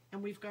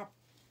 and we've got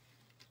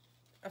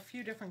a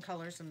few different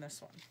colors in this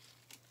one.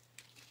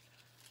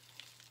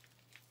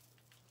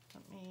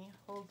 Let me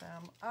hold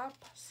them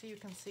up so you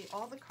can see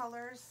all the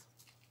colors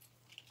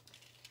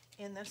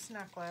in this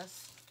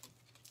necklace.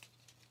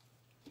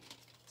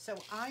 So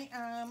I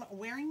am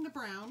wearing the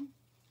brown.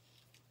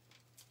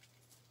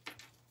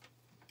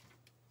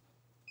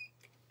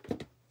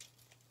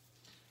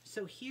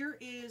 So here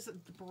is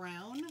the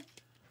brown.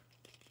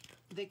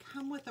 They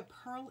come with a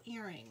pearl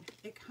earring.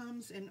 It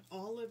comes in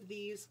all of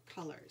these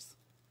colors.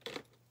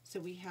 So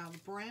we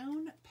have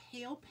brown,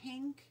 pale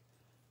pink,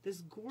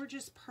 this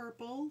gorgeous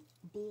purple,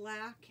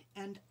 black,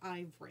 and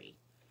ivory.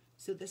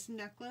 So this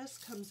necklace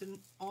comes in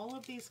all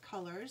of these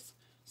colors.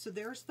 So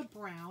there's the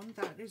brown.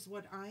 That is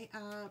what I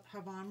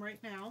have on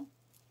right now.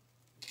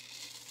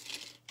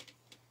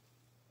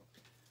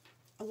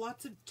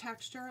 Lots of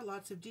texture,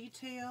 lots of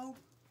detail.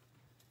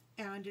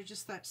 And it's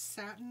just that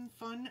satin,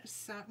 fun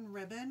satin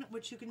ribbon,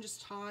 which you can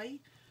just tie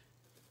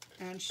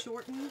and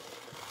shorten.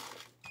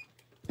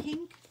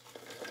 Pink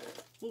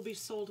will be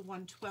sold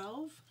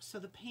 $112. So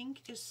the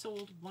pink is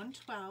sold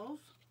 $112.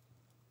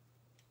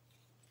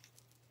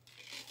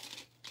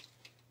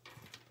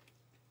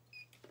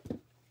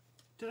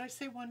 Did I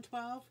say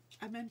 $112?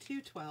 I meant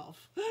 $212.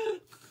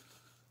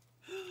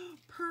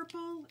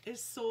 Purple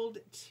is sold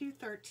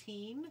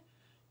 $213.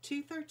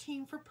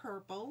 $213 for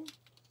purple.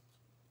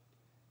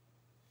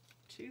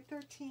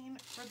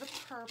 $213 for the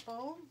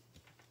purple.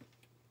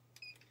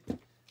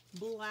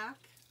 Black.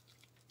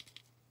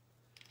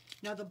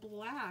 Now the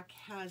black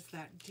has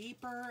that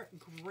deeper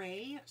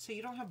gray, so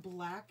you don't have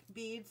black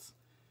beads,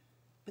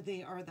 but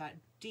they are that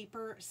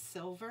deeper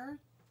silver,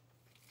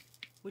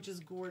 which is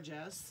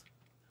gorgeous.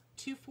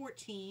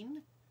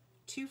 $214.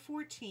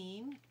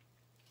 $214.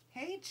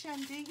 Hey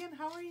Chandigan,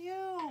 how are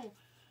you?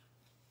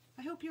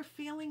 I hope you're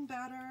feeling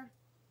better.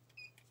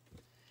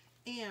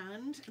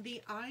 And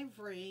the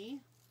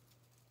ivory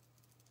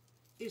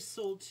is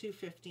sold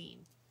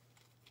 $215.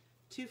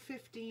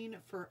 $215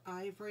 for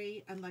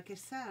ivory, and like I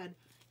said,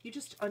 you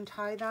just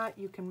untie that.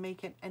 You can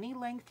make it any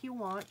length you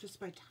want just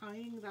by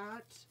tying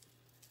that.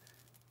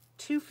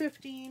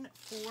 $215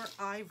 for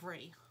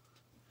ivory.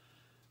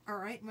 All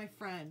right, my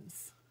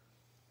friends.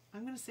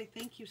 I'm going to say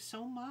thank you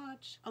so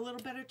much. A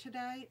little better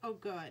today? Oh,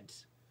 good.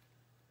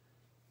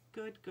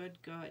 Good,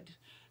 good, good.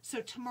 So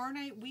tomorrow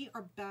night we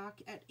are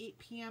back at 8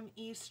 p.m.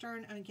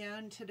 Eastern.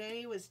 Again,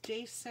 today was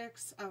day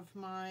 6 of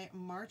my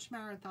March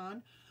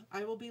marathon.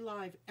 I will be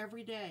live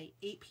every day,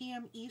 8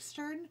 p.m.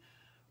 Eastern,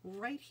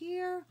 right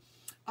here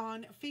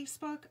on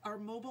Facebook, our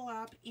mobile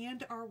app,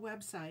 and our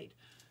website.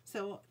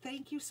 So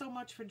thank you so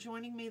much for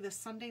joining me this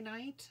Sunday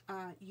night.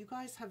 You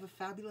guys have a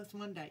fabulous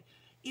Monday.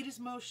 It is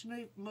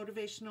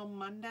Motivational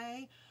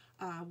Monday,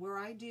 where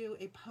I do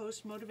a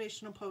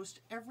motivational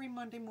post every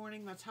Monday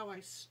morning. That's how I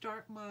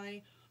start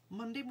my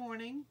Monday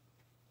morning.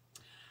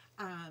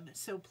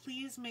 So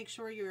please make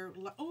sure you're,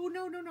 oh,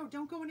 no,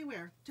 don't go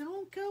anywhere.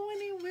 Don't go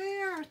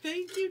anywhere.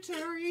 Thank you,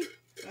 Terry.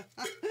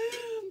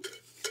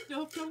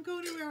 Nope, don't go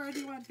anywhere,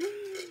 anyone.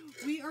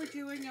 We are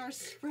doing our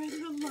Spread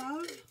the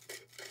Love.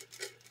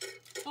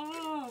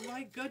 Oh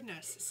my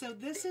goodness. So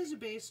this is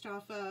based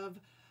off of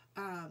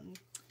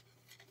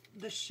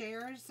the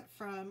shares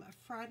from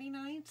Friday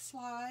night's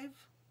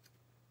live,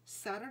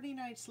 Saturday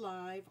night's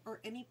live, or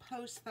any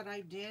posts that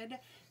I did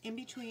in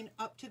between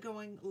up to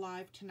going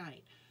live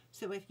tonight.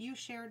 So if you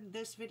shared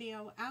this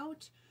video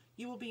out,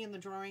 you will be in the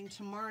drawing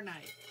tomorrow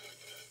night.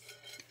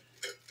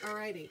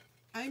 Alrighty,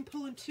 I'm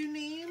pulling 2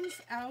 names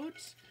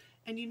out,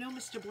 and you know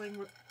Mr.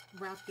 Bling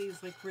wrapped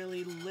these like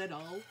really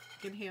little. You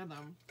can hear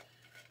them.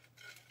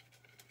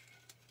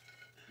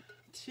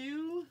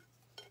 2,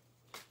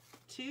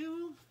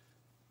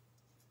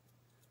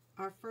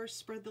 our first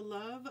Spread the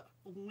Love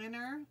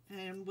winner,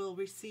 and will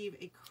receive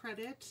a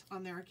credit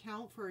on their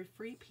account for a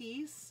free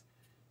piece,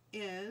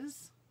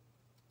 is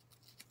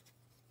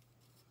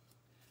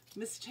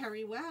Miss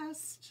Terry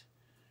West.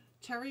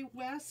 Terry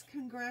West,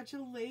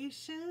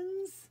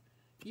 congratulations.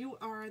 You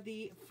are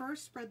the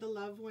first Spread the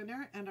Love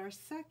winner, and our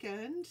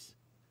second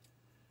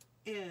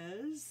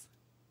is,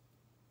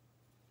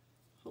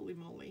 holy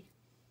moly,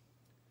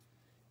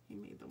 he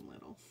made them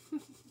little.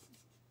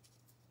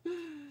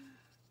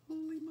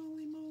 Holy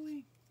moly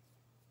moly.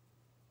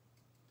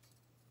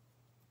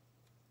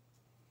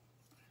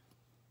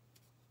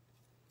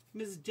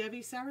 Ms.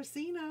 Debbie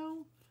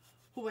Saraceno,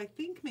 who I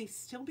think may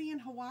still be in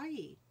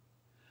Hawaii.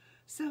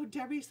 So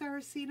Debbie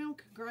Saraceno,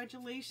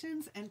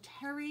 congratulations. And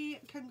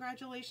Terry,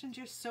 congratulations.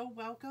 You're so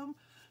welcome.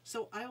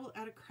 So I will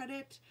add a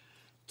credit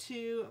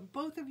to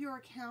both of your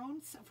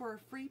accounts for a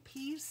free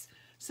piece.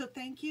 So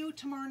thank you.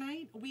 Tomorrow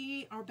night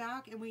we are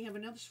back, and we have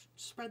another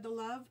Spread the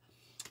Love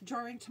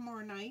drawing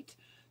tomorrow night.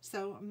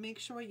 So make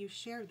sure you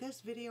share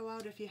this video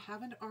out if you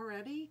haven't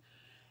already.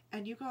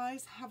 And you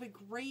guys have a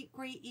great,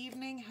 great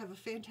evening. Have a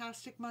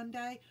fantastic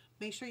Monday.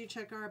 Make sure you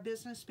check our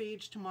business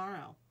page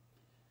tomorrow.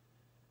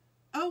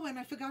 Oh, and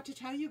I forgot to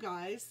tell you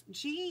guys,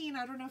 Jean,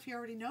 I don't know if you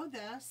already know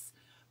this,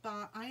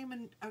 but I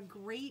am a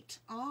great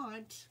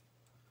aunt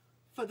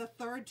for the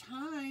 3rd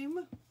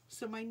time.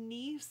 So my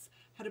niece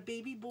had a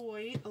baby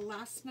boy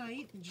last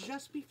night,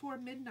 just before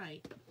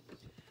midnight.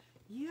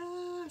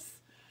 Yes.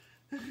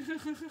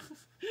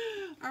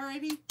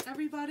 Alrighty,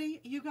 everybody,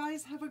 you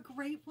guys have a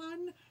great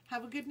one.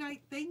 Have a good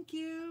night. Thank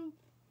you.